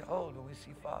we behold, when we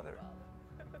see Father.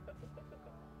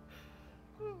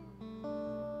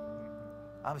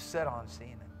 I'm set on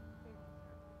seeing Him.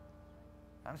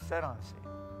 I'm set on seeing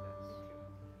Him.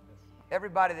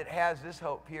 Everybody that has this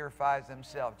hope purifies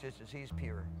themselves just as He's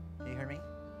pure. Do you hear me?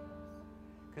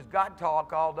 Because God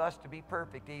called us to be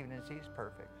perfect even as He's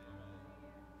perfect.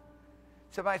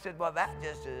 Somebody said, well, that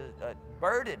just is a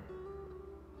burden.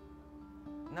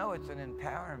 No, it's an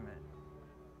empowerment.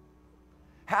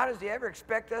 How does He ever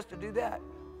expect us to do that?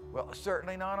 Well,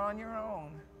 certainly not on your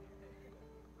own.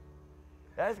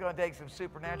 That's going to take some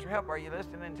supernatural help. Are you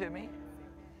listening to me?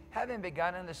 Having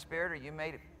begun in the Spirit, are you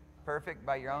made perfect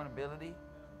by your own ability?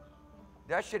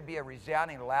 That should be a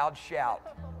resounding loud shout.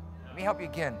 Let me help you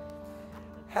again.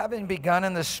 Having begun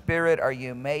in the Spirit, are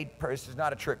you made perfect? This is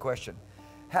not a trick question.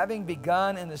 Having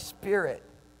begun in the Spirit,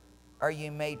 are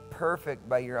you made perfect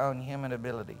by your own human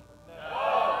ability?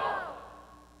 No.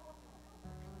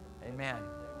 Amen.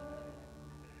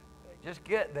 Just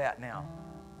get that now.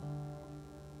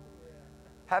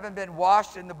 Having been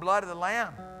washed in the blood of the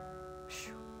Lamb,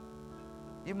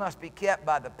 you must be kept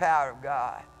by the power of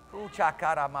God.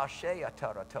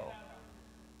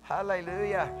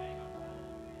 Hallelujah.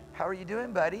 How are you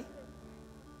doing, buddy?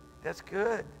 That's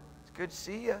good. It's good to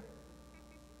see you.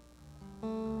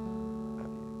 Love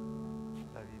you.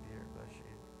 Love you, dear. Bless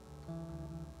you.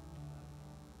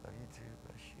 Love you too.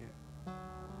 Bless you.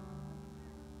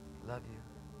 Love you.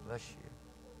 Bless you.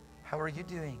 How are you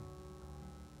doing?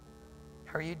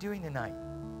 How are you doing tonight?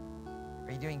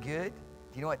 Are you doing good?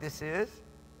 Do you know what this is?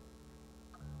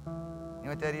 You know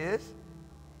what that is?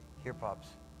 Here, Pops.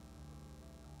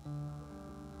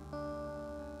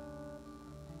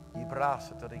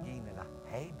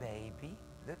 Hey, baby.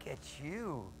 Look at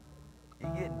you.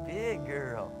 You're getting big,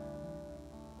 girl.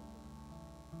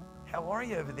 How are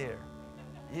you over there?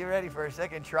 You ready for a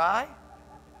second try?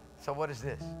 So what is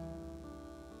this?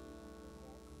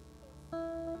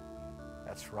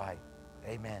 That's right.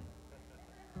 Amen.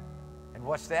 And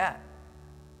what's that?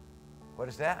 What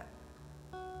is that?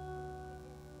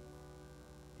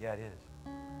 Yeah, it is.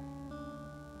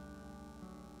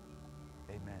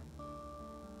 Amen.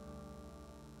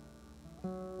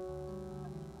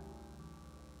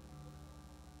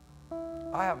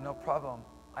 I have no problem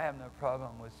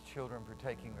with children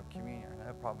partaking of communion.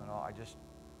 No problem at all. I just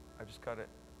got it.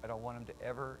 I don't want them to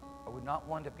ever, I would not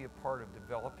want to be a part of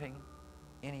developing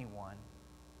anyone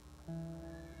or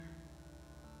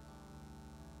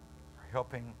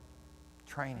helping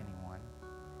train anyone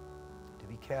to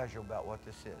be casual about what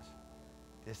this is.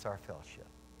 This is our fellowship.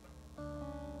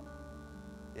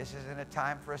 This isn't a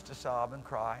time for us to sob and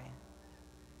cry.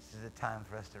 This is a time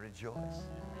for us to rejoice.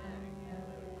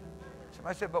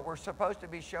 Somebody said, but we're supposed to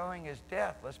be showing his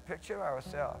death. Let's picture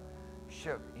ourselves,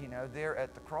 there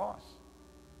at the cross.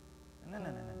 No.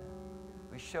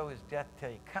 We show his death till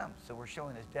he comes. So we're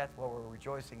showing his death while we're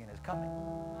rejoicing in his coming.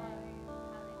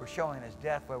 We're showing his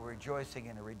death while we're rejoicing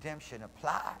in a redemption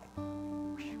applied.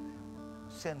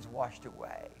 Sins washed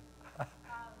away.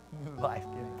 New life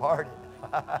imparted.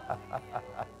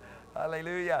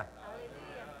 Hallelujah.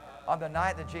 On the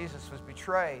night that Jesus was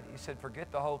betrayed, he said,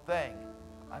 forget the whole thing.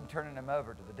 I'm turning him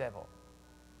over to the devil.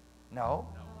 No.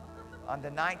 On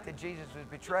the night that Jesus was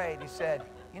betrayed, he said,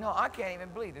 I can't even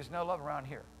believe there's no love around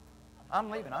here. I'm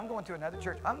leaving. I'm going to another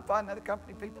church. I'm going to find another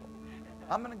company of people.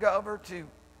 I'm going to go over to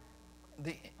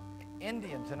the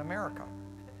Indians in America.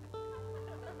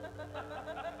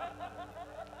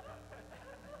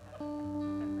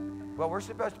 Well, we're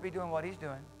supposed to be doing what he's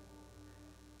doing.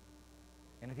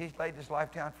 And if he's laid his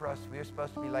life down for us, we're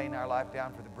supposed to be laying our life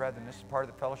down for the brethren. This is part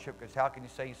of the fellowship, because how can you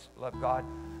say you love God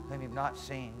whom you've not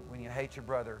seen? When you hate your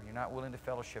brother, you're not willing to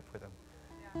fellowship with him.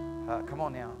 Come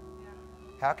on now.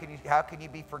 How can you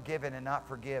be forgiven and not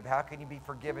forgive? How can you be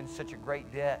forgiven such a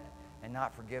great debt and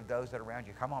not forgive those that are around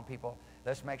you? Come on, people.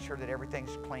 Let's make sure that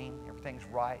everything's clean, everything's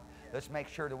right. Let's make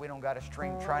sure that we don't got a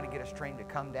stream, trying to get a stream to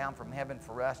come down from heaven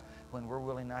for us when we're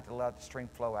willing not to let the stream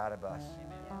flow out of us.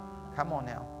 Come on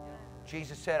now.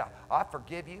 Jesus said, I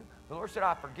forgive you. The Lord said,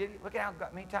 I forgive you. Look at how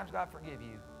many times God forgive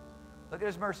you. Look at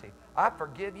his mercy. I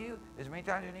forgive you as many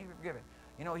times as you need to be forgiven.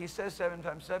 He says 7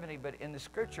 times 70, but in the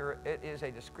scripture, it is a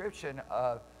description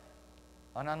of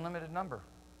an unlimited number.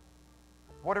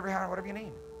 Whatever you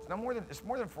need. It's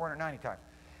more than 490 times.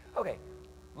 Okay,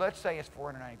 let's say it's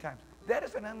 490 times. That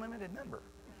is an unlimited number.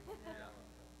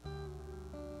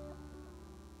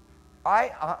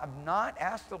 I have not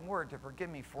asked the Lord to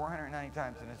forgive me 490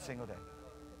 times in a single day.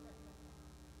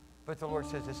 But the Lord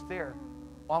says it's there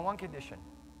on one condition.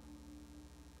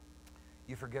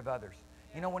 You forgive others.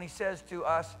 When he says to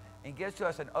us and gives to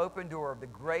us an open door of the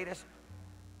greatest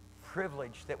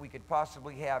privilege that we could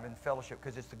possibly have in fellowship,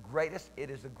 because it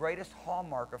is the greatest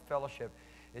hallmark of fellowship,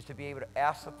 is to be able to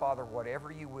ask the Father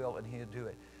whatever you will and he'll do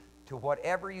it. To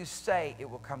whatever you say, it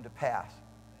will come to pass.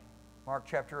 Mark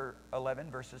chapter 11,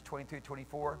 verses 22,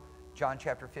 24. John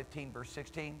chapter 15, verse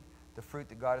 16. The fruit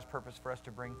that God has purposed for us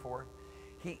to bring forth.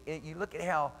 You look at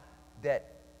how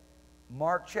that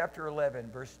Mark chapter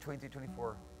 11, verse 22,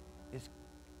 24 is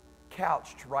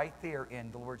couched right there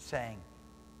in the Lord saying,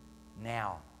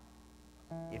 now,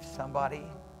 if somebody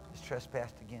has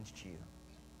trespassed against you,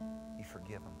 you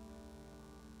forgive them.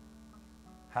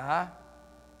 Huh?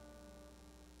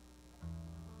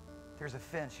 there's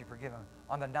offense, you forgive them.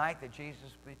 On the night that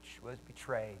Jesus was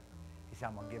betrayed, he said,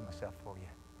 I'm going to give myself for you.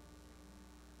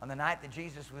 On the night that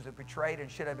Jesus was betrayed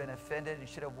and should have been offended and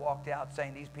should have walked out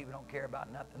saying, these people don't care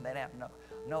about nothing. They have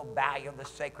no value of the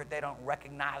sacred. They don't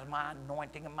recognize my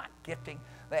anointing and my gifting.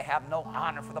 They have no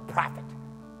honor for the prophet.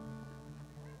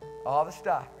 All the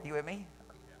stuff. Are you with me?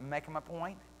 I'm making my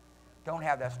point? Don't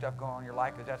have that stuff going on in your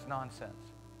life because that's nonsense.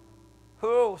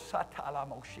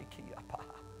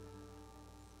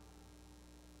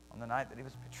 On the night that he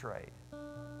was betrayed.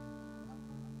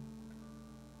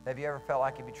 Have you ever felt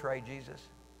like you betrayed Jesus?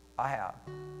 I have.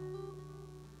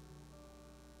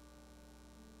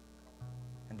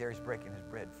 And there he's breaking his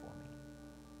bread for me.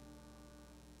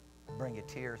 Bring you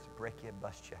tears, break you,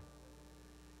 bust you.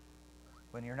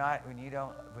 When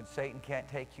Satan can't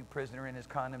take you prisoner in his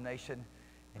condemnation,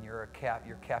 and you're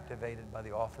captivated by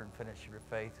the author and finisher of your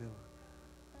faith, who,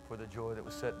 for the joy that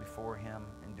was set before him,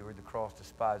 endured the cross,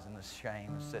 despising the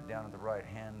shame, and sat down at the right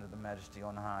hand of the Majesty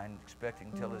on high, and expecting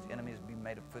until his enemies be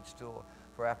made a footstool.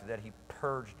 For after that he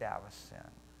purged our sin.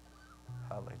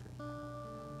 Hallelujah.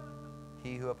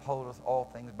 He who upholdeth all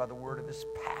things by the word of his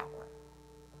power.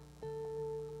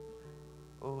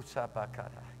 Oh,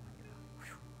 Sabakata.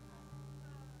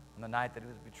 On the night that he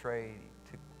was betrayed,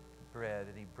 he took bread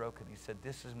and he broke it. He said,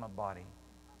 this is my body,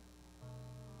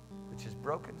 which is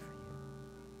broken for you.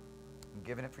 I'm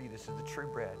giving it for you. This is the true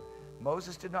bread.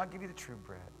 Moses did not give you the true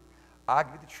bread. I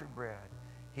give you the true bread.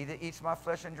 He that eats my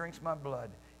flesh and drinks my blood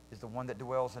is the one that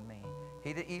dwells in me.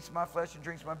 He that eats my flesh and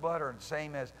drinks my blood are the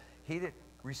same as he that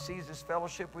receives this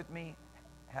fellowship with me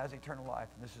has eternal life.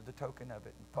 And this is the token of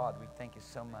it. And Father, we thank you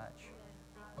so much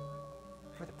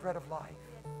for the bread of life,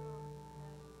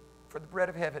 for the bread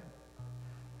of heaven.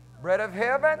 Bread of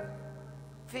heaven,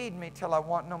 feed me till I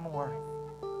want no more.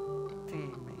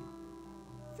 Feed me.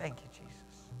 Thank you,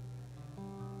 Jesus.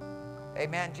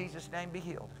 Amen. In Jesus' name, be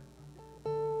healed.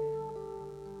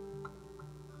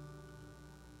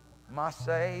 My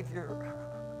Savior,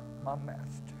 my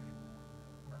Master.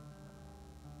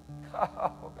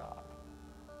 Oh, God.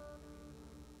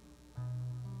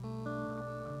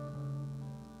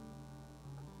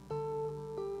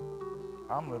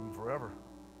 I'm living forever.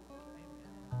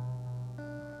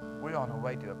 We're on the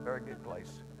way to a very good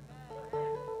place.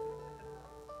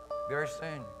 Very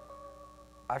soon,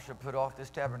 I shall put off this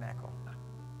tabernacle.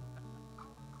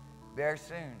 Very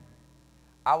soon,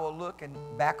 I will look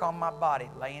back on my body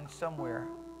laying somewhere.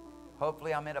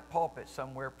 Hopefully, I'm in a pulpit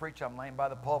somewhere. Preach, I'm laying by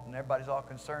the pulpit and everybody's all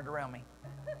concerned around me.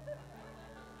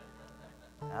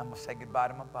 And I'm going to say goodbye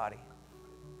to my body.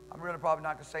 I'm really probably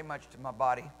not going to say much to my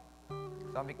body,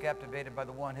 because I'll be captivated by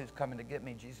the one who's coming to get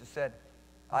me. Jesus said,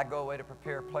 I go away to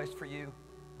prepare a place for you,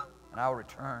 and I will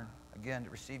return again to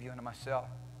receive you unto myself.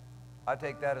 I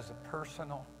take that as a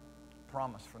personal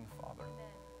promise from the Father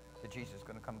that Jesus is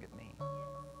going to come get me.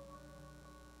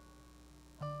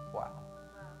 Wow.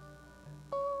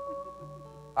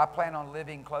 I plan on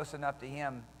living close enough to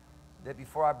him that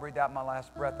before I breathe out my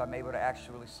last breath, I'm able to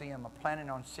actually see him. I'm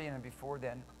planning on seeing him before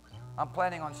then. I'm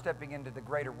planning on stepping into the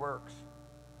greater works.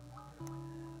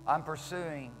 I'm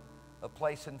pursuing a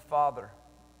place in Father,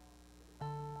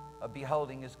 of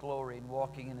beholding his glory and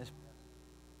walking in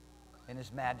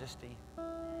his majesty. And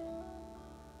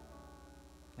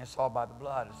it's all by the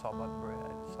blood. It's all by the bread.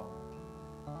 It's all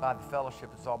by the fellowship.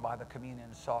 It's all by the communion.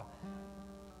 It's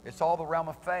all the realm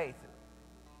of faith.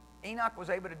 Enoch was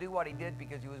able to do what he did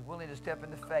because he was willing to step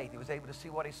into faith. He was able to see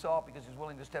what he saw because he was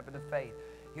willing to step into faith.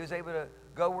 He was able to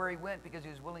go where he went because he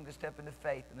was willing to step into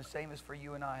faith. And the same is for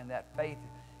you and I. And that faith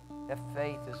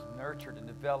is nurtured and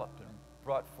developed and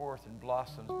brought forth and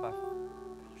blossoms by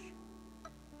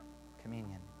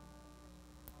communion.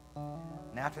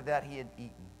 And after that he had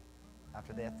eaten.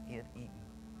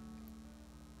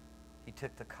 He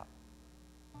took the cup.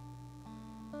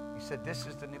 He said, this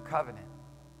is the new covenant.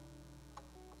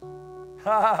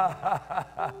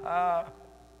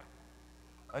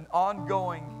 An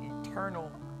ongoing,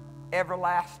 eternal,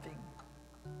 everlasting,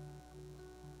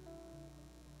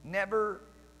 never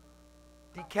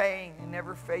decaying and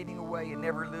never fading away and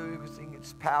never losing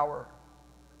its power.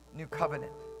 New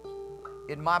covenant.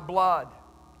 In my blood,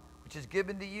 which is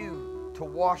given to you to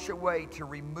wash away, to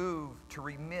remove, to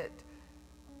remit,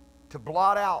 to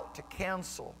blot out, to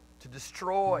cancel, to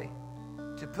destroy,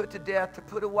 to put to death, to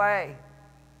put away,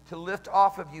 to lift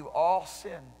off of you all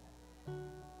sin.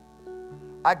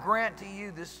 I grant to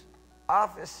you this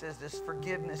office, says this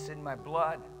forgiveness in my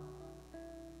blood.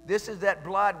 This is that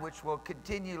blood which will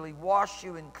continually wash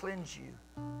you and cleanse you,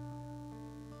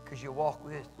 because you walk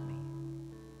with me.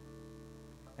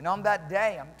 And on that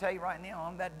day, I'm going to tell you right now,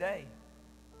 on that day,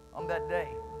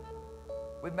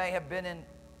 we may have been in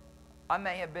I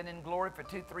may have been in glory for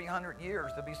 200-300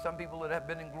 years. There'll be some people that have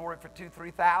been in glory for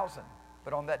 2,000-3,000.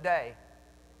 But on that day,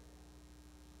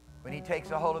 when he takes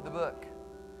a hold of the book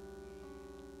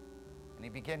and he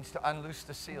begins to unloose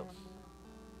the seals,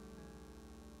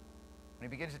 when he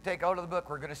begins to take hold of the book,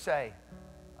 we're going to say,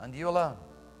 unto you alone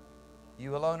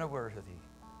are worthy.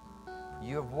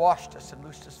 You have washed us and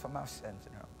loosed us from our sins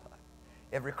in our own blood.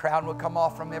 Every crown will come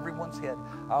off from everyone's head.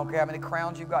 I don't care how many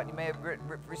crowns you got. You may have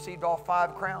received all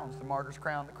 5 crowns. The martyr's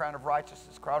crown, the crown of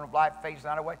righteousness, crown of life, fades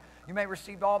not away. You may have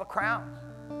received all the crowns.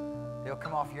 They'll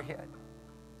come off your head.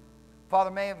 Father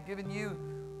may have given you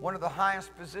one of the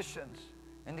highest positions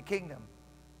in the kingdom.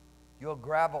 You'll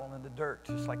gravel in the dirt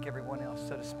just like everyone else,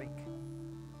 so to speak.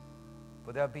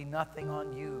 For there'll be nothing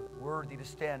on you worthy to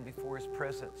stand before his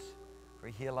presence. For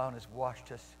he alone has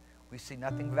washed us. We see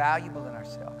nothing valuable in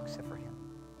ourselves except for him.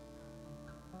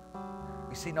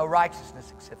 We see no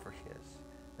righteousness except for his.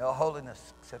 No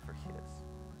holiness except for his.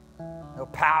 No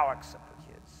power except for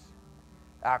his.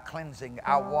 Our cleansing,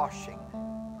 our washing,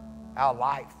 our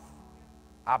life,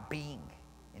 our being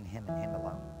in him and him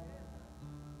alone.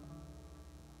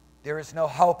 There is no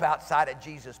hope outside of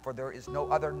Jesus, for there is no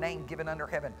other name given under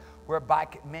heaven whereby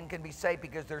men can be saved,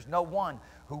 because there's no one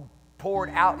who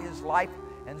poured out his life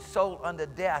and soul unto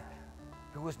death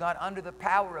who was not under the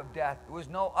power of death. There was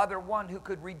no other one who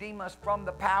could redeem us from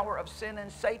the power of sin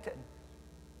and Satan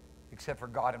except for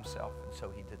God himself. And so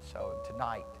he did so. And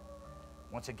tonight,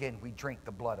 once again, we drink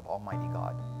the blood of Almighty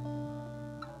God.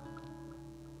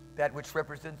 That which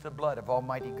represents the blood of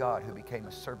Almighty God, who became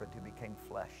a servant, who became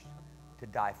flesh, to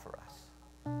die for us.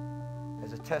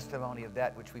 As a testimony of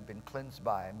that which we've been cleansed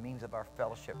by, a means of our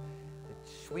fellowship, the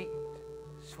sweet,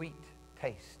 sweet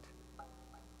taste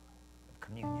of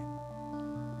communion.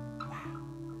 Wow.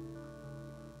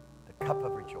 The cup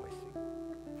of rejoicing.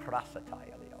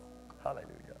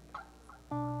 Hallelujah.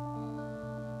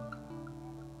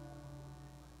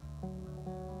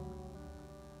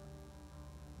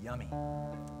 Yummy.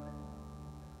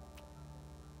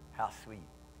 How sweet.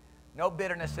 No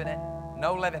bitterness in it,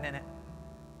 no leaven in it,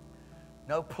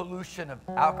 no pollution of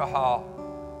alcohol,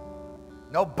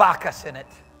 no Bacchus in it,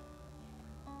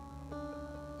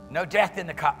 no death in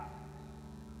the cup,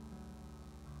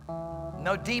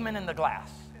 no demon in the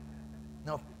glass,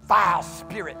 no foul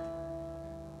spirit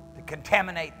to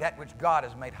contaminate that which God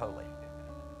has made holy,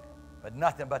 but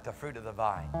nothing but the fruit of the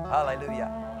vine. Hallelujah.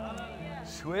 Hallelujah.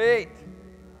 Sweet,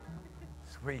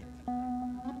 sweet.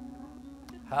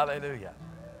 Hallelujah.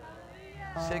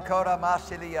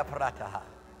 Hallelujah.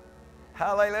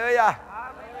 Hallelujah.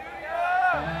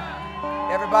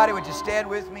 Everybody, would you stand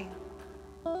with me?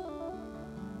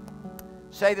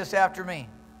 Say this after me.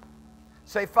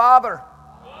 Say, Father,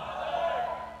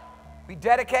 we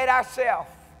dedicate ourselves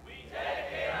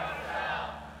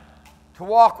to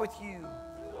walk with you,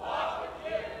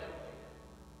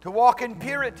 to walk in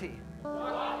purity,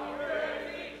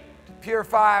 to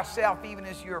purify ourselves even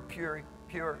as you're pure.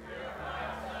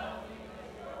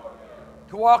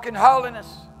 To walk in holiness.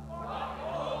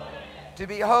 To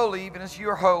be holy even as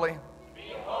you're holy.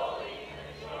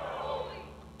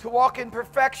 To walk in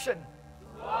perfection.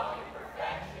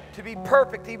 To be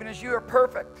perfect even as you are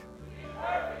perfect.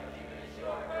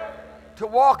 To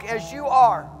walk as you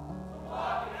are.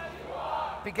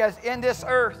 Because in this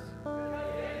earth,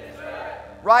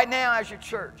 right now as your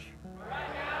church,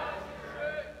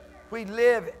 we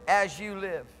live as you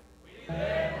live.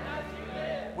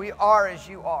 We are as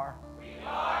you are.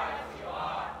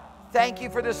 Thank you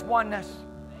for this oneness.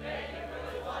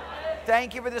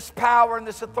 Thank you for this power and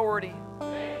this authority.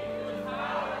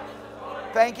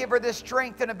 Thank you for this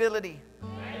strength and ability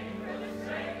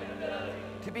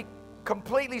to be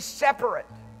completely separate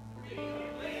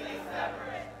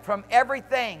from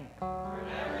everything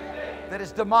that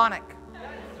is demonic,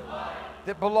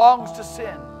 that belongs to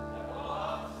sin,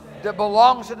 that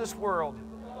belongs to this world,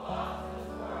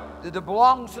 that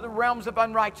belongs to the realms of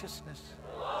unrighteousness.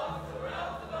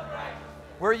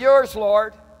 We're yours,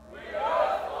 Lord.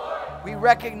 We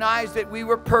recognize that we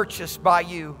were purchased by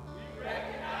you.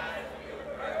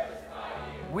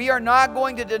 We are not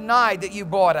going to deny that you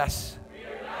bought us.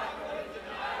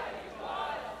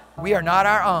 We are not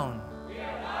our own.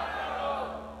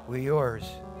 We're yours.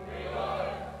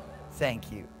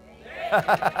 Thank you.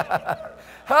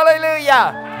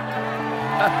 Hallelujah.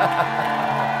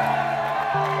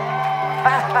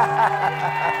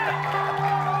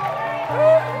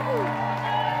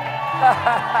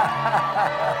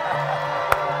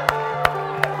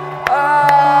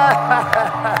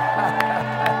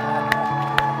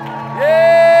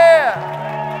 Yeah.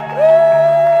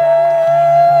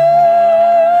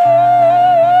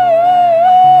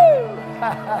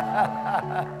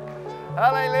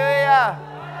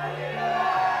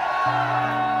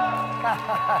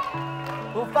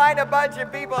 bunch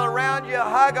of people around you,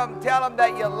 hug them, tell them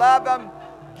that you love them.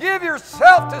 Give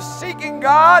yourself to seeking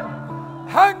God.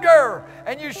 Hunger,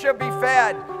 and you shall be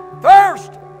fed.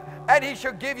 Thirst, and He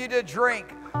shall give you to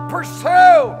drink. Pursue,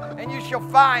 and you shall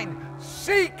find.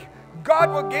 Seek, God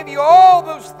will give you all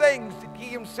those things that He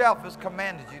Himself has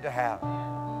commanded you to have.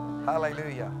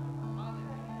 Hallelujah.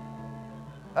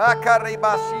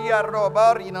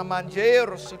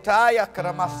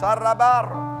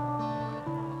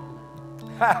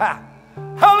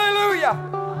 Hallelujah.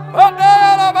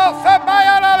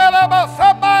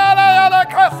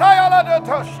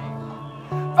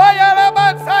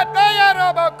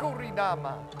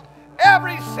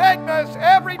 Every sickness,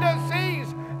 every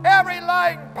disease, every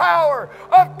lying power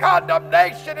of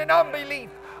condemnation and unbelief,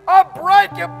 I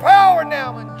break your power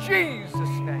now in Jesus'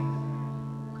 name.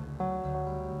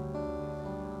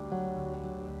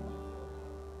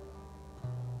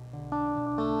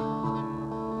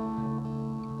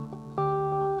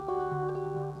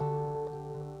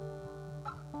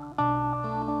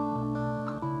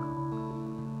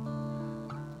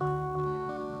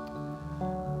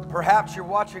 Perhaps you're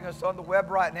watching us on the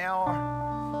web right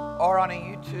now or on a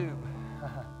YouTube.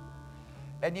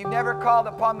 And you've never called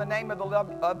upon the name of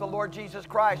the Lord Jesus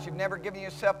Christ. You've never given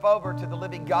yourself over to the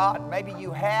living God. Maybe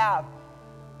you have,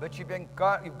 but you've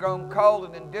grown cold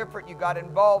and indifferent. You got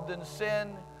involved in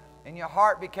sin, and your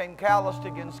heart became calloused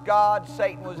against God.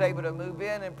 Satan was able to move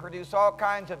in and produce all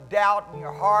kinds of doubt in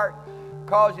your heart,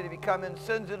 cause you to become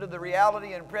insensitive to the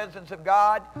reality and presence of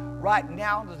God. Right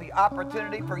now is the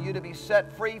opportunity for you to be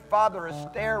set free. Father is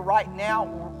there right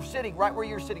now, sitting right where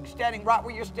you're sitting, standing right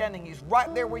where you're standing. He's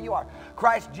right there where you are.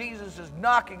 Christ Jesus is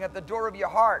knocking at the door of your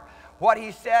heart. What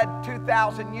He said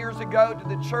 2,000 years ago to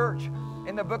the church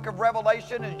in the book of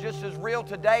Revelation is just as real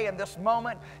today in this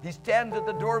moment. He stands at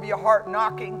the door of your heart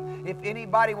knocking. If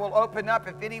anybody will open up,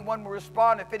 if anyone will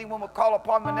respond, if anyone will call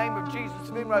upon the name of Jesus,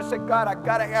 when I say, God, I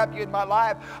got to have you in my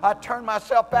life. I turn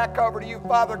myself back over to you,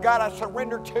 Father God. I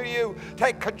surrender to you.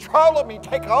 Take control of me.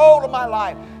 Take hold of my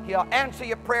life. He'll answer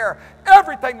your prayer.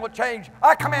 Everything will change.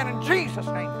 I command in Jesus'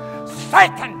 name.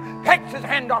 Satan takes his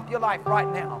hand off your life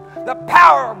right now. The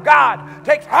power of God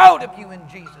takes hold of you in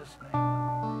Jesus' name.